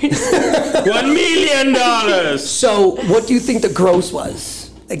 $1 million. So, what do you think the gross was?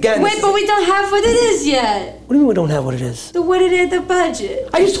 Again, Wait, but we don't have what it is yet. what do you mean we don't have what it is? What it is, the budget.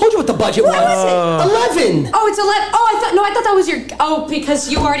 I just told you what the budget was. was 11. Oh, it's 11. Oh, I thought that was your. Oh, because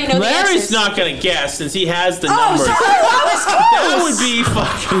you already know the Larry's answers. not gonna guess since he has the Oh, numbers. sorry, I was close. That would be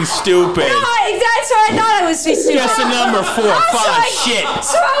fucking stupid. That's so I thought I was stupid. Guess the number 4, 5. Shit.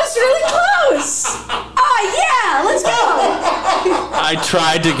 So I was really close. Oh, yeah, let's go. I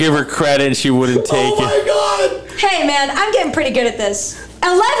tried to give her credit and she wouldn't take it. Oh my god. Hey, man, I'm getting pretty good at this.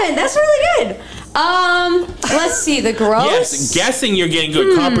 11, that's really good. Let's see, the gross. Yes, guessing you're getting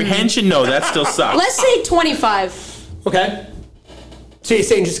good. Comprehension, no, that still sucks. Let's say 25. Okay. So you're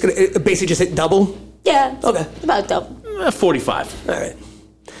saying just gonna basically just hit double? Yeah. Okay. About double. 45. All right.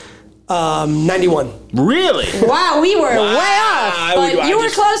 91. Really? Wow, we were way off. I But you were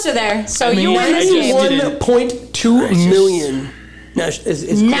closer there, so I mean, you win I this just game. didn't- 1.2 million. No,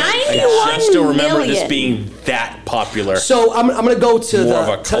 is 91 I just don't remember million. this being that popular. So I'm gonna go to More of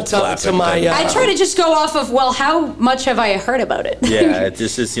a the cult classic to my. than- I try to just go off of, well, how much have I heard about it? Yeah, it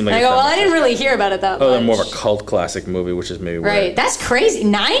just seemed like I a go, well, fun- I didn't really hear about it that much. Oh, they're more of a cult classic movie, which is maybe Right, weird. that's crazy.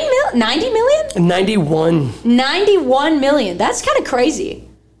 90 million? 91. 91 million. That's kind of crazy.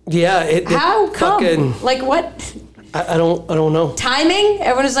 Yeah. How come? Fucking, Like what? I don't know. Timing?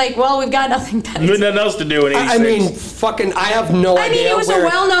 Everyone was like, well, we've got nothing better. Nothing else to do in 86. I mean, fucking. I have no I idea. mean, he was where, a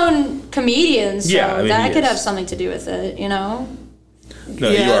well-known comedian, so Yeah, I mean, that he could is. have something to do with it, you know? No,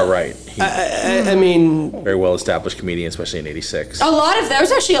 you Yeah. are right. He's I mean, a very well-established comedian, especially in 86. There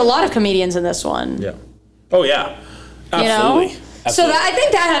was actually a lot of comedians in this one. Yeah. Oh, yeah. You Absolutely. know? So Absolutely. I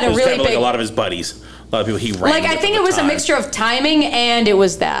think that had It a was really definitely big... like a lot of his buddies. A lot of people he ran Like, I with think at it the was a time. mixture of timing and it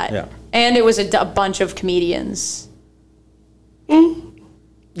was that. Yeah. And it was a bunch of comedians.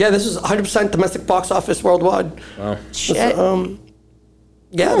 yeah, this is 100% domestic box office worldwide. Wow. Shit.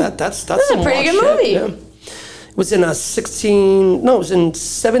 Yeah, that's This is a some pretty wild good shit, movie. yeah. It was in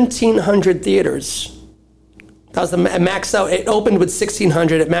 1,700 theaters. That was the maxed out. It opened with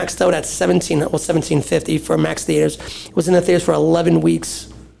 1,600. It maxed out at 1,750 for max theaters. It was in the theaters for 11 weeks.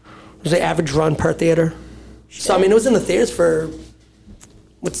 It was the average run per theater. So I mean, it was in the theaters for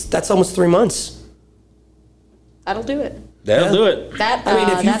that's almost 3 months. That'll do it. That'll do it. That, I mean,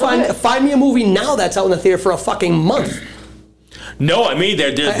 if you that'll do it. find me a movie now that's out in the theater for a fucking month. No, I mean, they're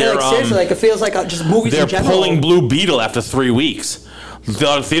Like, seriously, like it feels like just movies they're in general. pulling Blue Beetle after 3 weeks. The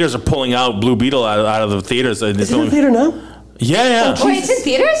other theaters are pulling out Blue Beetle out of the theaters. Is it in the theater now? Yeah. Wait, it's in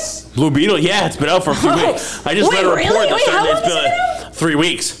theaters? Blue Beetle, yeah, it's been out for a few weeks. I just Wait, read a report really? that Wait, how long it's has it been been 3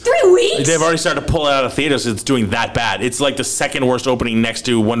 weeks. 3 weeks? They've already started to pull it out of theaters. It's doing that bad. It's like the second worst opening next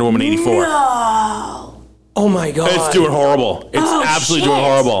to Wonder Woman 84. No. Oh my god! It's doing horrible. It's Oh, absolutely shit. doing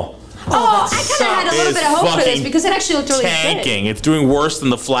horrible. Oh, I kind of had a little It's bit of hope for this fucking because it actually looked really tanking. It's doing worse than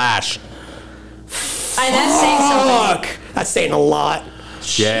The Flash. good. And that's saying something. Fuck! That's saying a lot.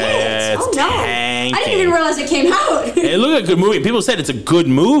 Yeah, it's Oh no! tanking. I didn't even realize it came out. It looked like a good movie. People said it's a good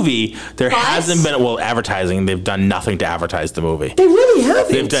movie. There But? hasn't been, advertising. They've done nothing to advertise the movie. They really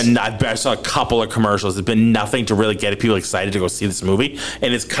haven't. They've done. I saw a couple of commercials. There's been nothing to really get people excited to go see this movie,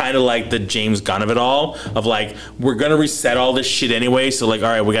 and it's kind of like the James Gunn of it all. Of like, we're gonna reset all this shit anyway. So like, all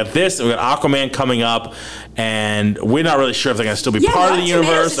right, we got this, and we got Aquaman coming up, and we're not really sure if they're gonna still be part of the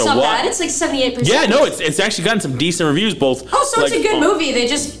universe it's or not what. bad. It's like 78%. Yeah, no, it's actually gotten some decent reviews. Both. Oh, so it's like, a good movie. They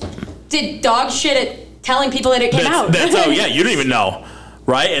just did dog shit at telling people that it came out. That's oh yeah, you don't even know,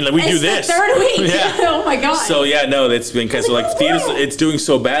 right? And like, we do It's this. the third week. Yeah. Oh my god. So yeah, no, it's been kind of like theaters. It's doing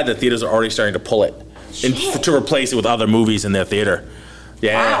so bad that theaters are already starting to pull it to replace it with other movies in their theater.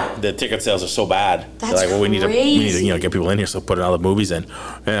 Yeah, Wow. the ticket sales are so bad. They're That's like, well, we need to crazy. get people in here, so put other movies in,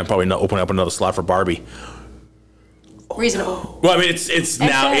 and probably not open up another slot for Barbie. Reasonable. Well, I mean, it's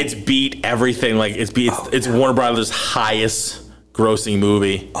now fair. it's beat everything. Like it's Warner Brothers' highest grossing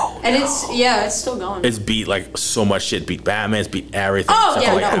movie. And it's still going. It's beat like so much shit. Beat Batman. It's beat everything. Oh except yeah,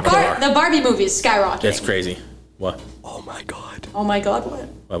 for, like, no. Avatar. The Barbie movie is skyrocketing. That's crazy. What? Oh my god! Oh my god,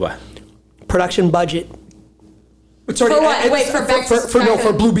 what? What? Production budget. It's For what? Wait, for back to-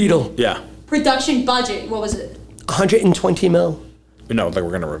 for Blue Beetle. Yeah. Production budget, what was it? 120 mil. No, like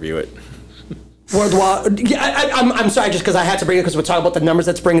we're gonna review it. Worldwide. Yeah, I'm sorry, just because I had to bring it because we're talking about the numbers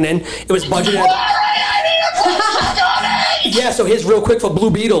that's bringing in. It was budgeted. Yeah, so here's real quick for Blue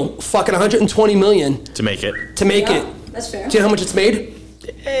Beetle, fucking 120 million To make it. to make Yeah, it. that's fair. Do you know how much it's made?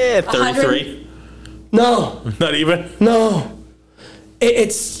 33. No, Not even. no.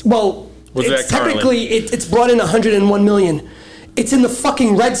 It's well. What's it's that currently? technically it's brought in 101 million. It's in the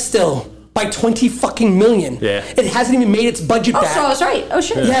fucking red still by 20 fucking million. Yeah. It hasn't even made its budget Oh, back. so I was right. Oh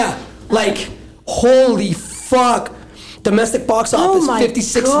shit. Yeah, like holy fuck. Domestic box office, my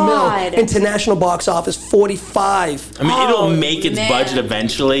 56 God. mil. International box office, 45. I mean, it'll make its man. budget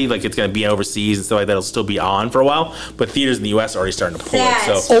eventually. Like, it's going to be overseas and stuff like that. It'll still be on for a while. But theaters in the U.S. are already starting to pull it.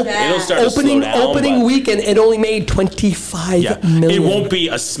 That's So bad. it'll start to slow down. Opening but- weekend, it only made 25 Yeah, million. it won't be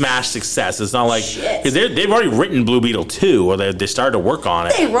a smash success. It's not like Shit. because they've already written Blue Beetle 2, or they started to work on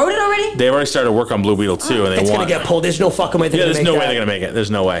it. They wrote it already? They've already started to work on Blue Beetle 2, and they It's want. going to get pulled. There's no fucking way they're Yeah, going to there's make no that. way they're gonna make it. There's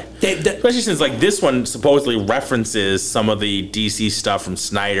no way. Especially since like this one supposedly references some of the DC stuff from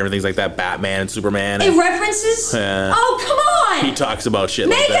Snyder and things like that, Batman and Superman. It And references? Yeah. Oh, come on! he talks about shit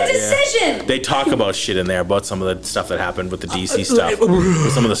Make like that. a decision! Yeah. They talk about shit in there about some of the stuff that happened with the DC stuff,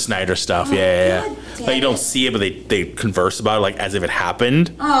 with some of the Snyder stuff. Yeah. God damn Like you don't it. see it, but they converse about it like as if it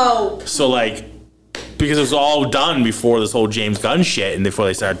happened. Oh, So like, because it was all done before this whole James Gunn shit, and before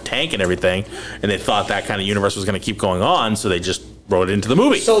they started tanking everything, and they thought that kind of universe was going to keep going on, so they just wrote it into the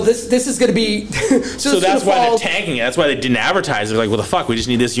movie. So this is going to be... So that's why they're tanking it. That's why they didn't advertise it. They're like, well, the fuck, we just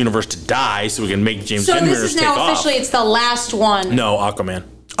need this universe to die so we can make James so Gunn this universe is take now off. officially, it's the last one. No, Aquaman.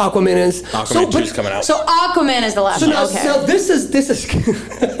 Aquaman is... Aquaman 2 is coming out. So Aquaman is the last So one. now, Okay. now this is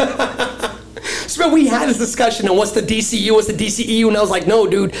so we had this discussion on what's the DCU, what's the DCEU, and I was like, no,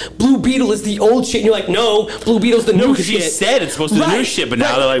 dude, Blue Beetle is the old shit. And you're like, no, Blue Beetle's the new No, because shit. you said it's supposed to be the new shit, but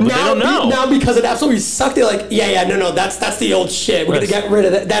now they're like, but they don't know. Now because it absolutely sucked, they're like, no, that's the old shit. We're gonna get rid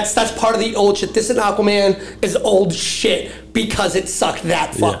of that. That's part of the old shit. This in Aquaman is old shit because it sucked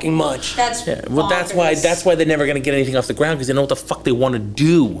that fucking much. That's Well, bonkers. that's why they're never going to get anything off the ground, because they know what the fuck they want to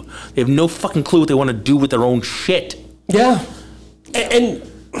do. They have no fucking clue what they want to do with their own shit. Yeah, and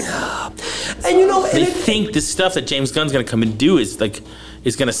you know, and They it, think this stuff that James Gunn's going to come and do is going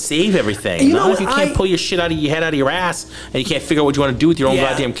to save everything. You Not know, if you can't pull your shit out of your head out of your ass, and you can't figure out what you want to do with your own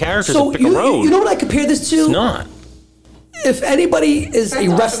goddamn characters and pick a road. You know what I compare this to? It's not. If anybody is a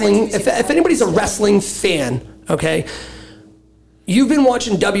Start wrestling, documenting if anybody's a wrestling fan, okay, you've been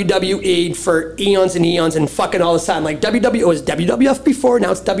watching WWE for eons and eons and fucking all this time. Like WWE was WWF before,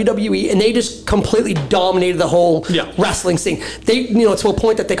 now it's WWE, and they just completely dominated the whole Yeah. wrestling scene. They, to a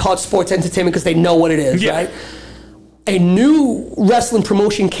point that they call it sports entertainment because they know what it is, Yeah. right? A new wrestling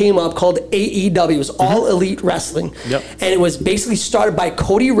promotion came up called AEW. It was All Elite Wrestling. Yep. And it was basically started by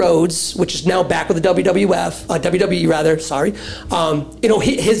Cody Rhodes, which is now back with the WWE rather, sorry.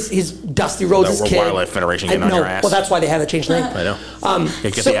 His Dusty Rhodes' That kid. Wildlife Federation getting on your ass. Well, that's why they had to change the name. I know.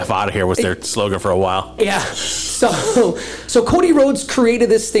 Get so- the F out of here was their slogan for a while. Yeah. So Cody Rhodes created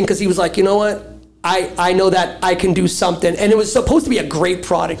this thing because he was like, you know what? I know that I can do something. And it was supposed to be a great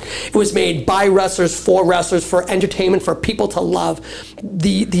product. It was made by wrestlers, for entertainment, for people to love.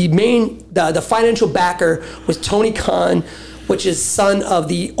 The financial backer was Tony Khan, which is son of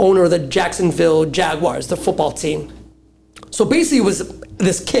the owner of the Jacksonville Jaguars, the football team. So basically it was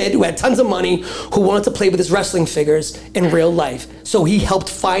this kid who had tons of money who wanted to play with his wrestling figures in real life. So he helped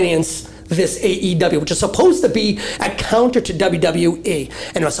finance this AEW, which is supposed to be a counter to WWE,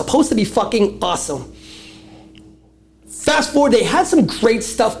 and it was supposed to be fucking awesome. Fast forward, they had some great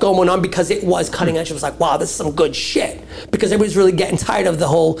stuff going on because it was cutting edge. It was like, wow, this is some good shit. Because everybody's really getting tired of the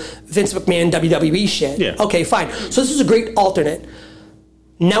whole Vince McMahon WWE shit. Yeah. Okay, fine. So this is a great alternate.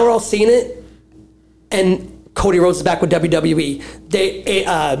 Now we're all seeing it, and Cody Rhodes is back with WWE.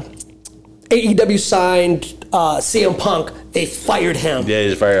 AEW signed CM Punk. They fired him. Yeah, they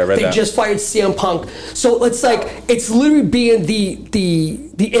just fired. I read They that. just fired CM Punk. So it's like, it's literally being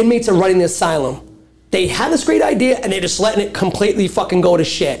the inmates are running the asylum. They had this great idea and they're just letting it completely fucking go to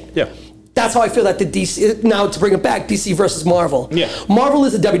shit. Yeah. That's how I feel that the DC, now to bring it back, DC versus Marvel. Yeah. Marvel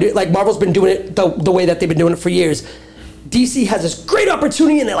is a WWE, like Marvel's been doing it the way that they've been doing it for years. DC has this great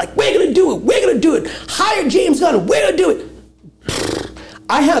opportunity and they're like, we're gonna do it. Hire James Gunn, we're gonna do it.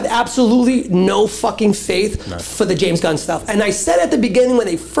 I have absolutely no fucking faith for the James Gunn stuff. And I said at the beginning when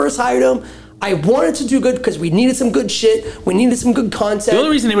they first hired him, I wanted to do good because we needed some good shit. We needed some good content. The only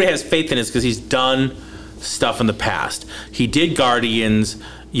reason anybody has faith in it is because he's done stuff in the past. He did Guardians.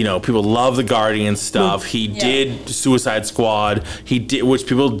 People love the Guardians stuff. He did Suicide Squad. He did, which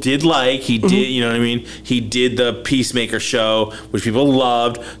people did like. He did, you know what I mean? He did the Peacemaker show, which people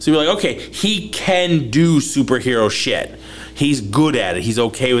loved. So you're like, okay, he can do superhero shit. He's good at it. He's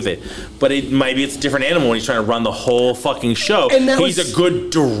okay with it. But it's a different animal when he's trying to run the whole fucking show. And he's a good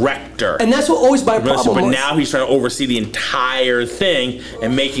director. And that's what always my problem But was. now he's trying to oversee the entire thing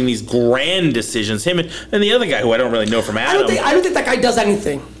and making these grand decisions. Him and the other guy who I don't really know from Adam. I don't think that guy does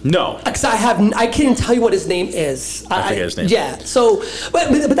anything. No. Because I can't even tell you what his name is. I forget his name. Yeah. So,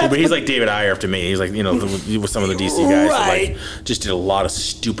 but that's, But he's like David Ayer to me. He's like, with some of the DC guys Right. that just did a lot of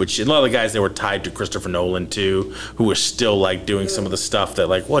stupid shit. A lot of the guys that were tied to Christopher Nolan too, who were still like doing some of the stuff that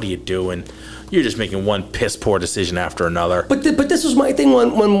like, what are you doing? you're just making one piss poor decision after another. But this was my thing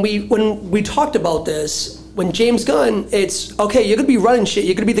when we talked about this. When James Gunn, it's okay. You're gonna be running shit.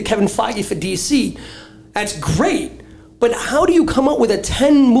 You're gonna be the Kevin Feige for DC. That's great. But how do you come up with a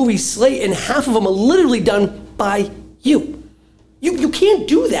 10-movie slate and half of them are literally done by you? You can't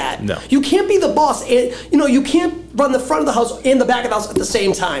do that. No. You can't be the boss. And, you can't run the front of the house and the back of the house at the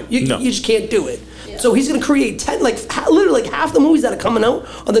same time. You just can't do it. Yeah. So he's going to create 10, literally half the movies that are coming out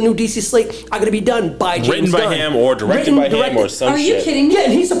on the new DC slate are going to be done by James Gunn. Written by him or directed by him or some shit. Are you kidding me? Yeah,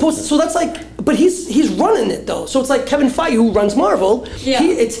 and he's supposed to. So that's but he's running it though. So it's like Kevin Feige, who runs Marvel. Yeah.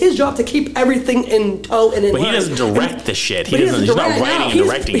 It's his job to keep everything in tow and in line. But he doesn't direct the shit. He's not writing and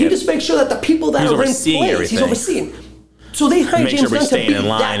directing it. He just makes sure that the people that are in place, he's overseeing. So they hired James Gunn to be in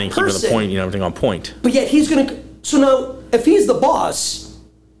line that and person. keep the point, everything on point. But yet he's gonna. So now, if he's the boss,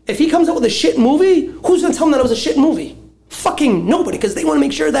 if he comes up with a shit movie, who's gonna tell him that it was a shit movie? Fucking nobody, because they want to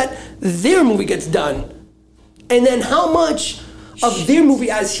make sure that their movie gets done. And then how much of their movie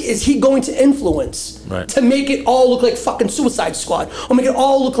is he going to influence to make it all look like fucking Suicide Squad, or make it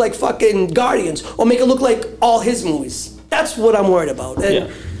all look like fucking Guardians, or make it look like all his movies? That's what I'm worried about.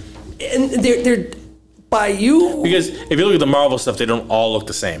 And they're by you. Because if you look at the Marvel stuff, they don't all look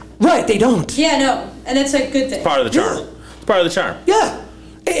the same. Right, they don't. Yeah, no, and it's a good thing. It's part of the charm. Yeah. It's part of the charm. Yeah.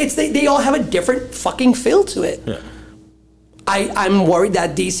 They all have a different fucking feel to it. Yeah. I'm worried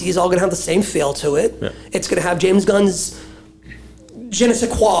that DC is all going to have the same feel to it. Yeah. It's going to have James Gunn's je ne sais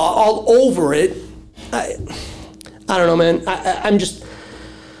quoi all over it. I don't know, man. I'm just...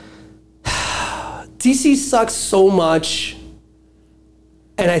 DC sucks so much,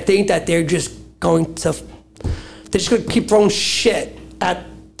 and I think that they're just going to keep throwing shit at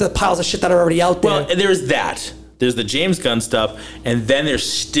the piles of shit that are already out there. Well, there's that. There's the James Gunn stuff, and then they're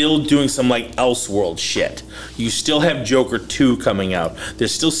still doing some Elseworld shit. You still have Joker 2 coming out. They're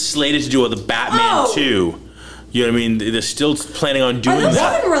still slated to do the Batman 2. You know what I mean? They're still planning on doing that. Are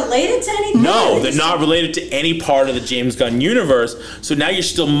those even related to anything? No, they're not related to any part of the James Gunn universe. So now you're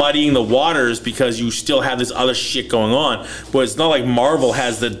still muddying the waters because you still have this other shit going on. But it's not like Marvel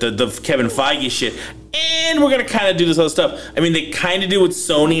has the Kevin Feige shit. And we're going to kind of do this other stuff. I mean, they kind of do with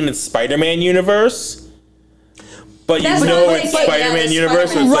Sony and its Spider-Man universe. But it's Spider-Man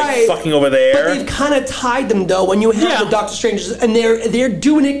universe, so it's fucking over there. But they've kind of tied them, though, when you have the Doctor Stranges, and they're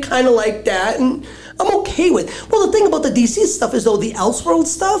doing it kind of like that, and I'm okay with. Well, the thing about the DC stuff is, though, the Elseworld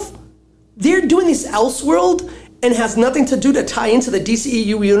stuff, they're doing this Elseworld, and has nothing to do to tie into the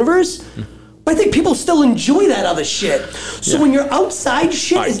DCEU universe. But I think people still enjoy that other shit. So when your outside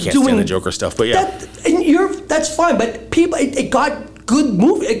shit is can't doing stand the Joker stuff, but that's fine. But people, it got good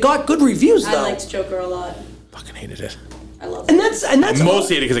it got good reviews, though. I liked Joker a lot. Fucking hated it. I love it. And that's I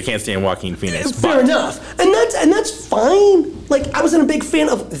mostly hate it because I can't stand Joaquin Phoenix. Fair enough. And that's fine. Like, I wasn't a big fan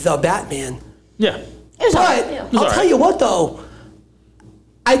of the Batman. Yeah. But I'll tell you what, though.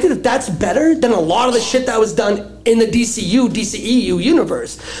 I think that's better than a lot of the shit that was done in the DCEU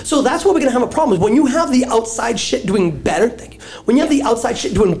universe. So that's what we're going to have a problem with. When you have the outside shit doing better, when you have the outside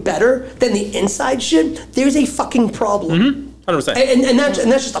shit doing better than the inside shit, there's a fucking problem. Mm-hmm. 100%. And that's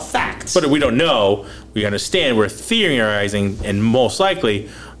just a fact. But we don't know. We understand. We're theorizing, and most likely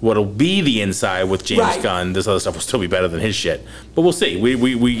what'll be the inside with James Gunn, this other stuff will still be better than his shit. But we'll see.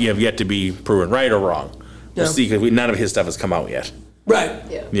 We have yet to be proven right or wrong. We'll see, because none of his stuff has come out yet. Right.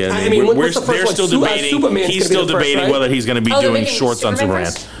 Yeah. I mean, they're still debating. He's still debating whether he's going to be doing shorts on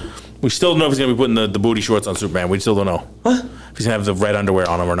Superman. We still don't know if he's going to be putting the booty shorts on Superman. We still don't know. What? If he's going to have the red underwear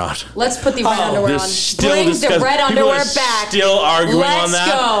on him or not. Let's put the red underwear on. Bring the red underwear back. Still arguing on that.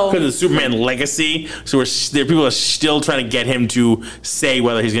 Let's go. Because of the Superman legacy. So people are still trying to get him to say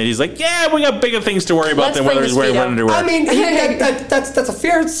whether he's going to. He's like, yeah, we got bigger things to worry about than whether he's wearing red underwear. I mean, that's a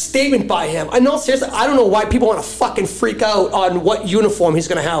fair statement by him. I know, seriously, I don't know why people want to fucking freak out on what uniform he's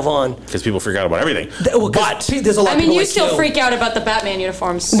going to have on. Because people freak out about everything. But there's a lot of people you still freak out about the Batman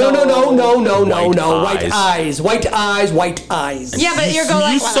uniforms. So. No. White eyes. Yeah, but you're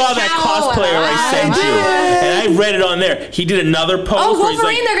going. You saw that cosplayer I sent you, and I read it on there. He did another post. Oh, where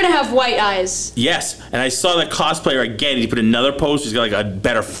Wolverine, he's they're gonna have white eyes. Yes, and I saw that cosplayer again. He put another post. He's got a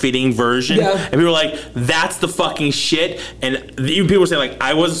better fitting version, and people were like, "That's the fucking shit." And even people were saying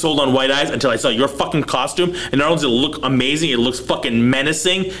I wasn't sold on white eyes until I saw your fucking costume, and not only does it look amazing, it looks fucking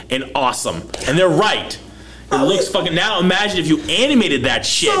menacing and awesome. And they're right. It looks fucking... Now imagine if you animated that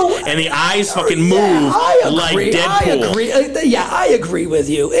shit and the eyes fucking move like Deadpool. I agree with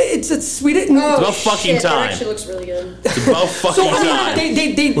you. It's sweet. It's about fucking time. It actually looks really good. It's about fucking time.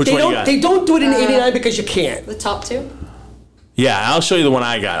 They don't do it in '89 because you can't. The top two? Yeah, I'll show you the one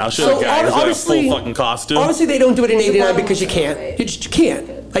I got. I'll show you the guy who's got a full fucking costume. Honestly, they don't do it in 89 because you can't. You just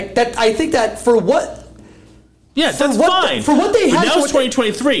can't. Like that. I think that for what. Yeah, that's fine. For what they had. But now it's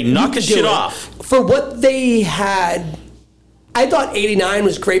 2023. Knock the shit off. For what they had. I thought 89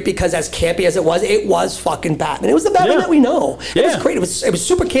 was great because as campy as it was fucking Batman. It was the Batman that we know. It was great. It was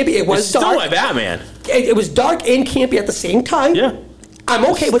super campy. It was it's dark. Still my Batman. It was dark and campy at the same time. Yeah. I'm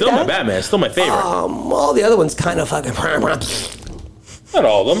okay with that. Still my Batman. It's still my favorite. All the other ones kind of fucking. Not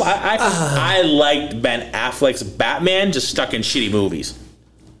all of them. I liked Ben Affleck's Batman just stuck in shitty movies.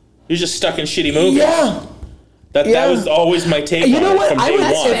 He was just stuck in shitty movies. Yeah. That was always my take. You know what? From day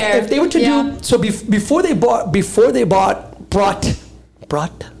one. If they were to do so before they brought. You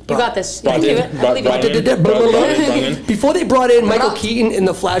got this. You can do it. I believe you. Before they brought in Michael Keaton in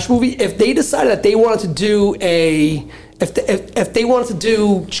the Flash movie, if they decided that they wanted to do if they wanted to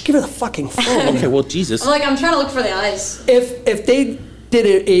do, just give her the fucking phone. Okay, well, Jesus. I'm trying to look for the eyes. If they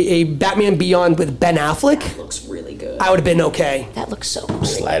did a Batman Beyond with Ben Affleck, That looks really good. I would have been okay. That looks so cool.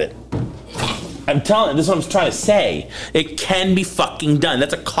 Slide it. I'm telling you, this is what I'm trying to say. It can be fucking done.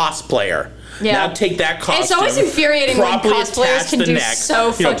 That's a cosplayer. Yeah. Now take that costume. It's always infuriating when cosplayers can do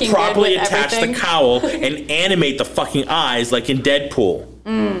so fucking good properly with attach everything. the cowl and animate the fucking eyes like in Deadpool.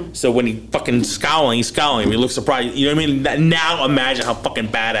 So when he fucking scowling, he's scowling. He looks surprised. You know what I mean? Now imagine how fucking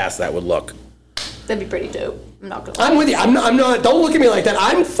badass that would look. That'd be pretty dope. I'm not gonna lie. I'm with you. I'm not. Don't look at me like that.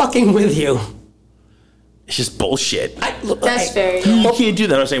 I'm fucking with you. It's just bullshit. That's fair. You can't do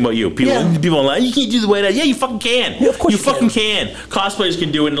that. I'm not saying about you. People are like, you can't do the way that. Yeah, you fucking can. Yeah, of course you you fucking can. Cosplayers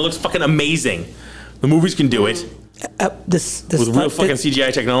can do it, and it looks fucking amazing. The movies can do it This with real fucking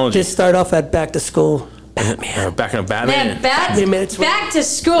CGI technology. Just start off at back to school. Batman. Back in Batman. Man, back to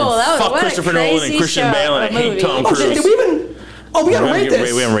school. That was Fuck what Christopher a crazy Nolan and Christian show, Bale, and I a hate movie. Tom Oh Cruise. shit! Did we even? Oh, we gotta rate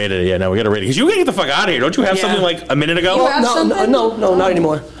this. We haven't rated it yet. No, we gotta rate it because you gotta get the fuck out of here. Don't you have something like a minute ago? You have something? No, not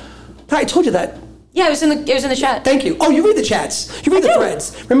anymore. I told you that. Yeah, it was in the chat. Thank you. Oh, you read the chats. You read the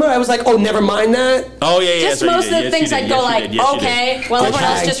threads. Remember, I was like, oh, never mind that. Oh yeah. Just most of the things I'd go like, okay, well, everyone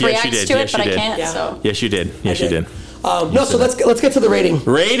else just reacts to it, but I can't. So Yes, you did. Yes, you did. No, so let's get to the rating.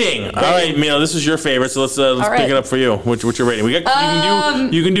 Rating. All right, Mila, this is your favorite, so let's pick it up for you. What's your rating? We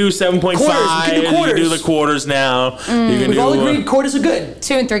got you can do 7.5. Quarters. You can do the quarters now. We've all agreed quarters are good.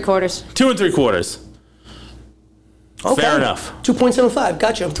 2 3/4. 2 3/4. Okay. Fair enough. 2.75.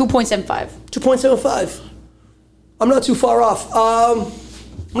 Gotcha. 2.75. 2.75. I'm not too far off. I'm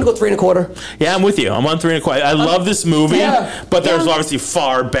gonna go 3 1/4. Yeah, I'm with you. I'm on 3 1/4. I love this movie, but there's obviously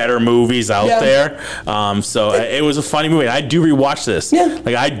far better movies out there. So it was a funny movie. I do rewatch this. Yeah.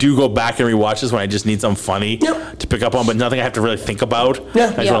 Like I do go back and rewatch this when I just need something funny to pick up on, but nothing I have to really think about.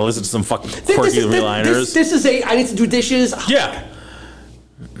 Yeah. I just want to listen to some fucking quirky liners. This is I need to do dishes. Yeah.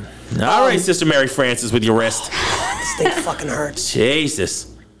 All right, Sister Mary Frances with your wrist. This thing fucking hurts. Jesus.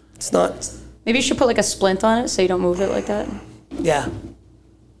 It's not. Maybe you should put like a splint on it so you don't move it like that. Yeah.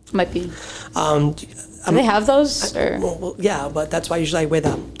 Might be. Do they have those? Or? Well, yeah, but that's why usually I wear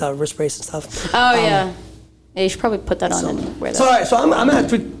the wrist brace and stuff. Oh yeah. Yeah, you should probably put that on and wear that. So all right, so I'm at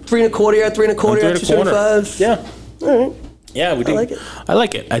 3 1/4, 3 1/4, 2.75. Yeah. All right. Yeah, we do. I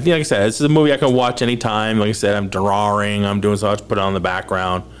like it. I think, like I said, this is a movie I can watch anytime. Like I said, I'm drawing, I'm doing so much, put it on the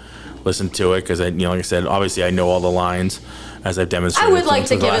background, listen to it, because like I said, obviously I know all the lines as I've demonstrated. I would like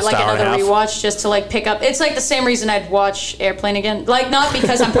to give it like another half. rewatch just to like pick up. It's like the same reason I'd watch Airplane again. Like not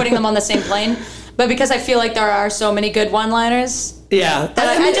because I'm putting them on the same plane, but because I feel like there are so many good one-liners. Yeah.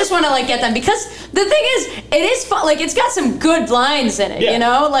 That I just want to like get them because the thing is, it is fun. Like it's got some good lines in it. You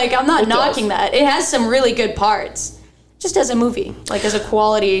know, like I'm not knocking that. It has some really good parts. Just as a movie, like as a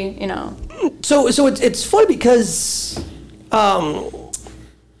quality, So it's funny because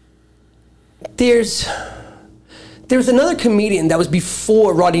there's another comedian that was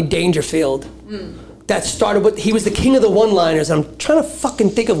before Rodney Dangerfield that started with. He was the king of the one-liners. I'm trying to fucking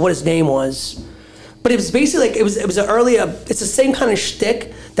think of what his name was, but it was basically like it was an earlier. It's the same kind of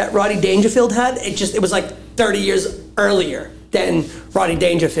shtick that Rodney Dangerfield had. It was like 30 years earlier than Rodney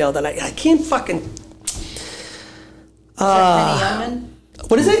Dangerfield, and I can't fucking. Henny Youngman?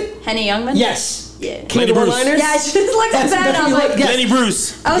 What is it? Henny Youngman? Yes. Yeah. King of the one-liners? Yeah, I just looked at that and I was like, Lenny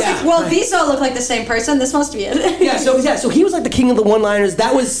Bruce. I was like, well, these all look like the same person. This must be it. So he was like the king of the one-liners.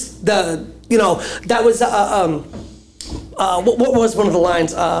 That was that was what was one of the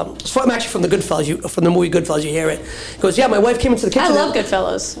lines? It's from actually from the Goodfellas. From the movie Goodfellas, you hear it. He goes, "Yeah, my wife came into the kitchen." I love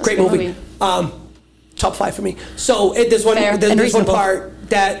Goodfellas. Great movie. Top 5 for me. So there's one part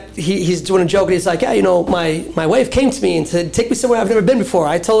that he's doing a joke and he's like, "Yeah, my wife came to me and said, take me somewhere I've never been before."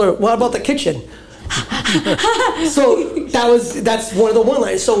 I told her, "What about the kitchen?" So that's one of the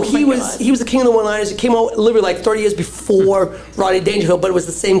one-liners. So he was the king of the one-liners. It came out literally like 30 years before Rodney Dangerfield, but it was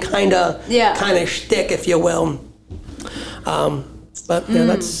the same kind of shtick, if you will. But yeah,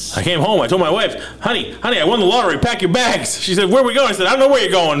 that's. I came home. I told my wife, honey, I won the lottery. Pack your bags. She said, "Where are we going?" I said, "I don't know where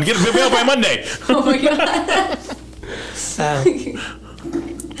you're going. Get me out by Monday." Oh my god.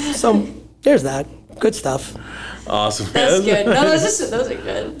 So there's that. Good stuff. Awesome. That's good. No, those are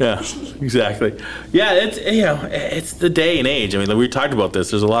good. Yeah, exactly. Yeah, it's the day and age. I mean, we talked about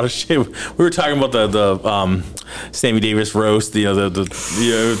this. There's a lot of shit. We were talking about the Sammy Davis roast. The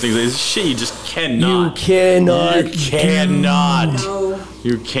things. This shit you just cannot. You cannot. You cannot. No.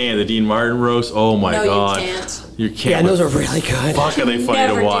 You can. The Dean Martin roast. Oh my god. No, you can't. You can't. Yeah, and those are really good. Fuck, are they funny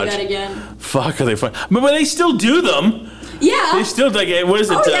Never to watch? do that again. Fuck, are they funny? But they still do them. Yeah. They still like. What is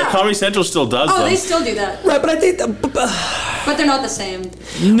it? Comedy Central still does them. Oh, they still do that. Right, but I think. But they're not the same.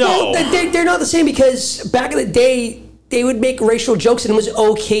 No. Well, they're not the same because back in the day, they would make racial jokes and it was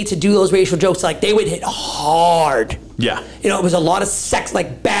okay to do those racial jokes. Like, they would hit hard. Yeah. You know, it was a lot of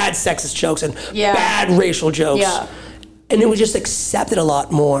bad sexist jokes and bad racial jokes. Yeah. And it was just accepted a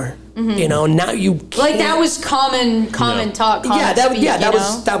lot more. Mm-hmm. You know, now you can't. Like, that was common talk.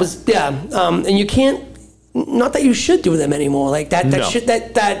 That was and you can't. Not that you should do them anymore. Like that shit.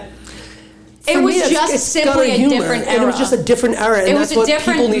 That. It was just simply a different era. And it was just a different era. And it was a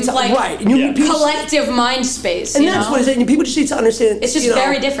different, right. And collective mind space. And that's what it is. And people just need to understand. It's just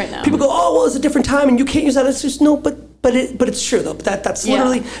very different now. People go, oh, well, it's a different time, and you can't use that. It's just no, but it's true though. But that's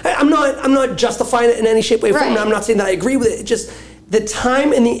literally. I'm not justifying it in any shape, way, or form. I'm not saying that I agree with it. It's just the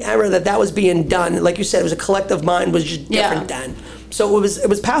time and the era that was being done. Like you said, it was a collective mind was just different then. So it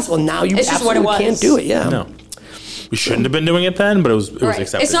was passable. Now you absolutely can't do it. Yeah. No. We shouldn't have been doing it then, but it was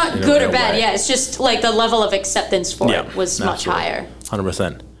accepted. It's not good or bad. Yeah, it's just like the level of acceptance for it was much higher.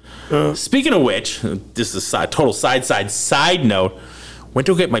 100%. Speaking of which, this is a total side note. Went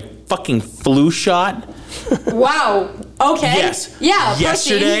to get my fucking flu shot. Wow. Okay. Yes. Yeah.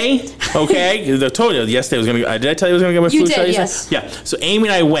 Yesterday. Okay. I told you yesterday I was gonna. Did I tell you I was gonna get my flu shot? Yes. Yeah. So Amy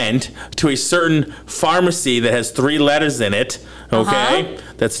and I went to a certain pharmacy that has 3 letters in it. Okay.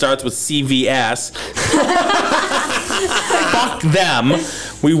 That starts with CVS. Fuck them.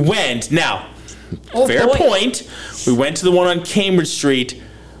 We went. Now, fair point. We went to the one on Cambridge Street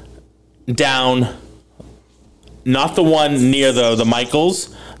down. Not the one near the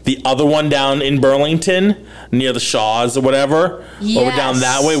Michaels, the other one down in Burlington, near the Shaws or whatever. Yes. Over down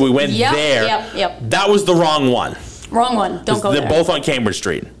that way. We went there. Yep. That was the wrong one. Wrong one. Don't go there. They're both on Cambridge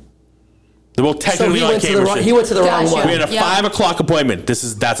Street. They're both technically on Cambridge Street. He went to the wrong one. We had a 5 o'clock appointment.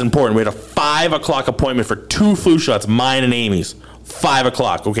 That's important. We had a 5 o'clock appointment for 2 flu shots, mine and Amy's. 5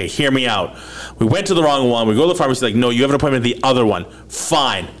 o'clock. Okay, hear me out. We went to the wrong one. We go to the pharmacy, like, no, you have an appointment at the other one.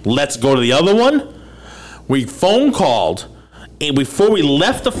 Fine. Let's go to the other one. We phone called, and before we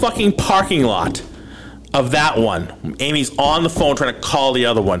left the fucking parking lot of that one, Amy's on the phone trying to call the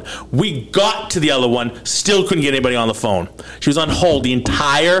other one. We got to the other one, still couldn't get anybody on the phone. She was on hold the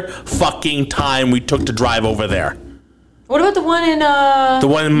entire fucking time we took to drive over there. What about the one in the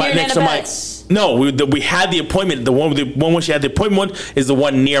one near next to my? No, we had the appointment. The one where she had the appointment is the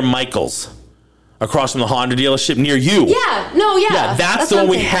one near Michael's, across from the Honda dealership near you. Yeah, that's the one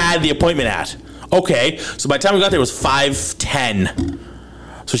we had the appointment at. Okay, so by the time we got there, it was 5:10.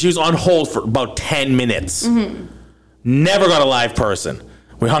 So she was on hold for about 10 minutes. Mm-hmm. Never got a live person.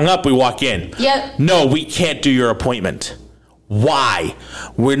 We hung up, we walk in. Yep. No, we can't do your appointment. Why?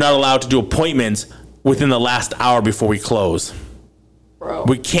 We're not allowed to do appointments within the last hour before we close. Bro.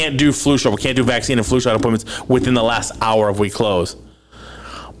 We can't do flu shot. We can't do vaccine and flu shot appointments within the last hour of we close.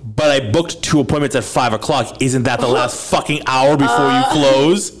 But I booked 2 appointments at 5 o'clock. Isn't that the last fucking hour before you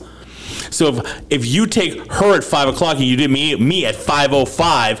close? So if you take her at 5 o'clock and you did me at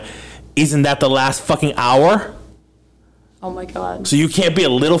 5:05, isn't that the last fucking hour? Oh my god. So you can't be a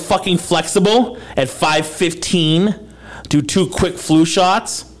little fucking flexible at 5:15, do 2 quick flu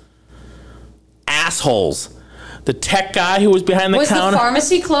shots? Assholes. The tech guy who was behind the counter. Was the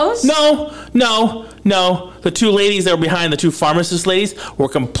pharmacy closed? No. The 2 ladies that were behind, the 2 pharmacist ladies, were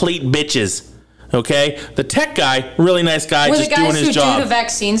complete bitches. Okay? The tech guy, really nice guy, just doing his job. Were the guys who do the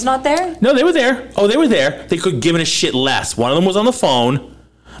vaccines not there? No, they were there. Oh, they were there. They could have given a shit less. One of them was on the phone,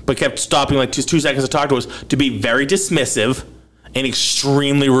 but kept stopping like 2 seconds to talk to us, to be very dismissive and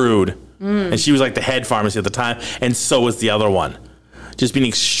extremely rude. And she was like the head pharmacy at the time, and so was the other one. Just being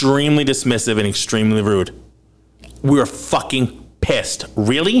extremely dismissive and extremely rude. We were fucking pissed.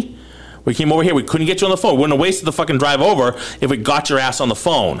 Really? We came over here. We couldn't get you on the phone. We wouldn't have wasted the fucking drive over if we got your ass on the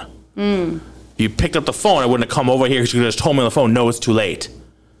phone. If you picked up the phone, I wouldn't have come over here because you could have just told me on the phone, no, it's too late.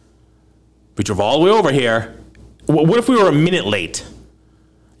 We drove all the way over here. What if we were a minute late?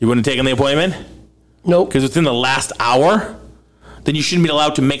 You wouldn't have taken the appointment? Nope. Because it's in the last hour? Then you shouldn't be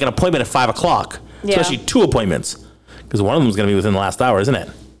allowed to make an appointment at 5 o'clock. Yeah. Especially 2 appointments. Because one of them is going to be within the last hour, isn't it?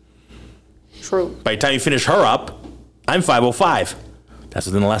 True. By the time you finish her up, I'm 5:05. That's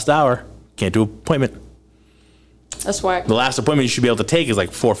within the last hour. Can't do an appointment. That's whack. The last appointment you should be able to take is like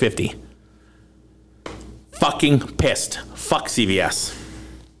 4:50. Fucking pissed. Fuck CVS.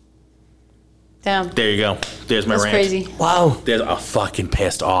 Damn. There you go. There's my That's rant. crazy. Wow. There's fucking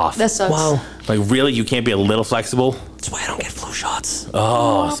pissed off. That sucks. Wow. Like, really? You can't be a little flexible? That's why I don't get flu shots.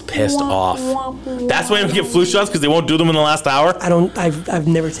 Oh, it's pissed off. That's why I don't get flu shots, because they won't do them in the last hour? I've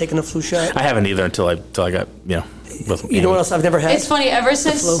never taken a flu shot. I haven't either until I got, with You know what else I've never had? It's funny, ever The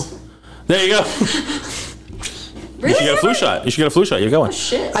since... flu. There you go. Really? You should get a flu shot. You should get a flu shot. You're going.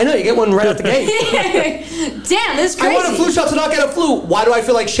 Shit. I know, you get one right out the gate. Damn, this is I crazy. want a flu shot to not get a flu. Why do I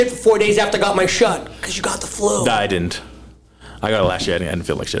feel like shit for 4 days after I got my shot? Because you got the flu. No, I didn't. I got it last year. I didn't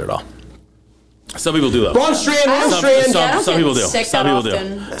feel like shit at all. Some people do, though. Wrong strand, wrong Some, strand. some, Yeah, I don't some get people do. sick Some that people do.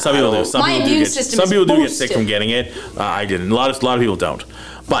 often. Some people do. Some My people do immune get. system Some is people do get boosted. sick from getting it. I didn't. A lot of people don't.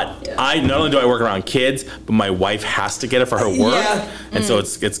 But I not only do I work around kids, but my wife has to get it for her work, Yeah. and so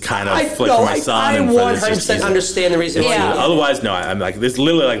it's kind of I like for my son. I and for this, it's 100% easy. understand the reason why. Yeah. Otherwise, no. I'm like this.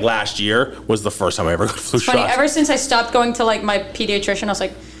 Literally, like last year was the first time I ever got a flu Funny, shot. ever since I stopped going to like my pediatrician, I was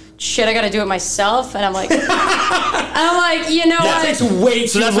like, shit, I gotta do it myself. And I'm like, you know That what? takes way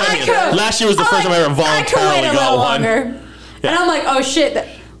So too that's what I long. mean. Last year was the first time I ever voluntarily got one. And I'm like, oh shit.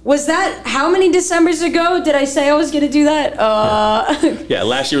 Was that how many Decembers ago did I say I was gonna do that? Yeah,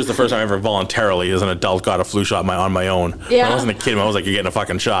 last year was the first time I ever voluntarily, as an adult, got a flu shot on my own. Yeah. I wasn't a kid. I was like, you're getting a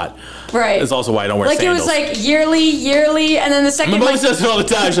fucking shot. Right. That's also why I don't wear Like sandals. it was like yearly, and then the second My mom like, says it all the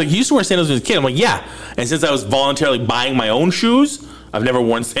time. She's like, you used to wear sandals as a kid. I'm like, yeah. And since I was voluntarily buying my own shoes, I've never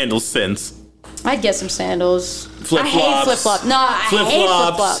worn sandals since. I'd get some sandals. Flip-flops. I hate flip flops. No, I hate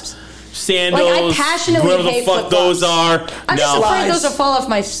flip flops. Sandals. Like, I passionately whatever hate the fuck those are. I'm just afraid Slides. those will fall off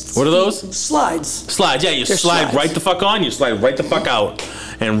my. What are those? Slides. Slides. Yeah, you They're slide slides. right the fuck on, you slide right the fuck out,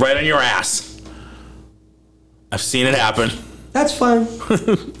 and right on your ass. I've seen it happen. That's fine.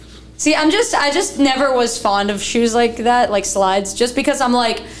 See, I just never was fond of shoes like that, like slides, just because I'm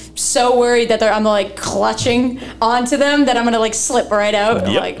like so worried that I'm like clutching onto them that I'm gonna like slip right out.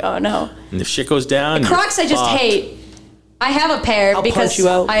 I'm Yep. like, oh no. And if shit goes down, Crocs, I just hate. I have a pair I'll because punch you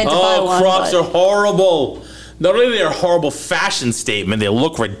out. I had to buy Oh, one. Crocs but- are horrible. Not only are they a horrible fashion statement, they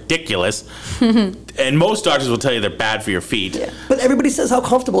look ridiculous. And most doctors will tell you they're bad for your feet. But everybody says how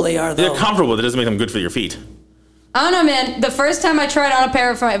comfortable they are, though. They're comfortable. That doesn't make them good for your feet. I don't know, man. The first time I tried on a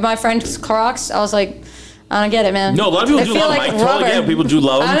pair of my friend's Crocs, I was like, I don't get it, man. No, a lot of people They do feel love them. like I totally rubber. get it. People do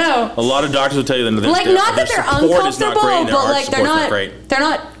love them. I know. A lot of doctors will tell you that Like, not that their they're support is not uncomfortable, great and their but arch like support's great. they're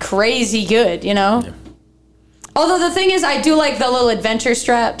not crazy good, you know? Although the thing is, I do like the little adventure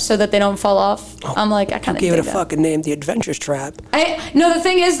strap so that they don't fall off. I'm like, I kind of Gave it a that. fucking name, the Adventure Strap. No, the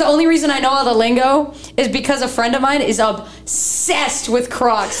thing is, the only reason I know all the lingo is because a friend of mine is obsessed with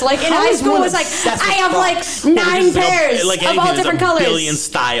Crocs. Like in How high is school, one it was like, obsessed I with have Crocs? like Yeah, 9 because pairs like of anything, all different there's colors. a billion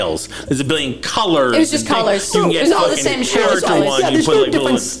styles. There's a billion colors. It was just and things. colors. You can It get was all the fucking same shoes. character Always. ones. Yeah, You there's put no like different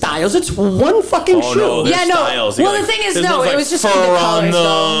little. styles. It's one fucking Oh shoe. no, there's Yeah, no. styles. You Well, got, the thing is, there's no, ones it like was just fur the on colors,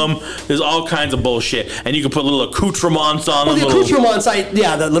 though. them. There's all kinds of bullshit, and you can put little accoutrements on Well, them. the little- accoutrements,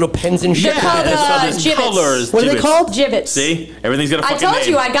 yeah, the little pins and shit. Yeah, called, there's gibbets. colors. What are they gibbets. called? Gibbets. See, everything's got a I fucking told name.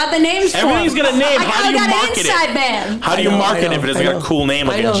 you, I got the names for Everything's them. got a name. How do you I got market an it? inside man. How do you I know, market I it if it know, doesn't I got a know. cool name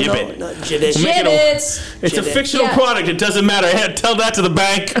like I know, a gibbet? no, gibbet. Make it a- Gibbets. It's a Gibbet. fictional Yeah. product. It doesn't matter. Hey, tell that to the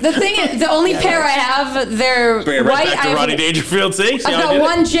bank. The thing is, the only pair I have, they're Bring it right white. back to Rodney Dangerfield. See? See I've how I got did it?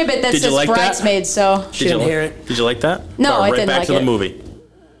 one gibbet that Did you says like that? bridesmaid, so. She didn't hear it. Did you like that? No, I right didn't back like to the it. movie.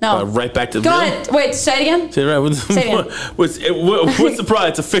 No. Right back to Go really? ahead. Wait, say it again. Say it right. What's the product?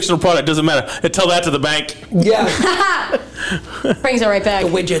 It's a fictional product. Doesn't matter. Tell that to the bank. Yeah, Brings it right back. the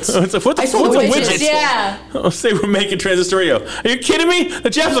widgets. It's like, what the I saw what's the a widgets. widget? Yeah. Oh, say we're making transistor radio. Are you kidding me?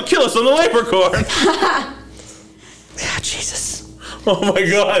 The Japs will kill us on the labor corps. Yeah, Jesus. Oh my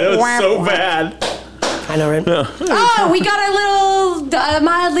god, that was so bad. I know, right? Oh, we got our little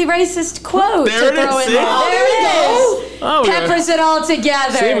mildly racist quote There to it throw is, in see? there. Oh, There it is. Oh, we got, Peppers it all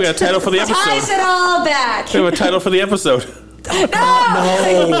together. see, we got a title for the Ties episode. it all back. We have a title for the episode. No,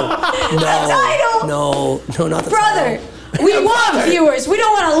 title. No, not the Brother, title. we want viewers. We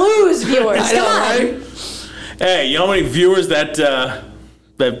don't want to lose viewers. I know, Come on. right? Hey, you know how many viewers that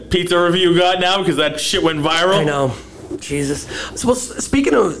pizza review got now because that shit went viral? I know. Jesus. So, well,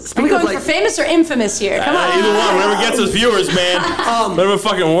 speaking Are we of going like, for famous or infamous here? Come on. Either one, whatever gets us viewers, man. Whatever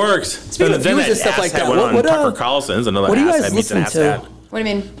fucking works. Speaking of viewers and stuff like that, went what- on what, Tucker Carlson's, another what do you asshat guys meets an listen to? asshat. What do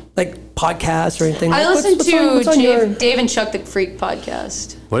you mean? Like podcasts or anything? I Like, listen what's on your- to Dave and Chuck the Freak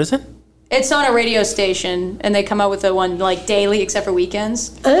podcast. What is it? It's on a radio station, and they come out with a one like daily, except for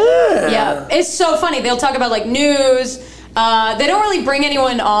weekends. Ah. Yeah, it's so funny. They'll talk about like news. They don't really bring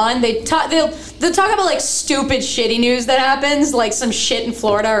anyone on. They'll talk about like stupid, shitty news that happens, like some shit in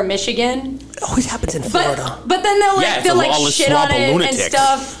Florida or Michigan. It always happens in But Florida. then they'll like lawless shit swamp on of it lunatics. and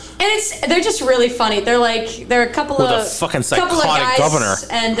stuff. And they're just really funny. They're a couple With of a fucking couple of psychotic guys governor.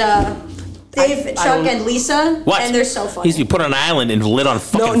 and Dave, Chuck, and Lisa. What? And they're so funny. He's put on an island and lit on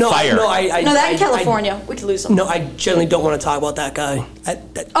fucking No, fire. No, that in California. We could lose them. No, I generally don't want to talk about that guy.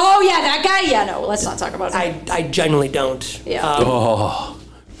 Oh yeah, that guy. Yeah, no, let's not talk about him. I genuinely don't. Yeah. Oh,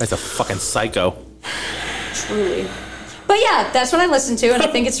 that's a fucking psycho. Truly. But yeah, that's what I listen to, and I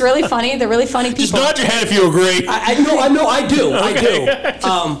think it's really funny. They're really funny people. Just nod your head if you agree. I know, I do.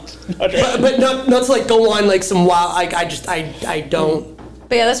 But not to like go on like some wild. I don't.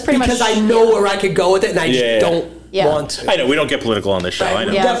 But yeah, that's pretty much Because I know where I could go with it, and I just don't want to. I know we don't get political on this show. I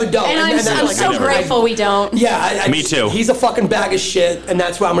know. Yeah. Definitely don't. And I'm like, I so never- grateful we don't. Yeah, Me too. He's a fucking bag of shit, and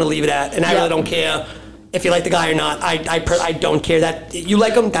that's where I'm gonna leave it at. And I Yeah. really don't care if you like the guy or not. I don't care that you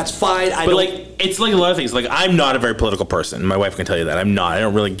like him. That's fine. But like, it's like a lot of things. Like, I'm not a very political person. My wife can tell you that. I'm not. I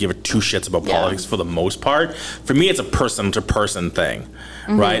don't really give two shits about Yeah. politics for the most part. For me, it's a person-to-person thing,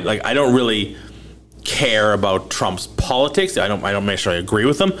 right? Like, I don't really care about Trump's politics. I don't necessarily agree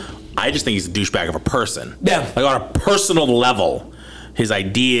with him. I just think he's a douchebag of a person. Yeah. Like, on a personal level, his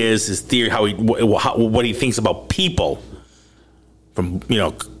ideas, his theory, what he thinks about people. From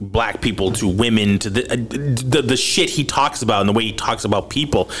black people to women to the shit he talks about and the way he talks about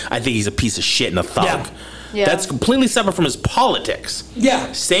people, I think he's a piece of shit and a thug. Yeah. That's completely separate from his politics.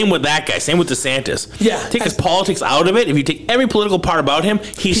 Yeah. Same with that guy. Same with DeSantis. Yeah. Take his politics out of it. If you take every political part about him,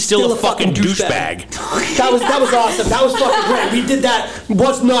 he's still a fucking douchebag. That was awesome. That was fucking great. We did that.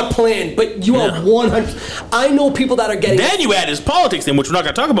 Was not planned, but you are 100. I know people that are getting. Then you add his politics in, which we're not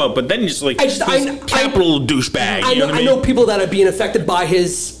going to talk about. But then you just like capital douchebag. I know people that are being affected by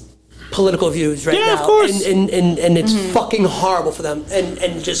his political views right now. Yeah, of course. And it's fucking horrible for them.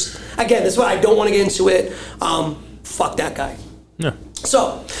 And just again, that's why I don't want to get into it. Fuck that guy. Yeah.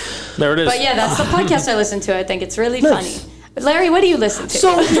 So There it is. But yeah, that's the podcast I listen to. I think it's really funny. But Larry, what do you listen to?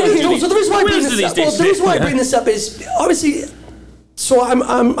 So the reason why I bring this up. Well, the reason why I bring this up is obviously. So I'm in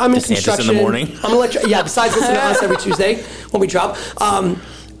DeSantis construction. in the morning. I'm an yeah. Besides listening to us every Tuesday when we drop.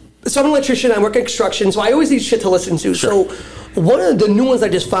 So I'm an electrician. I work in construction. So I always need shit to listen to. Sure. So one of the new ones I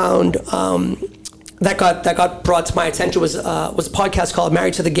just found that got brought to my attention was a podcast called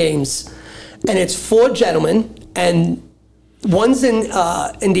Married to the Games, and it's 4 gentlemen, and one's in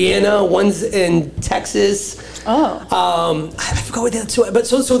Indiana, one's in Texas. Oh. I forgot what the other two. But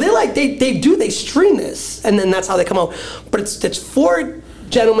so they stream this, and then that's how they come out. But it's 4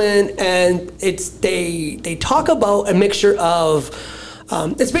 gentlemen, and they talk about a mixture of.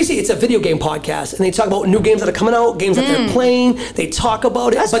 It's a video game podcast, and they talk about new games that are coming out, games that they're playing. They talk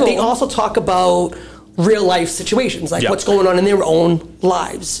about it, That's but cool. they also talk about real life situations, like what's going on in their own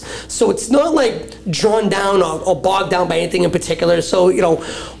lives. So it's not like drawn down or bogged down by anything in particular. So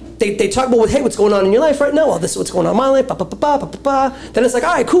they talk about, hey, what's going on in your life right now? Well, this is what's going on in my life. Then it's like,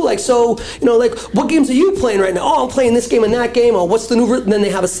 all right, cool. Like, so, like, what games are you playing right now? Oh, I'm playing this game and that game. Or what's the new? And then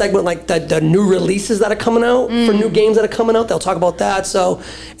they have a segment like the new releases that are coming out for new games that are coming out. They'll talk about that. So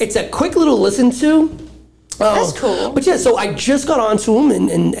it's a quick little listen to. That's cool. But yeah, so I just got onto them,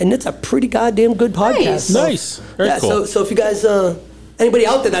 and it's a pretty goddamn good podcast. Nice. Very cool. So if you guys, anybody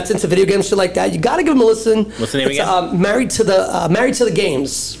out there that's into video games, shit like that, you got to give them a listen. What's the name again? Married to the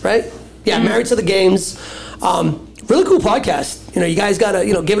Games, right? Yeah, Married to the Games. Really cool podcast. You guys got to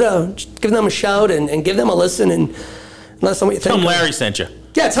give them a shout and give them a listen and let us know what you think. Tell him Larry sent you.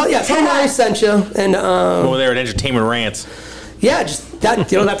 Yeah, tell him Larry sent you. And Over there at Entertainment Rants. yeah, just that.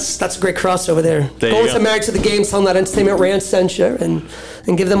 That's a great crossover there. There Go you into go. Married to the Games, tell them that Entertainment Rant sent you, and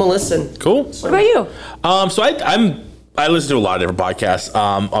give them a listen. Cool. What about you? So I listen to a lot of different podcasts.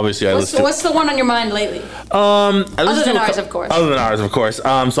 Obviously, I listen to. What's the one on your mind lately? Other than ours, of course. Other than ours, of course. So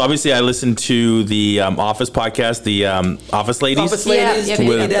obviously, I listen to the Office podcast, the Office Ladies. Office Ladies, Yeah, Three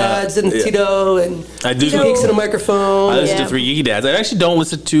with, Geeky Dads, and yeah. Tito, and I do. Two Geeks and a Microphone. I listen Yeah. to 3 Geeky Dads. I actually don't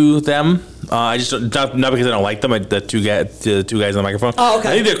listen to them. I just not because I don't like them. The two guys on the microphone. Oh, okay.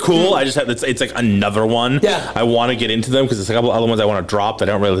 I think they're cool. I just have it's like another one. Yeah. I want to get into them because there's a couple other ones I want to drop that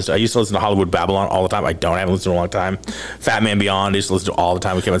I don't really listen to. I used to listen to Hollywood Babylon all the time. I haven't listened to in a long time. Fat Man Beyond I used to listen to all the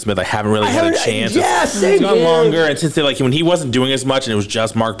time with Kevin Smith. I haven't really had a chance. Yeah, same It's gone here. longer, and since when he wasn't doing as much and it was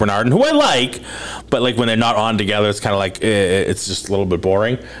just Mark Bernardin, who I like, but like when they're not on together, it's kind of like it's just a little bit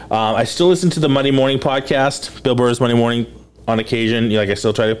boring. I still listen to the Monday Morning podcast, Bill Burr's Monday Morning on occasion. Like I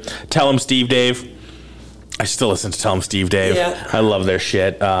still try to Tell 'em Steve Dave. I still listen to Tell 'em Steve Dave. Yeah. I love their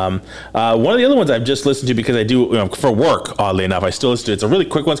shit. One of the other ones I've just listened to because I do for work. Oddly enough, I still listen to. It's a really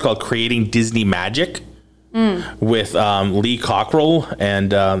quick one. It's called Creating Disney Magic with Lee Cockrell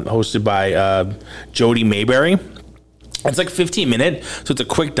and hosted by Jodie Mayberry. It's like 15 minutes, so it's a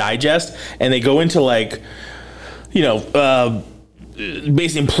quick digest, and they go into like,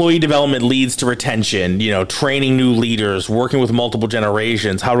 basically employee development leads to retention, training new leaders, working with multiple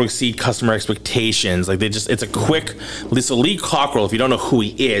generations, how to exceed customer expectations. Like it's a quick list. So Lee Cockrell, if you don't know who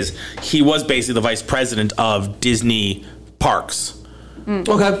he is, he was basically the vice president of Disney Parks.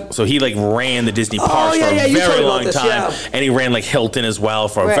 Okay. So he ran the Disney parks for a very long time, and he ran Hilton as well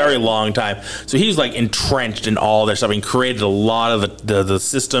for a very long time. So he was entrenched in all their stuff and created a lot of the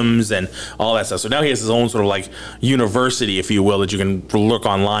systems and all that stuff. So now he has his own sort of university, if you will, that you can look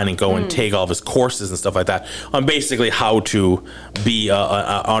online and go and take all of his courses and stuff like that on basically how to be an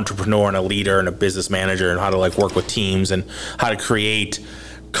entrepreneur and a leader and a business manager and how to work with teams and how to create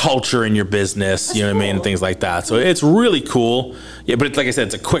culture in your business, you know what I mean, and things like that. So it's really cool. Yeah, but it's like I said,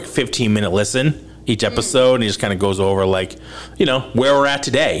 it's a quick 15-minute listen each episode, and he just kind of goes over where we're at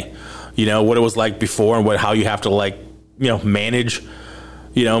today, what it was like before, and how you have to manage,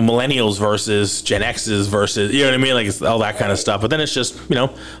 millennials versus Gen X's versus, you know what I mean, it's all that kind of stuff. But then it's just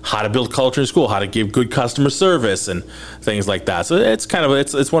how to build culture in school, how to give good customer service and things like that. So it's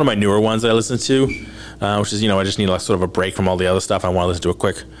it's one of my newer ones that I listen to, which is I just need sort of a break from all the other stuff. I want to listen to a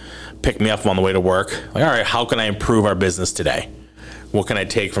quick pick me up on the way to work. All right, how can I improve our business today? What can I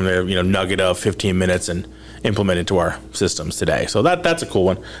take from their nugget of 15 minutes and implement into our systems today? So that's a cool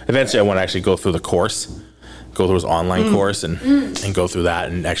one. Eventually, I want to actually go through the course, go through his online course and go through that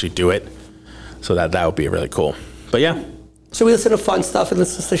and actually do it. So that would be really cool. But yeah. So we listen to fun stuff and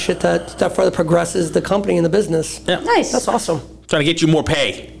listen to shit that further progresses the company and the business. Yeah. Nice. That's awesome. Trying to get you more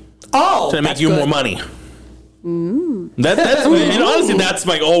pay. Oh, Trying to make you more money. That's and honestly, that's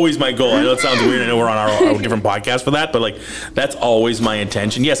always my goal. I know it sounds weird. I know we're on our different podcast for that, but that's always my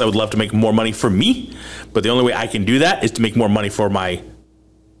intention. Yes, I would love to make more money for me, but the only way I can do that is to make more money for my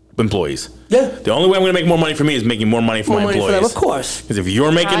employees. Yeah. The only way I'm going to make more money for me is making more money for my employees. For them, of course. Because if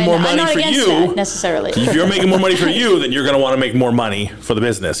you're making more money I'm not for against you, that necessarily. if you're making more money for you, then you're going to want to make more money for the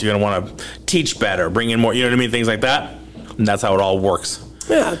business. You're going to want to teach better, bring in more. You know what I mean? Things like that. And that's how it all works.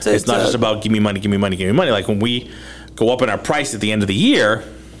 Yeah. It's not just about give me money, give me money, give me money. Like when we go up in our price at the end of the year,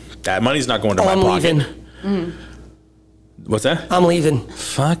 that money's not going to my pocket. Leaving. What's that? I'm leaving.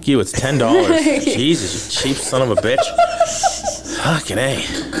 Fuck you, it's $10. Jesus, you cheap son of a bitch. Fucking A.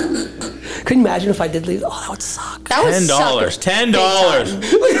 Could you imagine if I did leave? Oh, that would suck. That would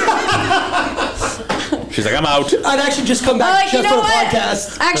 $10. She's like, I'm out. I'd actually just come back just for the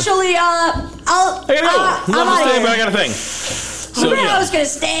podcast. Actually, I gotta go. I'm out of here. I got a thing. So, I was gonna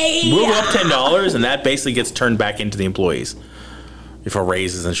stay. Move up $10, and that basically gets turned back into the employees for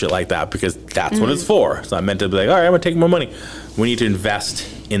raises and shit like that, because that's what it's for. It's not meant to be like, all right, I'm gonna take more money. We need to invest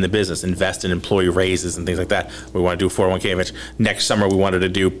in the business, invest in employee raises and things like that. We want to do 401k, which next summer we wanted to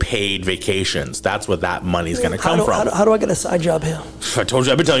do paid vacations. That's what that money's gonna come from. How do I get a side job here? I told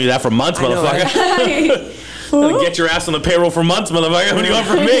you, I've been telling you that for months, motherfucker. Get your ass on the payroll for months, motherfucker. What do you want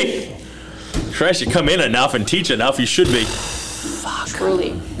from me? Christ, you come in enough and teach enough, you should be. Fuck.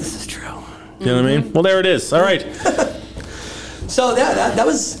 Truly. This is true. You know what I mean? Well, there it is. All right. So that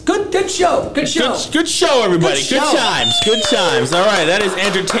was good. Good show. Good show. Good show, everybody. Good show. Good times. All right, that is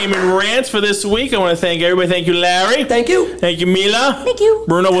Entertainment Rants for this week. I want to thank everybody. Thank you, Larry. Thank you. Thank you, Mila. Thank you.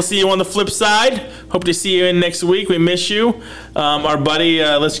 Bruno, we'll see you on the flip side. Hope to see you in next week. We miss you. Our buddy,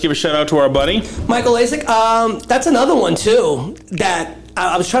 let's give a shout out to our buddy. Michael Lasik. That's another one, too, that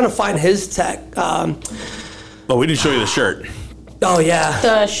I was trying to find his tech. Oh, we didn't show you the shirt. Oh, yeah.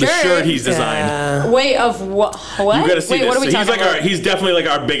 The shirt. The shirt he's designed. Wait, of what? You gotta see this. What are we So talking about? he's definitely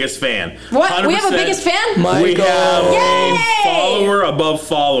our biggest fan. What? We have a 100%. biggest fan? Michael. We have Yay! a follower above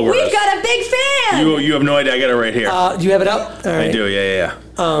followers. We've got a big fan! You have no idea. I got it right here. Do you have it up? All right. I do, yeah.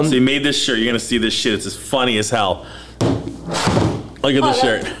 So he made this shirt. You're going to see this shit. It's as funny as hell. Look at this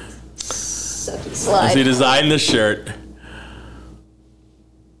shirt. Sucky slide. So he designed this shirt.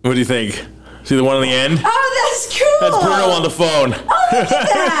 What do you think? See the one on the end? Oh, that's cool! That's Bruno on the phone. Oh, look at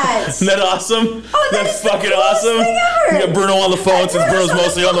that! Isn't that awesome? Oh, that's is the fucking coolest awesome. thing ever. You got Bruno on the phone since Bruno's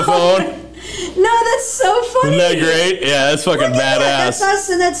mostly on the phone. No, that's so funny. Isn't that great? Yeah, that's fucking Look at that. badass. That's us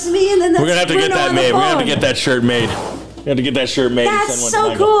and that's me and then that's We're gonna have to get Bruno that on the made. We're gonna have to phone. get that shirt made. We have to get that shirt made. and That's send one so to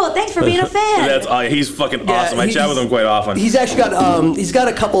Michael. cool. Thanks for being a fan. He's fucking awesome. I chat with him quite often. He's actually got he's got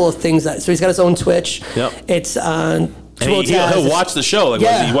a couple of things so he's got his own Twitch. Yep. It's And he'll watch the show. Like,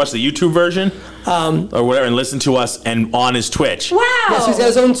 Yeah. you watch the YouTube version or whatever and listen to us and on his Twitch. Wow. Yeah, so he's got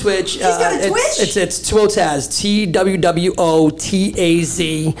his own Twitch. He's got a Twitch? It's Twotaz,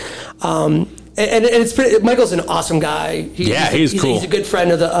 TWWOTAZ. And it's pretty. Michael's an awesome guy. He's cool. He's a good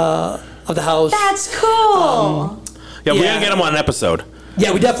friend of the house. That's cool. Yeah, we gotta get him on an episode.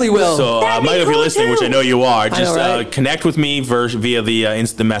 Yeah, we definitely will. So, That'd be Mike, if cool, you're listening, too. which I know you are, just right? connect with me via the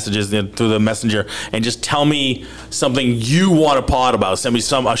instant messages through the messenger, and just tell me something you want to pod about. Send me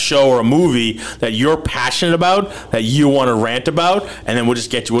a show or a movie that you're passionate about, that you want to rant about, and then we'll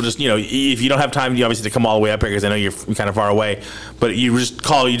just get you. We'll just, if you don't have time, you obviously have to come all the way up here because I know you're kind of far away. But you just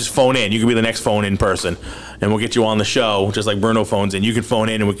call, you just phone in. You can be the next phone in person, and we'll get you on the show, just like Bruno phones in. You can phone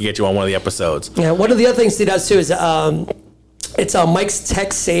in, and we can get you on one of the episodes. Yeah, one of the other things he does too is it's Mike's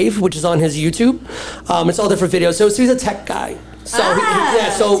Tech Save, which is on his YouTube. It's all different videos. So he's a tech guy.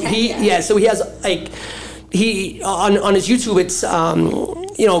 So he has like on his YouTube. It's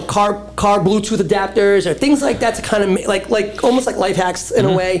car Bluetooth adapters or things like that to kind of like almost like life hacks in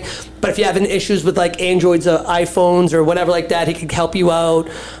a way. But if you have any issues with like Androids, iPhones, or whatever like that, he could help you out.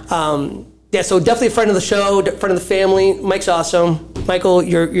 Yeah, so definitely a friend of the show, friend of the family. Mike's awesome. Michael,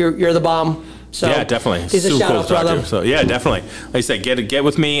 you're the bomb. So yeah, definitely. He's a shout out, brother. So yeah, definitely. Like I said, get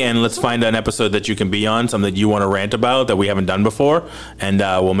with me and let's find an episode that you can be on, something that you want to rant about that we haven't done before, and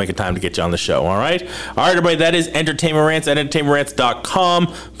we'll make a time to get you on the show. All right, everybody. That is Entertainment Rants at entertainmentrants.com.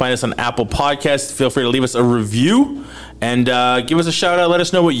 Find us on Apple Podcasts. Feel free to leave us a review and give us a shout out. Let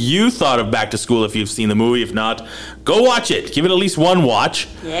us know what you thought of Back to School if you've seen the movie. If not, go watch it. Give it at least one watch.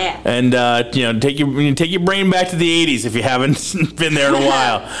 Yeah. And take your brain back to the 80s if you haven't been there in a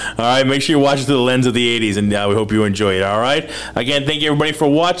while. All right, make sure you watch it through the lens of the 80s, and we hope you enjoy it. All right. Again, thank you everybody for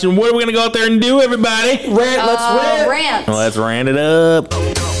watching. What are we gonna go out there and do, everybody? Rant. Let's rant. Rant. Let's rant it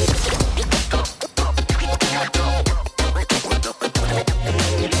up.